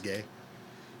characters was gay?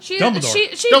 She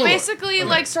Dumbledore. Dumbledore. Basically Okay.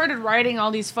 like started writing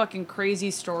all these fucking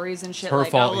crazy stories and shit. Her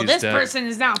Like, fault oh, well, he's this dead. person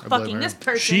is now blame fucking her. this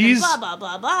person. She's- and blah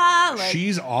blah blah blah. Like,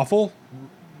 She's awful.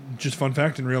 Just fun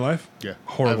fact in real life. Yeah.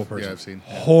 Horrible I've- person. yeah, I've seen.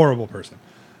 Horrible person.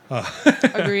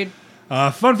 agreed.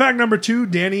 Fun fact number 2: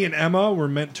 Danny and Emma were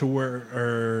meant to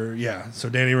wear, so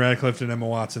Danny Radcliffe and Emma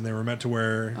Watson, they were meant to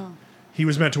wear. Oh. He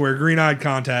was meant to wear green-eyed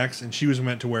contacts, and she was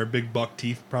meant to wear big buck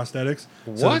teeth prosthetics.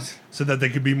 What? So that they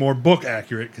could be more book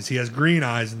accurate, because he has green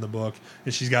eyes in the book,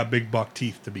 and she's got big buck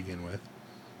teeth to begin with.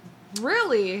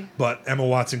 Really? But Emma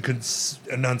Watson couldn't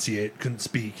enunciate, couldn't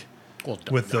speak, Well,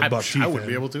 With the buck I teeth wouldn't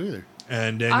be in. able to either.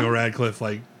 and Daniel I'm- Radcliffe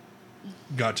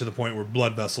got to the point where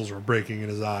blood vessels were breaking in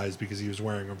his eyes because he was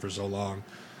wearing them for so long.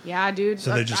 Yeah, dude.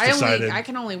 So they just I decided- I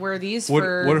can only wear these Would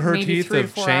for her maybe teeth 3 to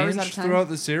have 4 hours at a changed time. throughout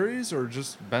the series, or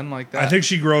just been like that? I think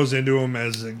she grows into them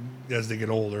as they get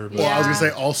older. But Well, I was Yeah.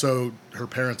 gonna say also her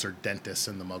parents are dentists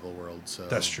in the Muggle world, so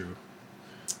that's true.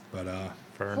 But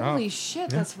fair Holy enough. shit,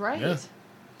 that's right.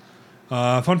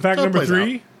 Yeah. fun fact So it number plays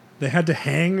 3: out. they had to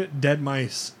hang dead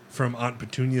mice from Aunt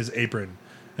Petunia's apron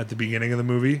at the beginning of the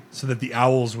movie so that the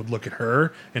owls would look at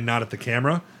her and not at the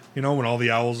camera. You know, when all the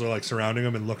owls are like surrounding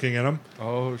them and looking at them,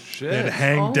 Oh they had to shit!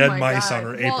 hang Oh dead my mice God. on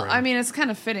her apron. Well, I mean, it's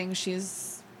kind of fitting.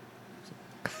 She's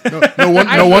no I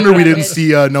wonder hate we that didn't bitch. see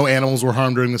no animals were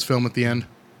harmed during this film at the end.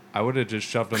 I would have just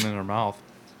shoved them in her mouth.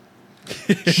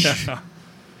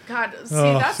 God. See,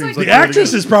 Oh, that's seems like the like-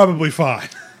 actress is probably fine.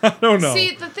 I don't know.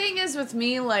 See, the thing is with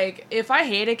me, like, if I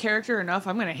hate a character enough,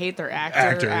 I'm gonna hate their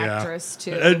Actor, yeah. actress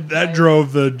too. That Like,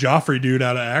 drove the Joffrey dude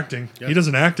out of acting. Yeah. He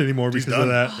doesn't act anymore He's because of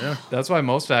done. that. Yeah. That's why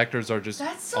most actors are just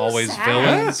That's so always sad.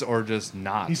 villains or just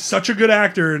not. He's such a good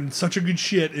actor and such a good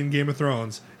shit in Game of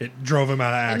Thrones. It drove him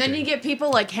out of acting. And then you get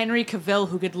people like Henry Cavill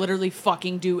who could literally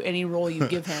fucking do any role you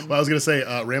give him. Well, I was gonna say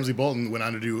Ramsey Bolton went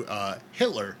on to do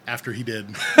Hitler after he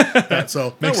did that,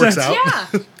 so that Makes works sense. out. Yeah,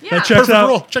 yeah. That checks Perfect out.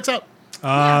 role. Checks out.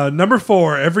 Number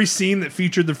 4: every scene that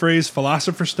featured the phrase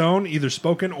 "Philosopher's Stone," either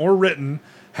spoken or written,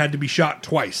 had to be shot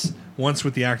twice. Once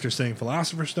with the actor saying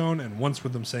 "Philosopher's Stone" and once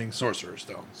with them saying "Sorcerer's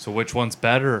Stone." So which one's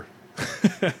better?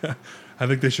 I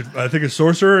think a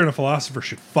sorcerer and a philosopher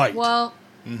should fight. Well,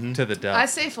 To the death. I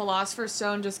say Philosopher's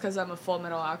Stone just because I'm a Full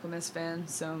Metal Alchemist fan.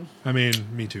 So I mean,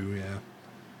 me too. Yeah.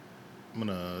 I'm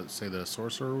gonna say that a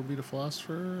sorcerer would be the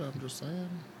philosopher. I'm just saying.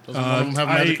 Doesn't Uh, one of them have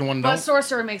magic and one but don't?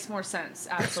 Sorcerer makes more sense,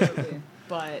 absolutely.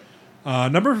 But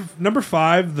Number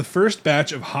 5: the first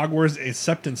batch of Hogwarts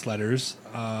acceptance letters.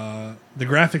 The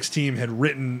graphics team had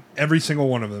written every single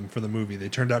one of them for the movie. They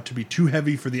turned out to be too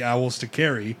heavy for the owls to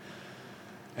carry,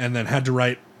 and then had to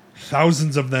write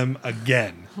thousands of them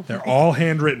again. They're all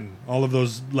handwritten. All of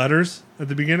those letters at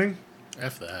the beginning,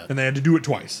 F that. and they had to do it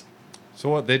twice. So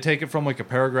what? They take it from like a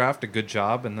paragraph to "good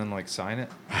job" and then like sign it.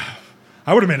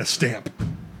 I would have made a stamp.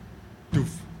 Doof.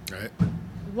 Right.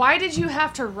 why did you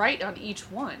have to write on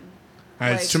each one?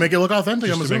 I- Like- To make it look authentic,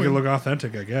 just I'm to make it assuming. look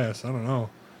authentic, I guess. I don't know.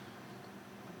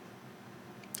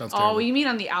 Sounds Oh, terrible. you mean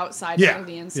on the outside, Yeah, not on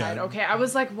the inside? yeah. Okay, I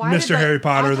was like, why? Mr. Did Harry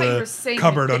Potter, I thought you the were saying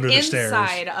cupboard the under the stairs.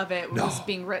 inside of it was No.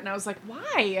 being written. I was like,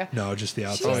 why? No, just the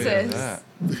outside. Jesus. that.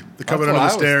 The cupboard what under I the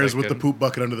was stairs with the thinking. poop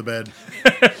bucket under the bed.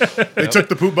 They took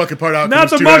the poop bucket part out. Not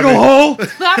the 'cause it was too muggle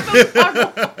heavy.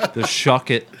 hole. The shuck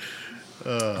it.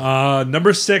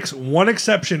 Number 6: one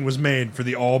exception was made for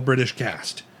the all British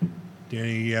cast. Do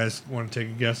any of you guys want to take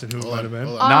a guess at who it Hold might on, have been?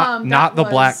 hold on. Not That the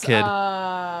black was, kid.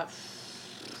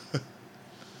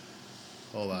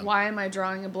 Hold on. Why am I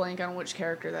drawing a blank on which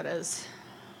character that is?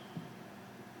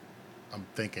 I'm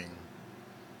thinking.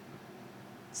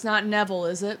 It's not Neville,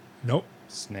 is it? Nope.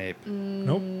 Snape.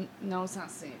 Nope. No, it's not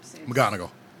Snape. Snape. McGonagall.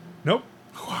 Nope.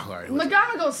 All right.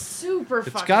 McGonagall's super It's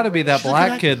fucking got to be that rich.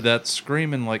 black kid that's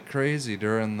screaming like crazy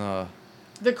during the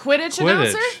The Quidditch, Quidditch.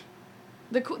 announcer?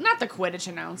 Not the Quidditch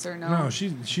announcer. No. No,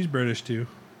 she's British too.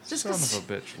 Just Son 'cause- of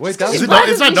a bitch. Wait, just 'cause that's Is it by not-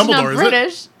 it's not definition I'm Dumbledore, is it?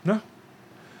 British. No.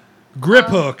 Grip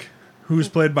Hook, who's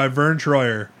played by Vern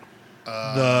Troyer.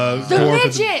 The The dwarf at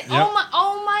midget. Yep.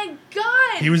 Oh my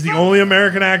god. He was the only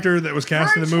American actor that was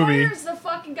cast in the movie. Troyer's the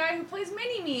fucking guy who plays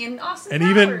Mini-Me in Austin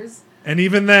And Powers.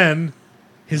 even then,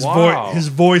 his Wow. his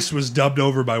voice was dubbed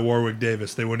over by Warwick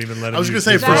Davis. They wouldn't even let him. I was going to use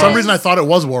say, his for That some is- reason, I thought it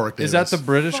was Warwick Davis. Is that the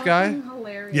British guy? Fucking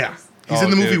hilarious. Yeah. He's Oh,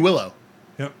 in the movie dude. Willow.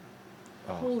 Yep.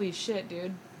 Holy shit,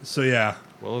 dude. So yeah.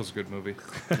 Well, it was a good movie.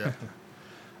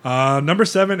 Yeah. Number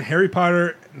 7, Harry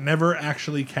Potter never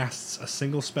actually casts a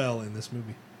single spell in this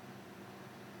movie.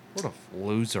 What a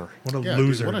loser. What a Yeah,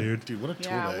 loser, what a, dude. what a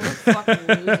tool Yeah, what a bag.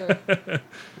 fucking loser.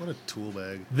 What a tool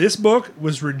bag. This book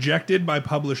was rejected by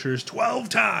publishers 12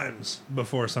 times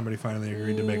before somebody finally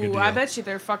agreed to make a Ooh, deal. I bet you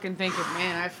they're fucking thinking,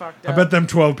 man, I fucked I up. bet them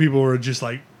 12 people were just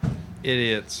like,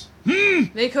 Idiots.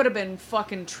 They could have been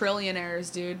fucking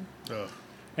trillionaires, dude. Ugh.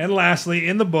 And lastly,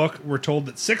 in the book, we're told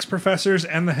that 6 professors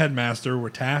and the headmaster were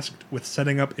tasked with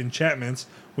setting up enchantments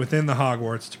within the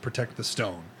Hogwarts to protect the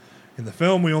stone. In the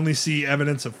film, we only see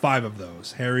evidence of 5 of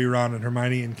those. Harry, Ron, and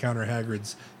Hermione encounter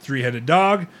Hagrid's 3-headed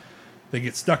dog. They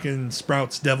get stuck in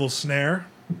Sprout's devil's snare,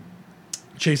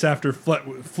 chase after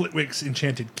Flitwick's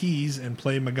enchanted keys, and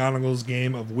play McGonagall's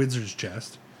game of Wizard's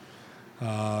Chest.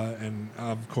 And,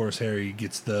 of course, Harry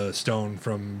gets the stone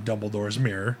from Dumbledore's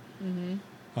mirror.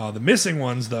 The missing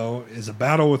ones, though, is a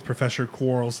battle with Professor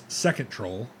Quirrell's second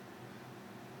troll.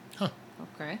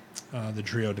 Okay. The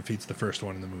trio defeats the first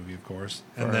one in the movie, of course.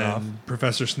 Fair And then enough.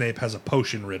 Professor Snape has a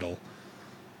potion riddle.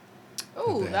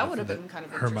 Oh, they that would have that been kind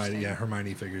of Hermione, interesting. yeah,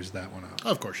 Hermione figures that one out.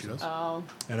 Oh, of course she does. Oh,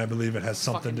 And I believe it has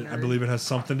something Fucking I nerd. believe it has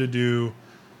something to do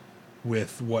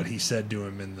with what he said to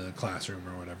him in the classroom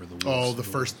or whatever. The Oh,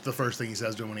 wolves- the first thing he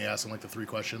says to him when he asks him like the 3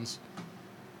 questions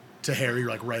to Harry,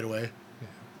 like right away,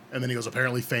 and then he goes,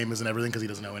 apparently fame isn't everything because he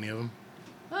doesn't know any of them.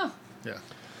 oh. Yeah.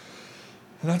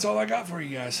 And that's all I got for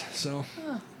you guys. So,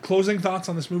 closing thoughts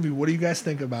on this movie. What do you guys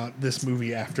think about this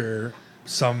movie after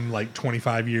some like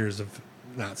 25 years of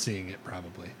not seeing it?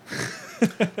 Probably.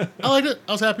 I liked it.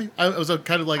 I was happy. I was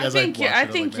kind of like, as I watched it, I I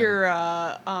was think like, you're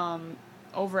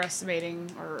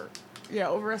overestimating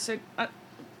overestimating. I'm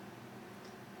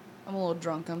a little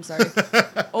drunk. I'm sorry.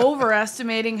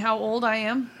 Overestimating how old I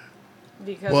am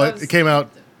because well, I was it came out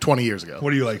 20 years ago.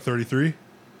 What are you like? 33?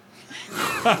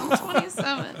 27.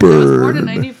 I was born in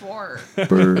 '94.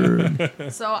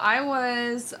 So I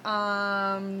was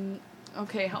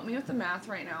okay. Help me with the math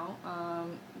right now.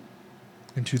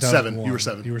 In 2001. You were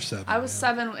 7. You were 7. I was yeah.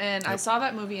 7, and I saw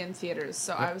that movie in theaters.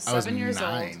 So I was 7 years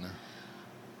 9.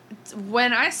 old.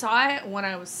 When I saw it, when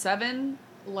I was 7,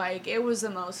 like it was the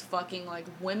most fucking like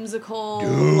whimsical,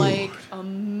 Dude. like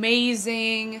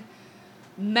amazing,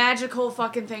 magical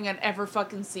fucking thing I'd ever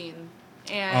fucking seen.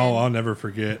 And Oh, I'll never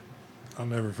forget. I'll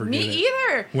never forget me it.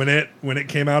 either. When it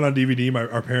came out on DVD,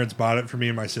 our parents bought it for me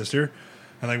and my sister.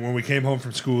 And like when we came home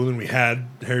from school and we had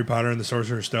Harry Potter and the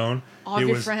Sorcerer's Stone, All it of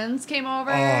your was friends came over.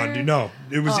 oh, dude, no,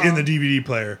 it was Oh. in the DVD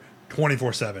player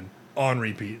 24/7 on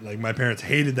repeat. Like my parents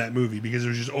hated that movie because it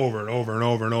was just over and over and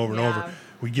over and over and Yeah. over.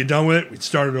 We'd get done with it, we'd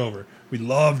start it over. We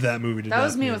loved that movie to That death.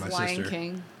 was me and with my Lion sister.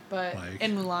 King, but Like-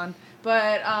 in Mulan.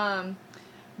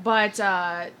 But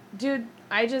dude,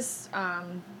 I just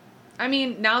I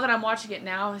mean, now that I'm watching it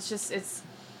now, it's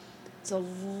a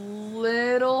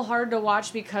little hard to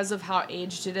watch because of how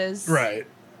aged it is. Right.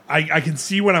 I can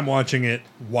see when I'm watching it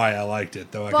why I liked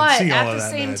it though. I But can see all at of the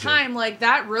that same magic. time, like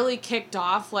that really kicked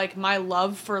off like my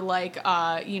love for like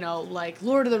like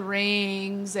Lord of the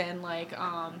Rings and like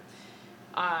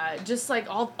just like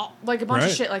all like a bunch of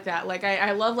Right. shit like that. Like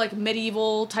I love like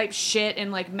medieval type shit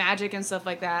and like magic and stuff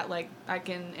like that. Like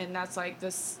and that's like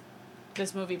this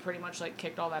movie pretty much like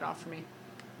kicked all that off for me.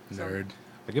 So- Nerd.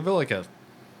 I give it like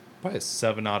probably a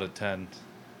 7 out of 10.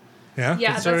 Yeah.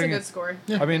 Yeah, that's a Considering good score.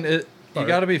 I mean, you Alright.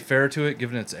 got to be fair to it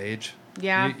given its age.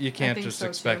 Yeah, you I can't think just so,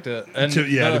 expect too. it. And To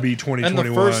be and the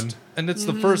 2021. and it's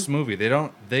the first movie.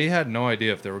 They had no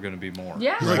idea if there were going to be more.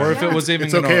 Yeah, Or if yeah. it was even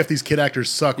It's gonna, okay if these kid actors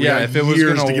suck. We yeah, got if it was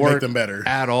years going to to make work them better.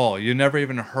 at all. You never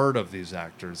even heard of these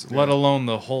actors, let alone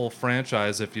the whole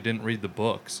franchise if you didn't read the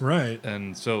books. Right.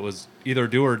 And so it was either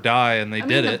do or die, and they I did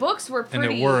mean, the it. books were and it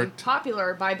pretty worked.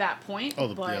 popular by that point.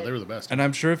 Oh, but yeah, they were the best. And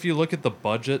I'm sure if you look at the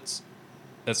budgets,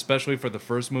 especially for the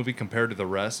first movie compared to the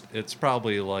rest, it's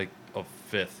probably like a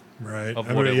fifth Right. of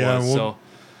I what mean, it yeah, was. we'll-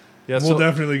 Yeah, We'll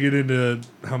definitely get into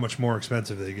how much more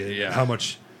expensive they get. Yeah. How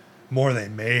much more they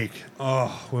make.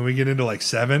 Oh, when we get into like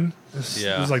 7, this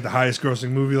Yeah. was like the highest grossing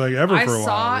movie like ever I for a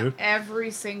saw while, dude. every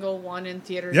single one in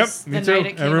theaters. Yep, the me too. night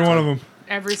it came Every out. one of them.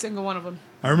 Every single one of them.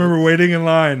 I remember waiting in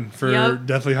line for Yep.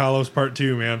 Deathly Hallows Part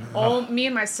 2, man. Oh, me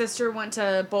and my sister went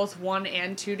to both 1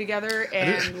 and 2 together,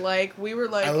 and like we were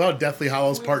like, I love how Deathly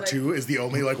Hallows We Part like- 2 is the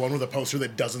only like one with a poster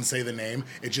that doesn't say the name.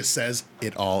 It just says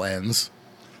it all ends.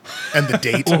 And the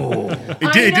date.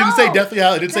 It didn't say know. Deathly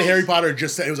Hallows. It didn't say Harry Potter. It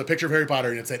just said it was a picture of Harry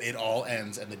Potter and it said it all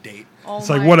ends and the date. oh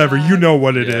It's like, my whatever, God. you know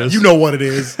what it is. Yeah. You know what it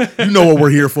is. You know what we're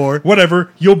here for.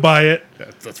 Whatever, you'll buy it.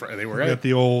 That's right. They were We right. got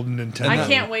the old Nintendo. I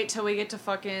can't wait till we get to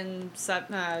fucking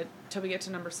till we get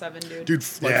to number 7, dude. Dude,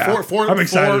 like Yeah. four I'm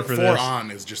excited for four this. on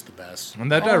is just the best.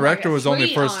 And that Oh my director God. was only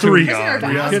 3 first on. two. Three Prisoner on. of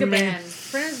Are you kidding me?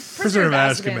 Azkaban. Prisoner of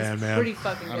Azkaban's Azkaban, man. Pretty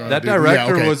fucking good. That Dude,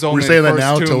 director okay. was We're only saying that first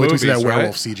now two until we see that movies,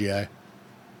 werewolf right? CGI.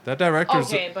 That director's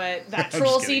Okay, but that I'm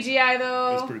troll just kidding. CGI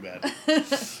though. That's pretty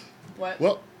bad. What?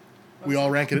 Well, we all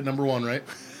rank it at number 1, right?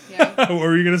 Yeah. What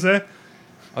were you going to say?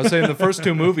 I was saying the first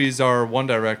two movies are one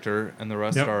director and the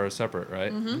rest Yep. are separate,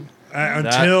 right? Mm-hmm.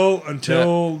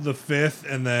 Until the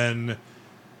 5th, and then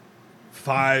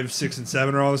 5, 6, and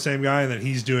 7 are all the same guy, and then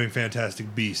he's doing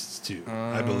Fantastic Beasts too,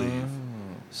 I believe.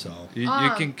 So You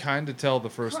can kind of tell the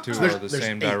first two There's- are the there's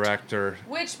same 8. director.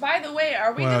 Which, by the way,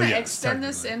 are we Well, gonna yeah, extend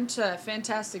this technically. into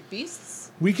Fantastic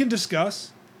Beasts? we can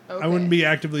discuss. Okay. I wouldn't be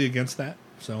actively against that.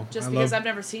 So Just I because love, I've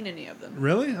never seen any of them.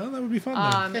 really, oh, that would be fun.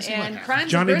 Then. Yes, you might And have.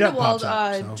 Crimes Johnny of Depp Grindelwald. pops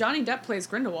up, so. Johnny Depp plays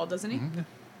Grindelwald, doesn't he?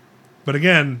 But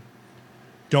again,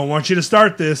 don't want you to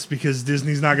start this because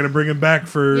Disney's not going to bring him back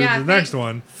for Yeah, the thank- next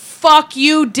one, Fuck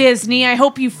you, Disney. I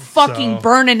hope you fucking So-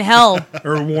 burn in hell.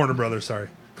 or Warner Brothers. Sorry,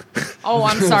 Oh,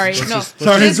 I'm sorry. No.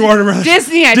 sorry, it's Warner Brothers.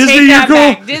 Disney, I Disney, take that you're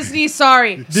cool. back. Disney,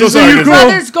 sorry. Disney, sorry, you're Disney. cool.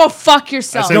 Brothers, go fuck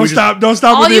yourself. I say Don't we just- stop! Don't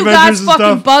stop All with the you Avengers guys and fucking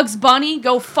stuff. Bugs Bunny,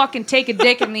 go fucking take a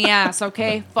dick in the ass,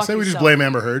 okay? Fuck Say we just yourself. blame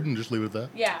Amber Heard and just leave it at that.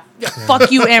 Yeah.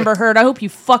 Fuck you, Amber Heard. I hope you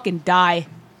fucking die.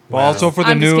 Well, also for the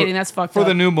I'm just new kidding, that's fucked for up.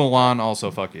 the new Mulan, also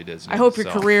fuck you, Disney. I hope your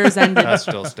So, career is ended. That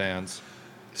still stands.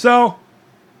 So,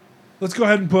 let's go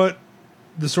ahead and put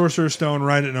the Sorcerer's Stone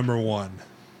right at number 1. I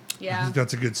Yeah. think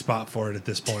that's a good spot for it at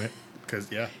this point. Because,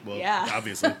 well, Yeah.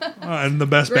 obviously. And the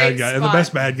best Great bad guy, and the spot.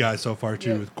 best bad guy so far too,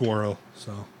 Yep. with Goro.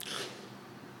 So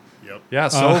Yep. Yeah,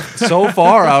 so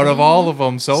far out of all of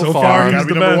them, so, So far, far, he's Gotta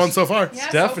be the number best. 1 so far. Yeah,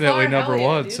 so definitely far, number hell yeah,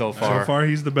 one dude. so far. so far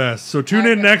he's the best. So tune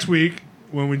in Okay. next week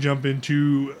when we jump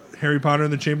into Harry Potter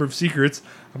and the Chamber of Secrets.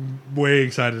 I'm way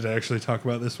excited to actually talk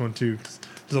about this one too, 'cause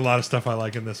there's a lot of stuff I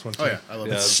like in this one too. Oh, yeah. I love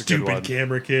Yeah, that. that's a good Stupid one.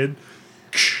 camera kid.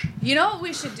 You know what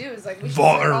we should do is like we should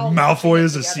Or start all Malfoy watching it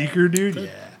as a together. seeker, dude. Yeah.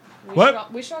 We What? Should all,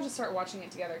 we should all just start watching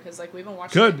it together because like we've been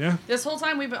watching. Good, it. yeah. This whole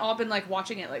time we've all been like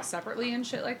watching it like separately and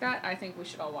shit like that. I think we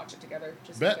should all watch it together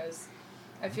just Bet. because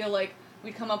I feel like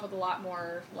we'd come up with a lot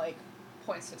more like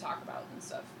points to talk about and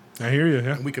stuff. I hear you.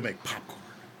 Yeah. And we can make popcorn.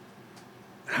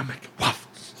 I'll make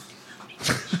waffles.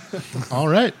 All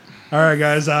right. All right,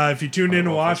 guys. If you tuned in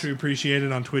to watch, we appreciate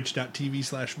it on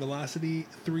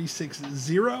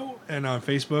twitch.tv/Velocity360. And on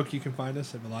Facebook, you can find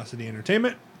us at Velocity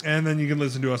Entertainment. And then you can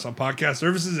listen to us on podcast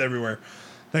services everywhere.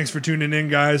 Thanks for tuning in,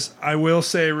 guys. I will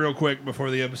say real quick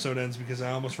before the episode ends, because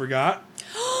I almost forgot,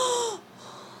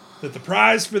 that the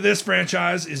prize for this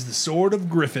franchise is the Sword of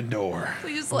Gryffindor.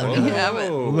 Please let me have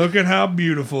it. Whoa. Look at how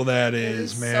beautiful that It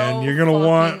is, is man. so You're gonna fucking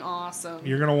want awesome.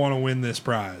 you're gonna want to win this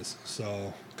prize.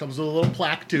 So Comes with a little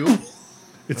plaque, too.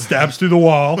 it stabs through the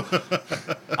wall.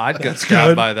 I'd get good.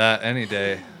 stabbed by that any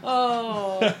day.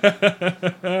 Oh,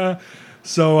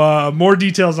 So more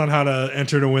details on how to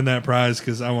enter to win that prize,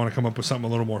 because I want to come up with something a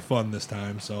little more fun this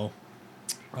time. So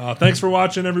thanks for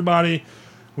watching, everybody.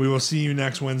 We will see you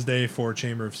next Wednesday for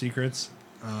Chamber of Secrets.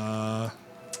 Aloha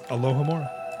Mora.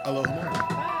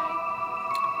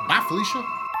 Aloha. Bye, Felicia.